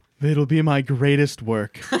 It'll be my greatest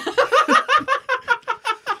work.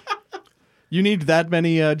 You need that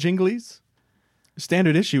many jinglies?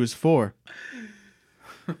 Standard issue is 4.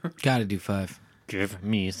 Gotta do 5. Give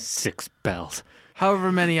me 6 bells.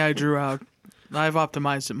 However many I drew out, I've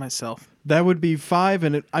optimized it myself. That would be 5,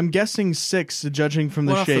 and I'm guessing 6, judging from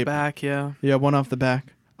the One shape. off the back, yeah. Yeah, 1 off the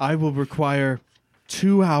back. I will require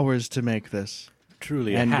 2 hours to make this.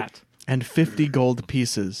 Truly and, a hat. And 50 gold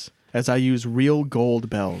pieces, as I use real gold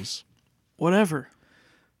bells. Whatever.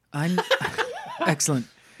 I'm excellent.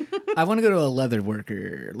 I want to go to a leather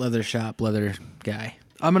shop, leather guy.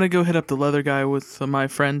 I'm going to go hit up the leather guy with my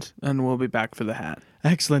friend, and we'll be back for the hat.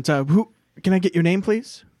 Excellent. Who? Can I get your name,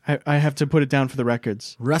 please? I have to put it down for the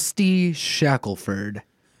records. Rusty Shackleford.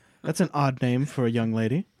 That's an odd name for a young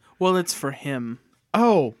lady. Well, it's for him.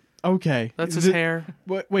 Oh, okay. That's his hair.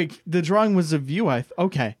 Wait, the drawing was of you.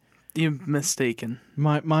 Okay. You're mistaken.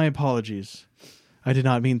 My apologies. I did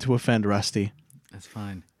not mean to offend Rusty. That's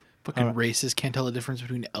fine. Fucking racist can't tell the difference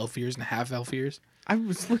between elf ears and half elf ears. I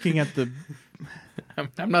was looking at the...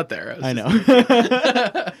 I'm not there. I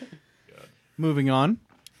know. Moving on.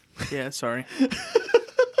 Yeah, sorry.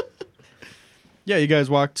 Yeah, you guys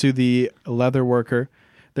walk to the leather worker.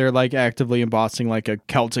 They're actively embossing a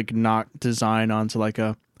Celtic knot design onto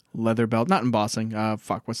a leather belt. Not embossing.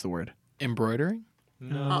 What's the word? Embroidering?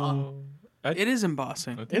 No. It is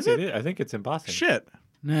embossing. Is it? I think it's embossing. Shit.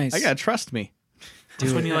 Nice. I gotta trust me.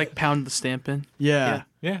 It's when you pound the stamp in. Yeah.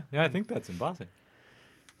 Yeah, I think that's embossing.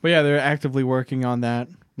 But yeah, they're actively working on that.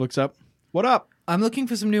 Looks up. What up? I'm looking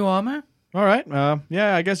for some new armor. All right.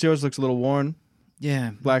 Yeah, I guess yours looks a little worn.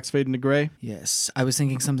 Yeah. Black's fading to gray. Yes. I was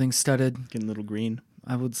thinking something studded. Getting a little green.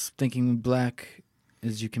 I was thinking black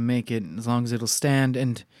as you can make it, as long as it'll stand.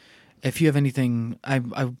 And if you have anything,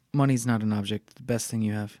 money's not an object. The best thing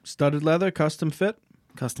you have. Studded leather, custom fit.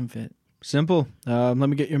 Custom fit. Simple. Let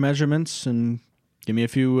me get your measurements and give me a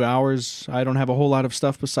few hours. I don't have a whole lot of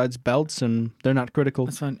stuff besides belts, and they're not critical.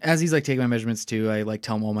 That's fine. As he's taking my measurements too, I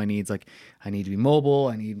tell him all my needs. I need to be mobile.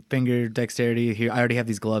 I need finger dexterity. Here, I already have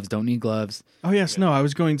these gloves. Don't need gloves. Oh yes, no. I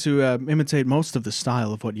was going to imitate most of the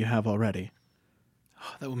style of what you have already.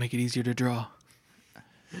 Oh, that will make it easier to draw.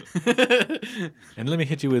 And let me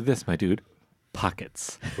hit you with this, my dude.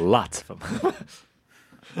 Pockets. Lots of them.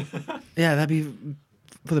 Yeah, that'd be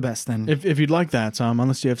for the best then. If you'd like that,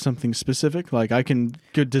 unless you have something specific, I can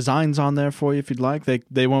get designs on there for you if you'd like.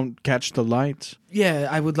 They won't catch the light. Yeah,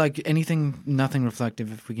 I would like anything, nothing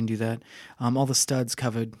reflective if we can do that. All the studs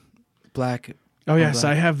covered, black. Oh yes,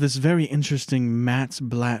 black. I have this very interesting matte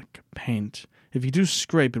black paint. If you do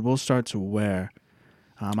scrape, it will start to wear.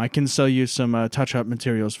 I can sell you some touch-up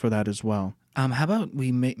materials for that as well. How about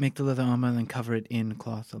we make the leather armor and then cover it in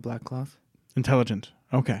cloth, a black cloth? Intelligent.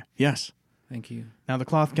 Okay. Yes. Thank you. Now the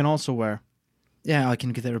cloth can also wear. Yeah, I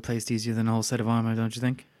can get that replaced easier than a whole set of armor, don't you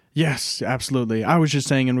think? Yes, absolutely. I was just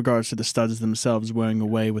saying in regards to the studs themselves wearing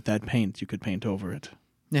away with that paint, you could paint over it.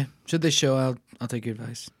 Yeah. Should they show, I'll take your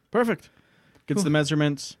advice. Perfect. Gets Cool. the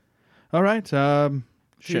measurements. All right.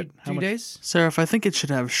 Shit. How 3 much? days? Seraph, I think it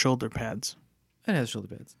should have shoulder pads. It has shoulder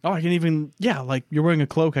pads. Oh, I can even, you're wearing a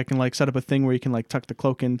cloak. I can set up a thing where you can tuck the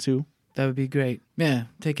cloak into. That would be great. Yeah,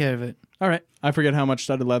 take care of it. All right. I forget how much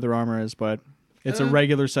studded leather armor is, but it's a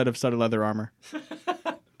regular set of studded leather armor.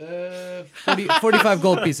 45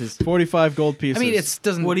 gold pieces. 45 gold pieces. I mean, it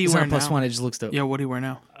doesn't. What do you it's wear not plus now? one. It just looks dope. Yeah, what do you wear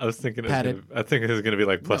now? I was thinking Padded. I think it was going to be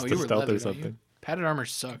like plus No, the you were stealth leather, or don't you? something. Padded armor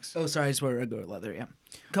sucks. Oh, sorry. I just wear regular leather. Yeah.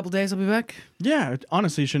 A couple days, I'll be back. Yeah, it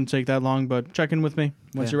honestly shouldn't take that long, but check in with me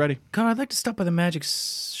once Yeah. you're ready. Connor, I'd like to stop by the magic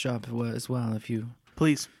shop as well, if you.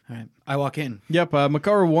 Please. All right. I walk in. Yep,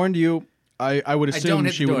 Makara warned you. I would don't assume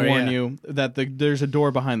hit she the would door, warn yeah. you that there's a door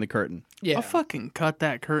behind the curtain. Yeah. I'll fucking cut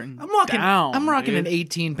that curtain I'm rocking. down. I'm rocking dude. an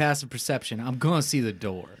 18 passive perception. I'm gonna see the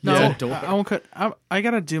door. No, There's a door. I won't cut. I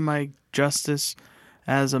gotta do my justice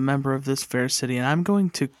as a member of this fair city, and I'm going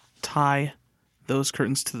to tie those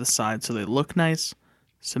curtains to the side so they look nice,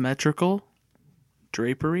 symmetrical,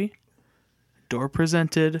 drapery, door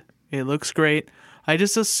presented. It looks great. I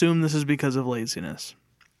just assume this is because of laziness.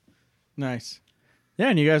 Nice. Yeah,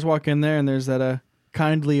 and you guys walk in there, and there's that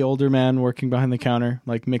kindly older man working behind the counter,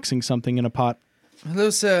 like mixing something in a pot. Hello,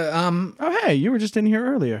 sir. Oh, hey, you were just in here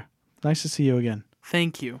earlier. Nice to see you again.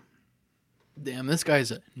 Thank you. Damn, this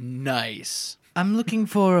guy's nice. I'm looking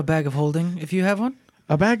for a bag of holding. If you have one.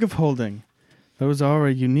 A bag of holding. Those are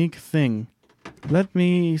a unique thing. Let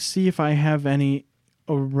me see if I have any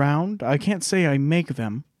around. I can't say I make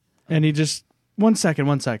them. And he just... One second.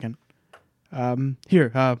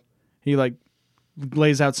 Here, he, like,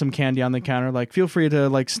 lays out some candy on the counter. Like, feel free to,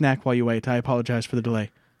 like, snack while you wait. I apologize for the delay.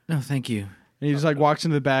 No, thank you. And he just, like, walks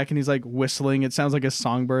into the back, and he's, like, whistling. It sounds like a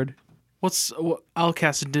songbird. I'll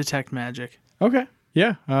cast a detect magic. Okay.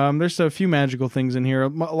 Yeah, there's a few magical things in here. A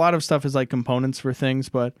lot of stuff is like components for things,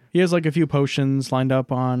 but he has like a few potions lined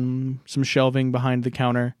up on some shelving behind the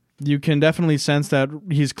counter. You can definitely sense that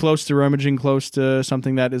he's close to rummaging close to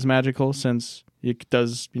something that is magical, since it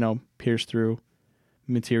does, pierce through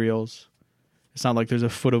materials. It's not like there's a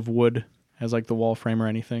foot of wood as like the wall frame or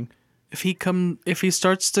anything. If he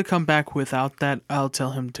starts to come back without that, I'll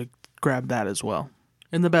tell him to grab that as well,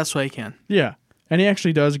 in the best way I can. Yeah, and he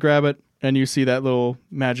actually does grab it. And you see that little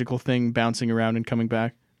magical thing bouncing around and coming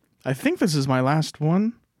back. I think this is my last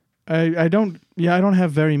one. I don't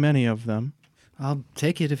have very many of them. I'll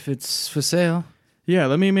take it if it's for sale. Yeah,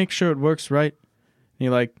 let me make sure it works right. And he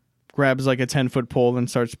like grabs like a 10-foot pole and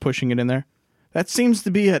starts pushing it in there. That seems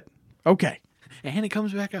to be it. Okay. And it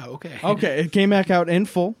comes back out. Okay. Okay, it came back out in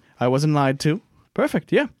full. I wasn't lied to.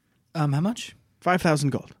 Perfect, yeah. How much?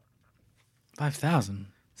 5,000 gold. 5,000.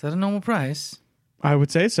 Is that a normal price? I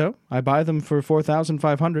would say so. I buy them for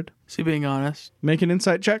 4,500. Is he being honest? Make an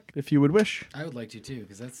insight check if you would wish. I would like to too,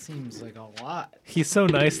 because that seems like a lot. He's so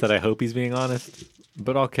nice that I hope he's being honest.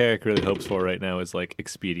 But all Carrick really hopes for right now is like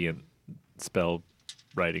expedient spell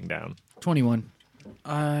writing down. 21.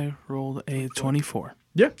 I rolled a 24.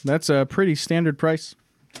 Yeah, that's a pretty standard price.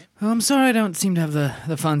 Oh, I'm sorry I don't seem to have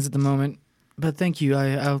the funds at the moment, but thank you.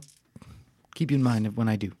 I'll keep you in mind when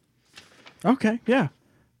I do. Okay, yeah.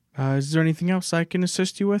 Is there anything else I can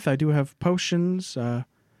assist you with? I do have potions,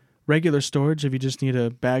 regular storage if you just need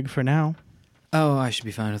a bag for now. Oh, I should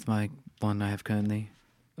be fine with my one I have currently.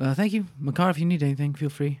 Thank you. Makar, if you need anything, feel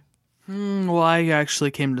free. Well, I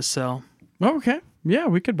actually came to sell. Oh, okay. Yeah,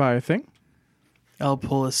 we could buy a thing. I'll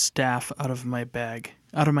pull a staff out of my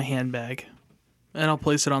handbag, and I'll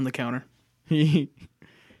place it on the counter. He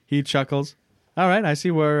chuckles. All right, I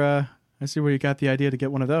see where you got the idea to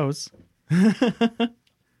get one of those.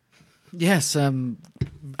 Yes, I've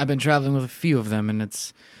been traveling with a few of them, and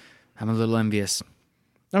I'm a little envious.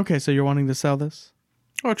 Okay, so you're wanting to sell this?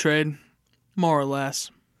 Or trade, more or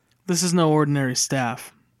less. This is no ordinary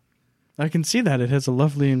staff. I can see that. It has a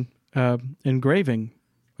lovely engraving.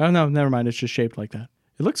 Oh, no, never mind. It's just shaped like that.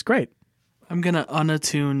 It looks great. I'm going to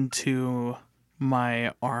unattune to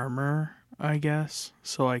my armor, I guess,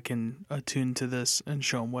 so I can attune to this and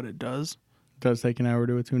show him what it does. It does take an hour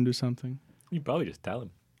to attune to something. You probably just tell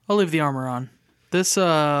him. I'll leave the armor on. This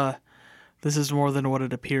is more than what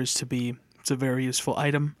it appears to be. It's a very useful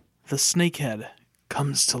item. The snakehead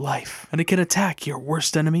comes to life, and it can attack your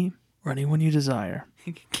worst enemy or anyone you desire.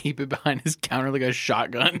 Keep it behind his counter like a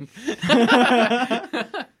shotgun.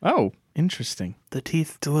 Oh, interesting. The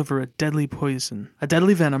teeth deliver a deadly poison, a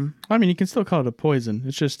deadly venom. I mean, you can still call it a poison.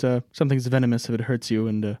 It's just something's venomous if it hurts you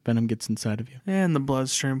and venom gets inside of you. And the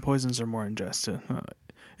bloodstream poisons are more ingested.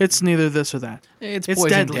 It's neither this or that. It's It's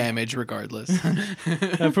poison deadly. damage regardless.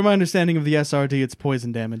 From my understanding of the SRD, it's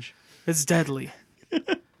poison damage. It's deadly.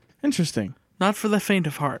 Interesting. Not for the faint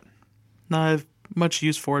of heart. Not have much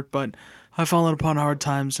use for it, but I've fallen upon hard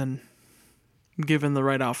times, and given the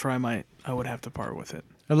right offer, I would have to part with it.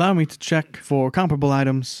 Allow me to check for comparable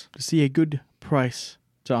items to see a good price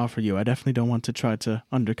to offer you. I definitely don't want to try to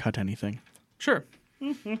undercut anything. Sure.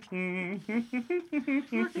 What's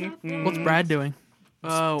Brad doing?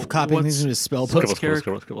 copying things into his spell book.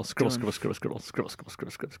 Scribble.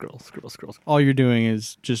 All you're doing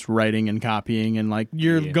is just writing and copying, and like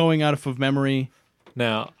you're going out of memory.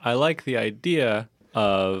 Now, I like the idea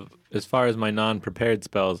of, as far as my non-prepared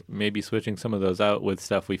spells, maybe switching some of those out with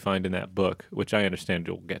stuff we find in that book, which I understand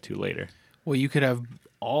you'll get to later. Well, you could have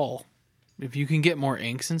all. If you can get more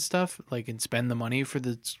inks and stuff, like, and spend the money for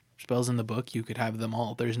the spells in the book, you could have them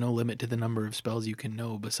all. There's no limit to the number of spells you can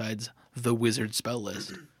know besides the wizard spell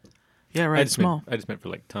list. Yeah, right. Small. I just meant for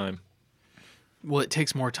like time. Well, it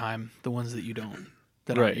takes more time, the ones that you don't,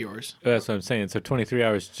 that Right. aren't yours. That's what I'm saying. So 23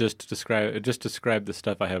 hours just to describe the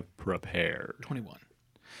stuff I have prepared. 21.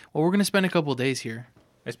 Well, we're going to spend a couple of days here.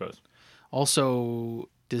 I suppose. Also,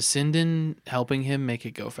 does Sindon helping him make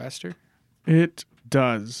it go faster? It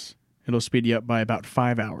does. It'll speed you up by about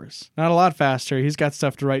 5 hours. Not a lot faster. He's got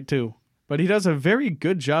stuff to write too. But he does a very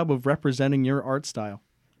good job of representing your art style.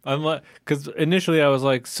 Because initially I was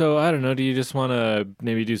like, so I don't know, do you just want to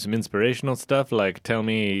maybe do some inspirational stuff, like tell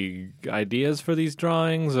me ideas for these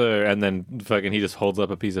drawings, and then fucking he just holds up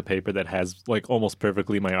a piece of paper that has like almost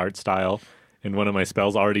perfectly my art style and one of my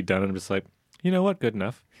spells already done, and I'm just like, you know what, good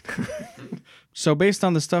enough. So based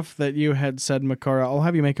on the stuff that you had said, Makara, I'll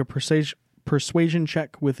have you make a persuasion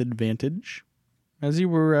check with advantage, as you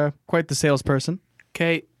were quite the salesperson.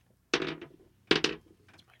 Okay.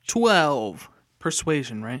 12.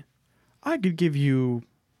 Persuasion, right? I could give you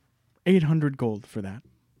 800 gold for that.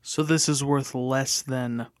 So this is worth less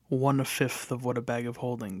than 1/5 of what a bag of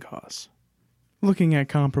holding costs. Looking at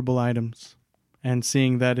comparable items and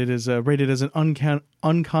seeing that it is rated as an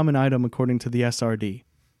uncommon item according to the SRD.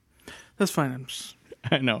 That's fine.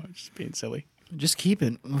 I know, I'm just being silly. Just keep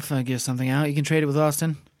it. If I give something out, you can trade it with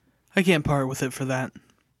Austin. I can't part with it for that.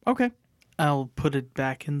 Okay. I'll put it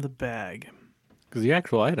back in the bag. Because the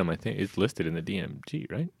actual item, I think, is listed in the DMG,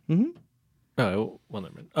 right? Mm-hmm. Oh, well,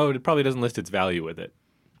 never mind. Oh, it probably doesn't list its value with it.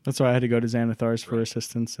 That's why I had to go to Xanathar's for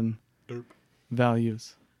assistance and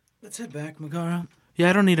values. Let's head back, Megara. Yeah,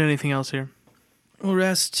 I don't need anything else here. We'll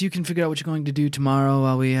rest. You can figure out what you're going to do tomorrow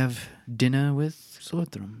while we have dinner with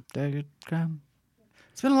Sorthram. Dagger Crown.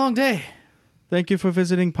 It's been a long day. Thank you for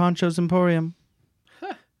visiting Poncho's Emporium.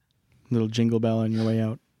 Little jingle bell on your way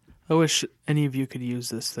out. I wish any of you could use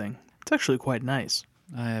this thing. It's actually quite nice.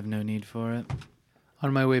 I have no need for it.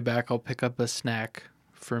 On my way back, I'll pick up a snack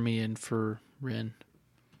for me and for Rin.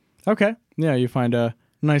 Okay. Yeah, you find a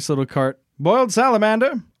nice little cart. Boiled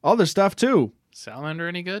salamander. Other stuff, too. Salamander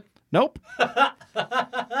any good? Nope.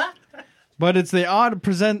 But it's the odd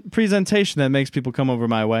presentation that makes people come over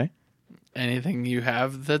my way. Anything you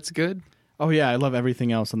have that's good? Oh, yeah, I love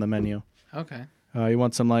everything else on the menu. Okay. You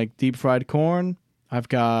want some, like, deep-fried corn? I've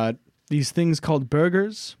got these things called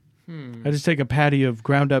burgers. I just take a patty of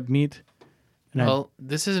ground-up meat. And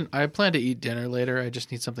this isn't... I plan to eat dinner later. I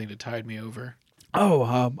just need something to tide me over.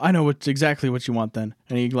 I know exactly what you want then.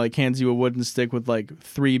 And he, like, hands you a wooden stick with, like,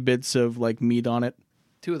 3 bits of, like, meat on it.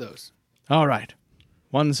 2 of those. All right.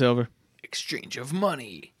 1 silver. Exchange of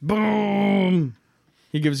money. Boom!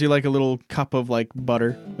 He gives you, like, a little cup of, like,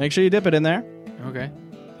 butter. Make sure you dip it in there. Okay.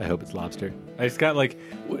 I hope it's lobster. I just got like,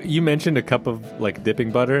 you mentioned a cup of like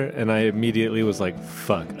dipping butter, and I immediately was like,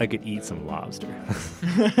 fuck, I could eat some lobster.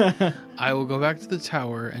 I will go back to the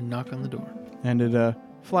tower and knock on the door. And it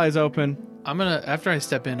flies open. After I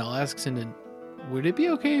step in, I'll ask Sindon, would it be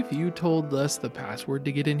okay if you told us the password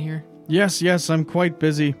to get in here? Yes, I'm quite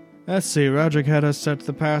busy. Let's see, Roderick had us set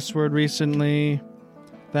the password recently.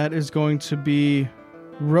 That is going to be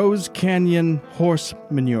Rose Canyon Horse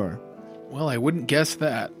Manure. Well, I wouldn't guess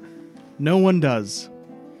that. No one does.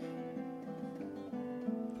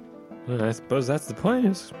 Well, I suppose that's the point.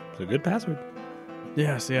 It's a good password.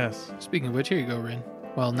 Yes. Speaking of which, here you go, Rin.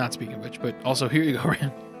 Well, not speaking of which, but also here you go,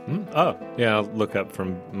 Rin. Oh, yeah, I'll look up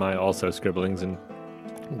from my also scribblings and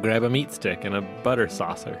grab a meat stick and a butter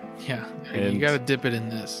saucer. Yeah, And- you gotta dip it in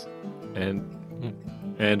this.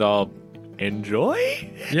 And I'll enjoy?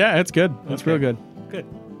 Yeah, it's good. It's Okay. real good. Good.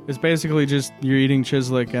 It's basically just you're eating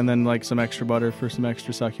chislic and then like some extra butter for some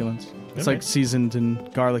extra succulence. It's Okay. like seasoned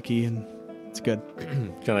and garlicky and it's good.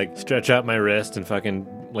 Kind of like stretch out my wrist and fucking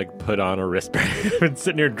like put on a wristband. I've been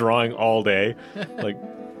sitting here drawing all day. Like,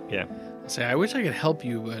 yeah. Say, I wish I could help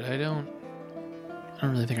you, but I don't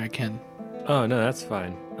really think I can. Oh, no, that's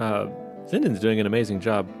fine. Sindon's doing an amazing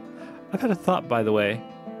job. I've had a thought, by the way.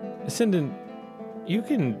 Sindon, we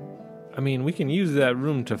can use that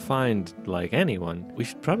room to find, like, anyone. We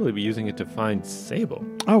should probably be using it to find Sable.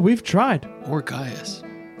 Oh, we've tried. Or Gaius.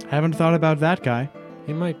 Haven't thought about that guy.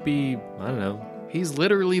 He might be, I don't know. He's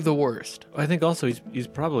literally the worst. I think also he's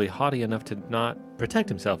probably haughty enough to not protect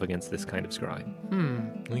himself against this kind of scrying.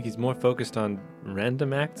 I think he's more focused on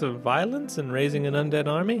random acts of violence and raising an undead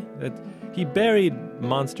army. He buried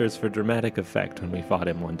monsters for dramatic effect when we fought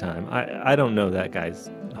him one time. I don't know that guy's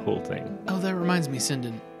whole thing. Oh, that reminds me,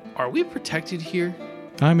 Sinden. Are we protected here?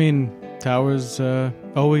 I mean, tower's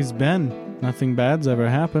always been. Nothing bad's ever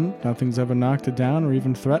happened. Nothing's ever knocked it down or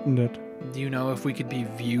even threatened it. Do you know if we could be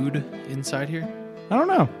viewed inside here? I don't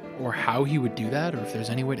know. Or how he would do that, or if there's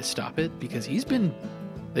any way to stop it? Because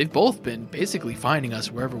they've both been basically finding us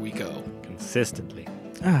wherever we go. Consistently.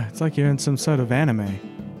 It's like you're in some sort of anime.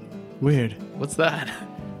 Weird. What's that?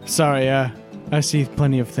 Sorry, I see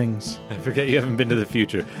plenty of things. I forget you haven't been to the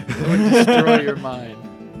future. It would destroy your mind.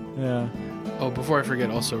 Yeah. Oh, before I forget,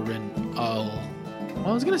 also, Rin,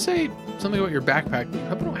 I was going to say something about your backpack, but you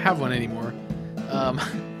probably don't have one anymore.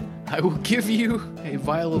 I will give you a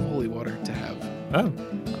vial of holy water to have. Oh.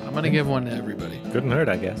 I'm going to give one to everybody. Good and hurt,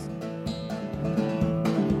 I guess.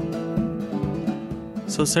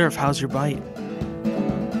 So, Seraph, how's your bite?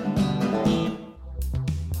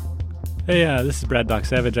 Hey, this is Brad Doc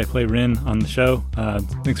Savage. I play Rin on the show.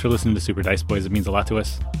 Thanks for listening to Super Dice Boys. It means a lot to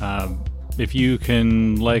us. If you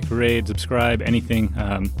can rate, subscribe, anything,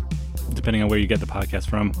 depending on where you get the podcast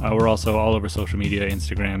from. We're also all over social media,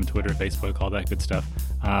 Instagram, Twitter, Facebook, all that good stuff.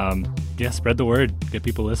 Spread the word. Get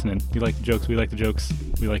people listening. You like the jokes, we like the jokes.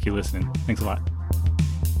 We like you listening. Thanks a lot.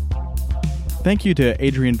 Thank you to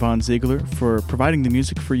Adrian Von Ziegler for providing the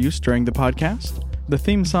music for use during the podcast. The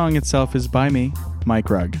theme song itself is by me,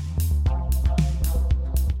 Mike Rugg.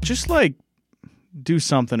 Just do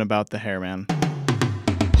something about the hair, man.